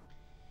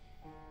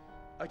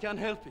 I can't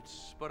help it,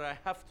 but I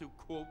have to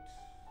quote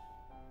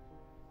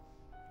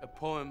a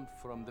poem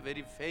from the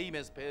very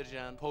famous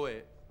Persian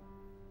poet,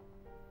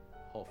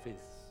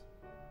 Hafiz,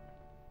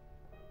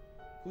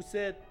 who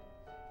said,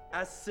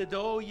 از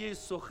صدای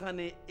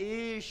سخن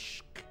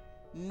عشق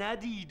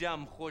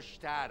ندیدم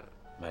خوشتر.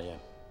 مریم،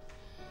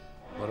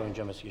 برو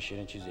اونجا مثل که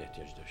شیرین چیزی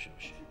احتیاج داشته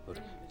باشه. برو.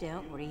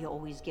 Don't worry, he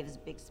always gives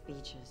big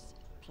speeches.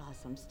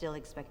 Plus, I'm still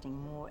expecting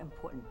more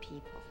important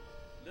people.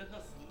 Let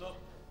us look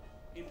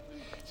into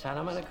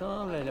سلام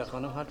علیکم لیلا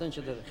خانم، حالتون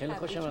چطوره؟ خیلی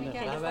خوش آمدید.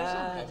 جناب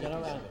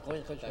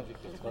خوش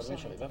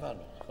آمدید. بفرمایید.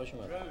 خوش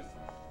آمدید.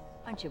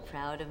 Aren't you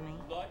proud of me?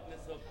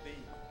 lightness of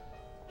being,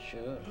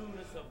 Sure.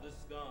 blueness of the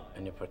sky.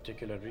 Any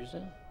particular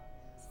reason?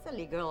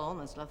 Silly girl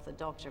almost left the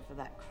doctor for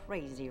that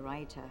crazy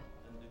writer.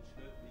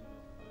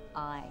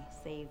 I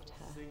saved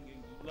her.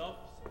 Singing love.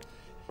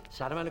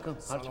 سلام علیکم.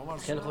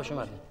 خیلی خوش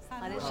آمدید.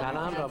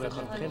 سلام رابعه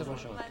خانم. خیلی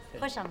خوش آمدید.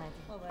 خوش آمدید.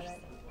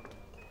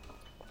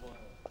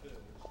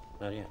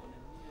 مریم,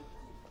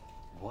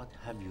 what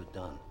have you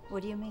done?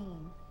 What do you mean?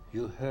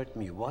 You hurt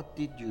me. What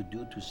did you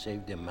do to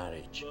save the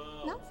marriage?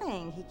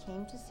 Nothing. He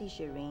came to see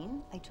Shirin.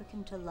 I took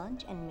him to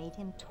lunch and made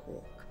him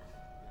talk.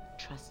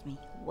 Trust me,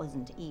 it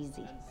wasn't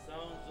easy.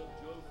 Sounds of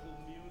joyful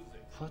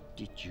music. What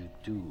did you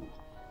do?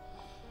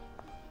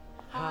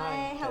 Hi,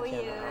 how are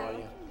you? How are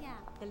you?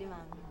 خیلی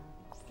ممنون.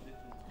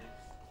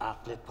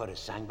 عقلت پاره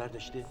سنگ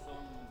برداشته؟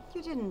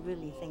 You didn't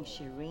really think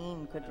Shirin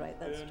could write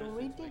that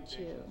story, did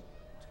you?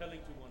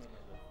 Telling to one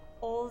another.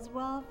 All's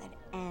well that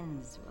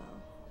ends well.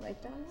 Right,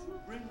 darling?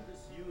 Bring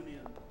this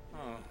union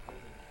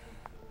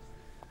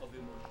of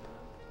emotion.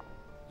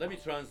 Let me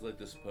translate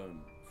this poem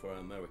for our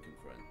American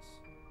friends.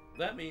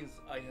 That means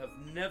I have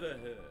never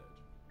heard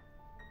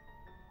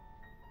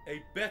a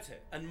better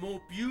and more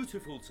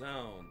beautiful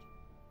sound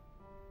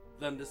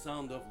than the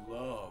sound of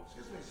love.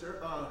 Excuse me, sir.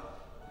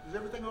 Is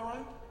everything all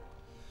right?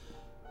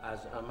 As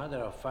a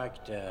matter of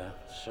fact,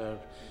 sir,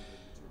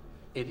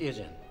 it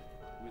isn't.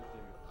 With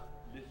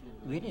their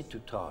little We need to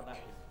talk.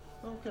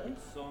 Okay.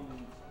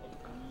 Songs of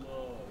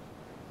love.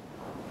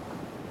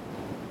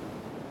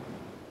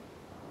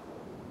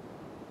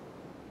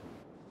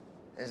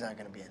 There's not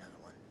gonna be another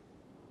one.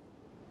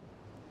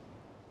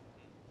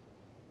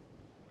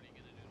 What are you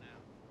gonna do now?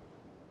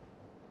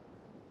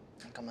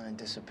 I think I'm gonna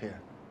disappear.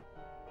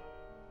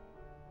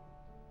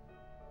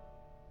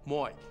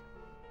 Mike,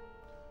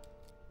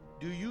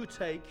 do you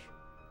take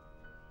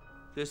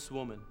this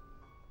woman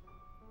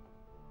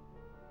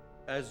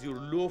as your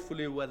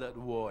lawfully wedded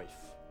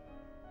wife?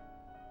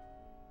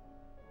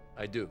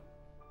 I do.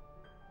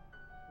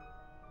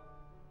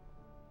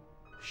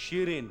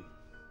 Shirin,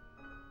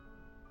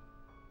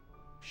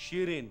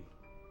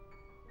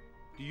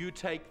 do you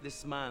take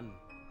this man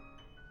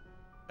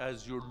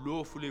as your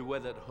lawfully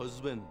wedded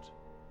husband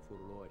for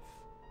life?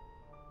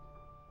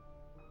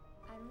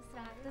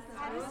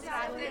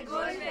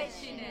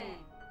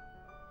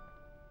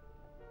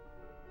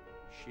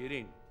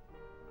 Shirin,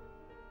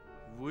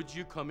 would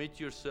you commit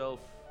yourself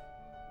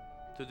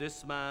to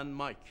this man,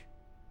 Mike,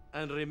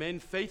 and remain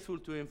faithful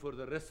to him for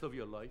the rest of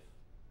your life?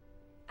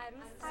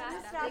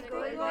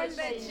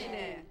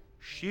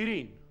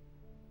 Shirin,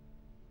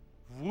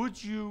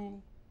 would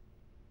you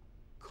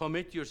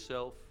commit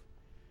yourself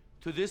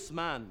to this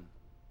man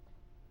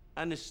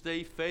and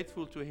stay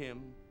faithful to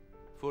him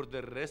for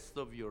the rest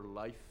of your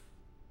life?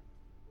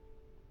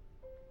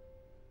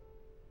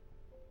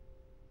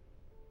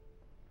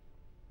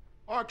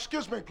 Oh,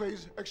 excuse me,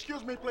 please.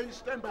 Excuse me, please.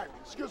 Stand back.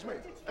 Excuse me.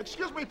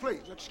 Excuse me,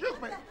 please. Excuse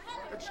me.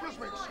 Excuse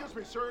me. Excuse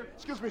me, sir.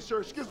 Excuse me, sir.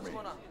 Excuse me.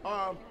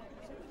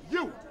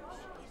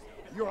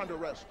 You're under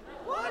arrest.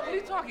 What are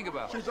you talking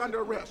about? She's under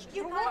arrest.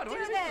 You can't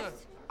do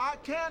this. I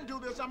can do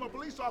this. I'm a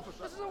police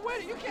officer. This is a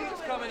wedding. You can't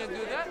just come in and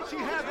do that. She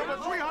has over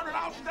 300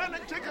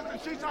 outstanding tickets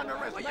and she's under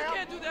arrest, Well, you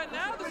can't do that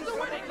now. This is a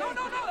wedding. No,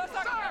 that's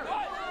not Sir,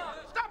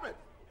 what? stop it.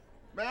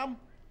 Ma'am,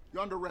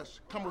 You're under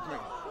arrest. Come with me.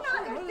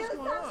 No, do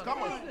something.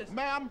 Come with,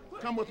 ma'am.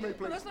 Come with me,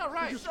 please. That's not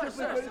right. Would you excuse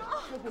me,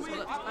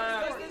 please?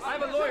 I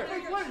have a lawyer.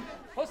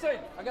 Hossein,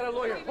 I got a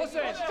lawyer.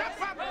 Hossein. Step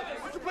back.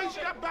 Would you please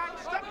step back?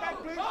 Step back,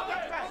 please.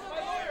 Step back.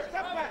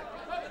 Step back.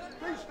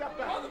 Please step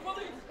back. Call the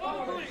police. Call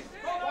the police.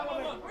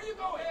 Where you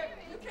going?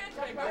 You can't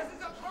take us. This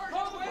is a charge.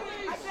 Call the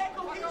police. I said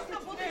go use the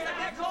police. I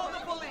can't call the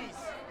police.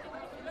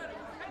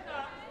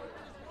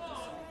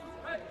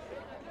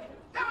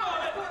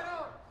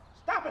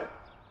 Stop it.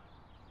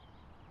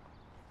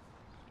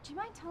 Do you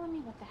mind telling me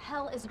what the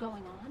hell is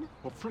going on?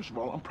 Well, first of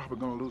all, I'm probably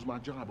going to lose my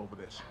job over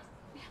this.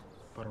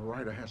 But a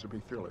writer has to be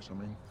fearless. I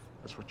mean,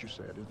 that's what you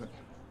said, isn't it?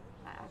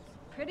 I'm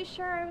pretty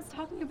sure I was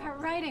talking about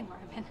writing,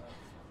 Ramin.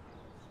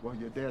 Well,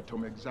 your dad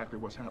told me exactly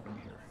what's happening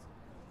here.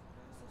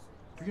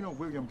 Do you know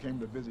William came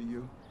to visit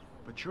you,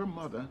 but your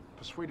mother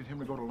persuaded him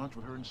to go to lunch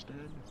with her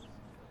instead?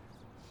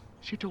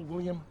 She told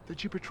William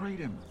that you betrayed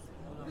him.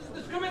 This is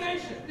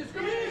discrimination.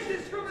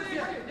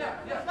 Discrimination. Yeah.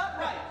 That's not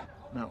right.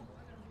 Now,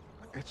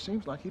 it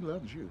seems like he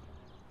loves you.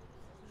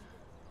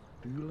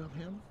 Do you love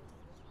him?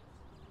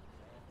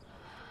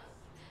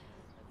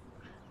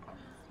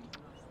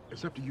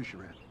 It's up to you,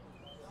 SHIRIN.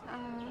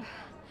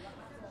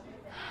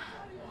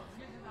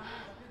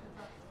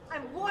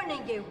 I'm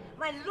warning you.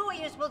 My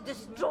lawyers will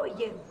destroy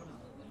you.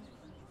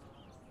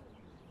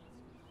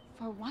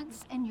 For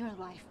once in your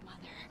life,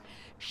 Mother,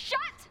 shut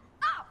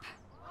up!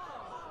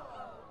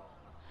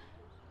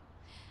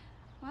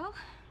 Well,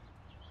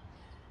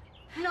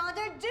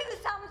 Mother, do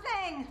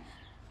something!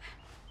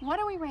 what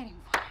are we waiting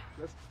for?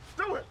 Let's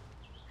do it!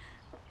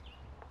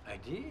 I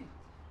did.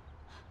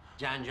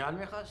 جنجال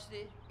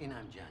میخواستی؟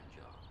 اینم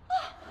جنجال.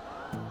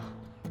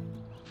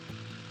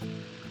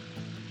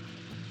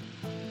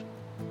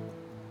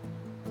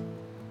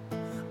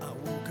 I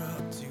woke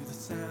up to the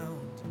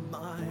sound of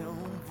my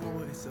own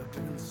voice. I've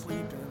been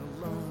sleeping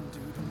alone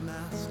due to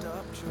messed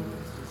up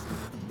choices I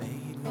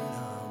made when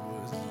I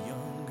was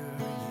younger.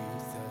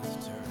 Youth has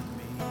turned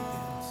me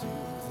into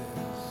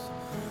this.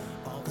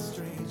 All the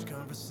strange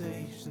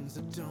conversations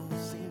that don't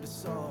seem to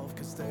solve,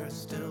 'cause there's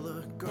still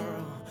a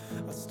girl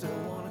I still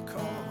wanna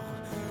call.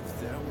 If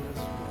there was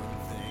one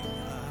thing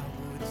I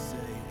would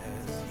say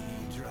as he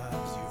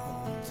drives you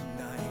home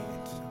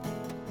tonight,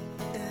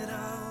 and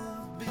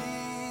I'll be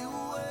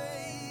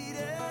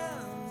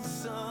waiting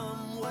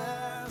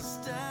somewhere,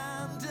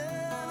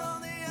 standing on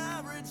the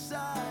average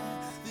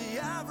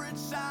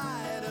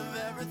side of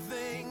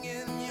everything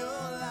in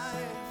your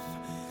life.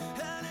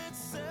 And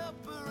it's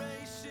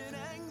separation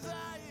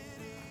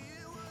anxiety.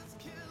 It was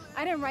killing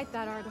I didn't write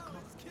that article.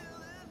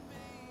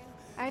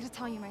 I had to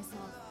tell you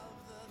myself.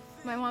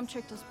 My mom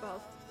tricked us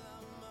both.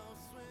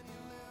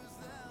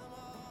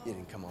 You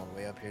didn't come all the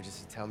way up here just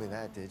to tell me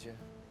that, did you?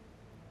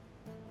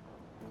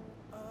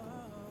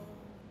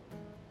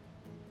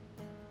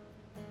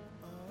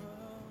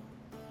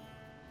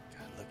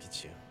 God, look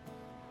at you.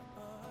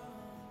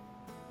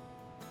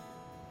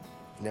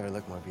 You never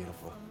looked more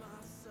beautiful.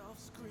 myself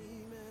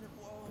screaming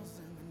at walls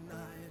in the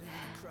night, and I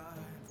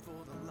cried for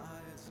the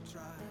lies I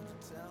tried to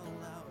tell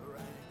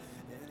outright.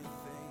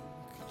 Anything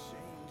could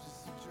change as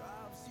he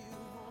drives you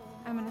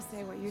home. I'm gonna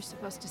say what you're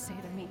supposed to say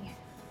to me.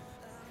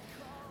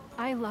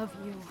 I love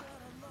you.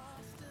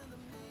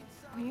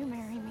 Will you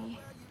marry me?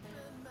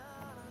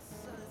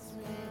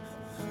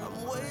 I'm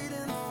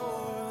waiting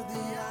for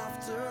the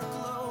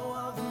afterglow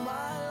of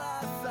my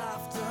life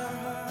after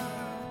her,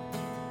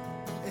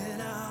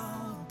 and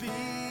I'll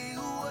be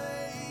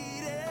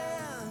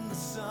waiting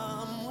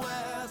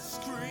somewhere,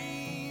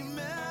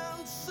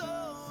 screaming so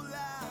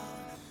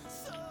loud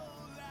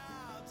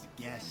to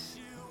Yes.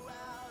 get you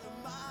out of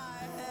my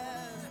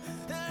head.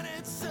 And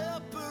it's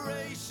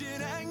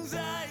separation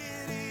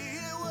anxiety.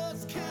 It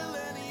was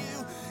killing you,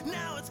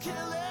 now it's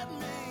killing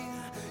me.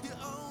 You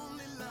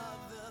only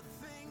love the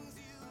things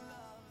you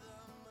love the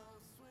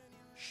most when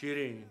you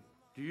SHIRIN,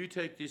 do you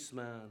take this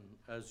man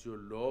as your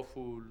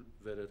lawful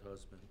wedded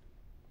husband?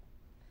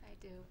 I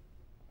do.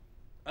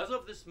 As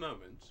of this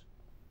moment,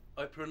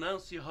 I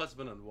pronounce you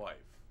husband and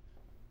wife.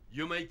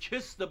 You may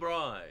kiss the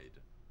bride.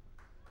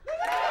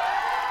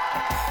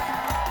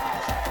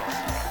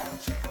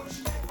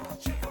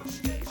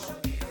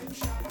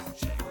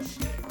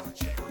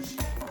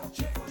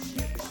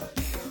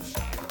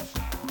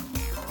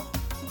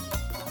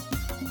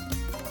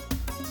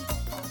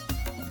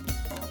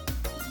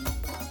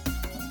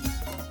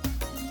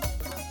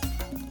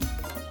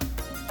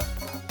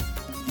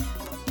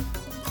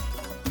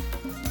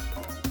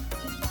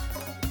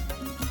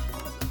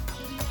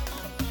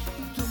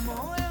 تو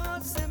ماه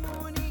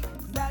آسمونی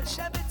در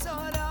شب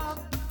تارا،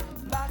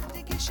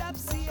 وقتی که شب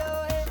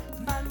سیاهه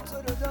من تو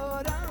رو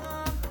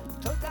دارم،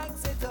 تو تک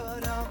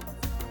ستارم،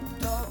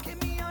 تا که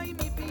میای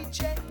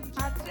میپیچه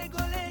عطر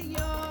گل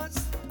یاس،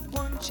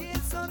 غنچه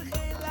سرخ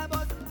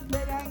لبات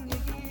به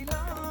رنگ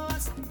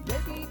گیلاس،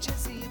 ببین چه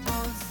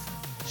زیباست.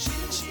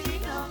 شیرین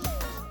شیرینا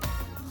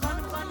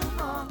خانم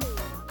خانوما،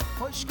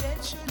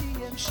 خوشگل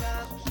شدی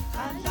امشب،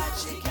 خندت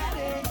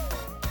شکره،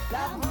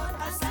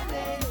 لبهات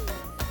عسله،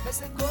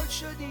 مثل گل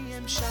شدی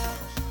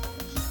امشب.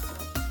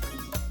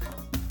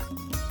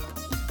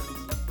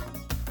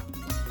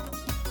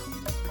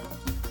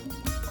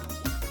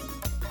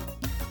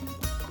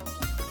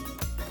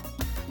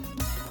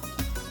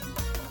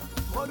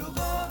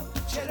 غروبا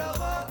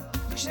چراغا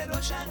میشه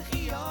روشن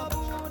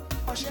خیابون،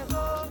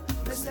 عاشقا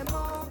مثل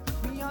ما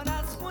میان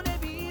از خونه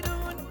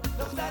بیرون،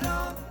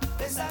 دخترا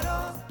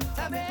پسرا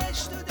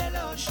تبش تو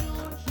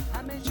دلاشون،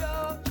 همه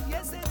جا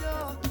یه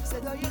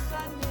صدای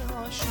خنده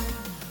هاشون.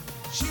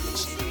 شیرین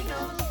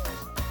شیرینا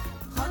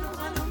خانوم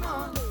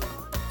خانوما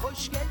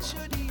خوشگل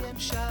شدی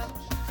امشب،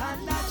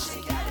 خندت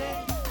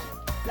شکره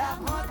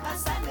لبهات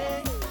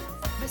عسله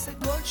مثل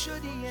گل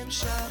شدی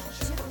امشب.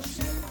 چه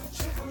خوشگل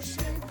چه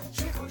خوشگل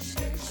چه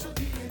خوشگل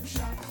شدی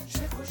امشب،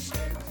 چه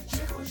خوشگل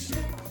چه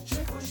خوشگل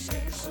چه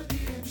خوشگل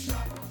شدی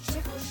امشب،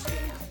 چه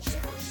خوشگل چه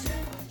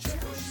خوشگل چه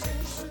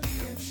خوشگل شدی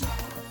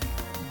امشب.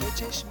 به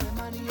چشم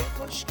من یه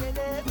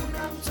خوشگله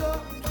اونم تو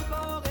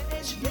باغ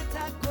عشق یه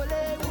تک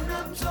گله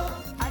اونم تو،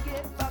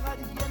 اگه فقط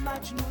یه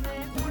مجنونه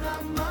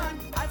اونم من،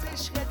 از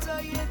عشق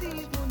تا یه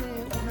دیوونه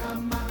اونم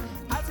من،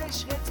 از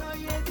عشق تا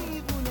یه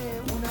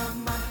دیوونه اونم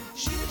من.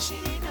 شیرین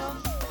شیرینا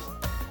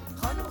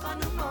خانوم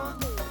خانوما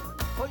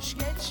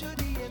خوشگل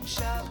شدی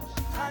امشب،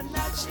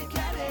 خندت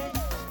شکره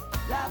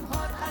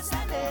لبهات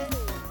عسله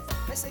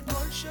مثل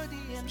گل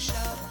شدی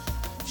امشب.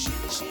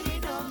 شیرین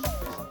شیرینا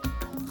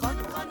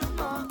خانوم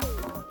خانوما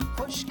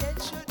خوشگل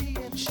شدی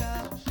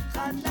امشب،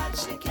 خندت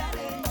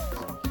شکره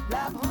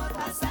لبهات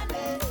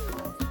عسله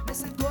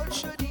مثل گل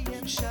شدی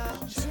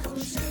امشب. چه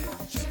خوشگل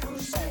چه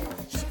خوشگل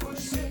چه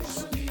خوشگل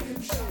شدی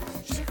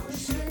امشب، چه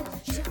خوشگل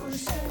چه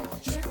خوشگل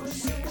چه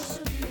خوشگل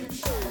شدی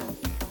امشب.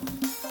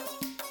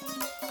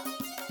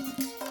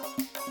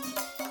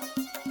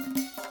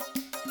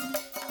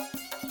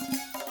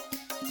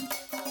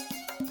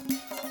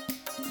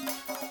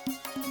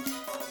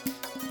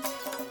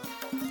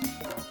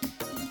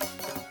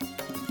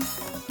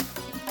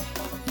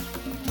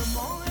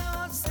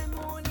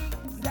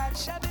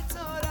 شب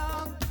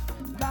تارم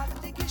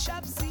وقتی که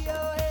شب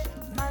سیاهه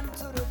من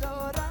تو رو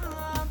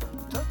دارم،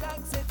 تو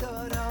تک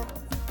ستارم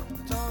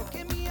تا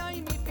که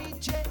میای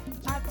میپیچه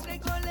عطر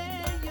گل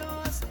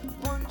یاس،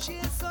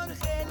 غنچه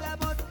سرخ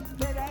لبات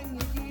به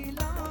رنگ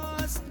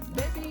گیلاس،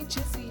 ببین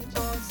چه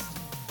زیباست.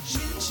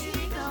 شیرین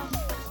شیرینا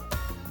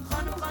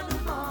خانوم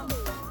خانوما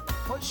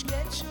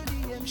خوشگل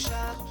شدی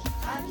امشب،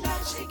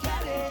 خندت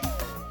شکره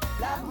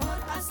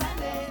لبهات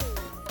عسله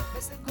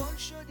مثل گل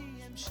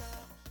شدی امشب.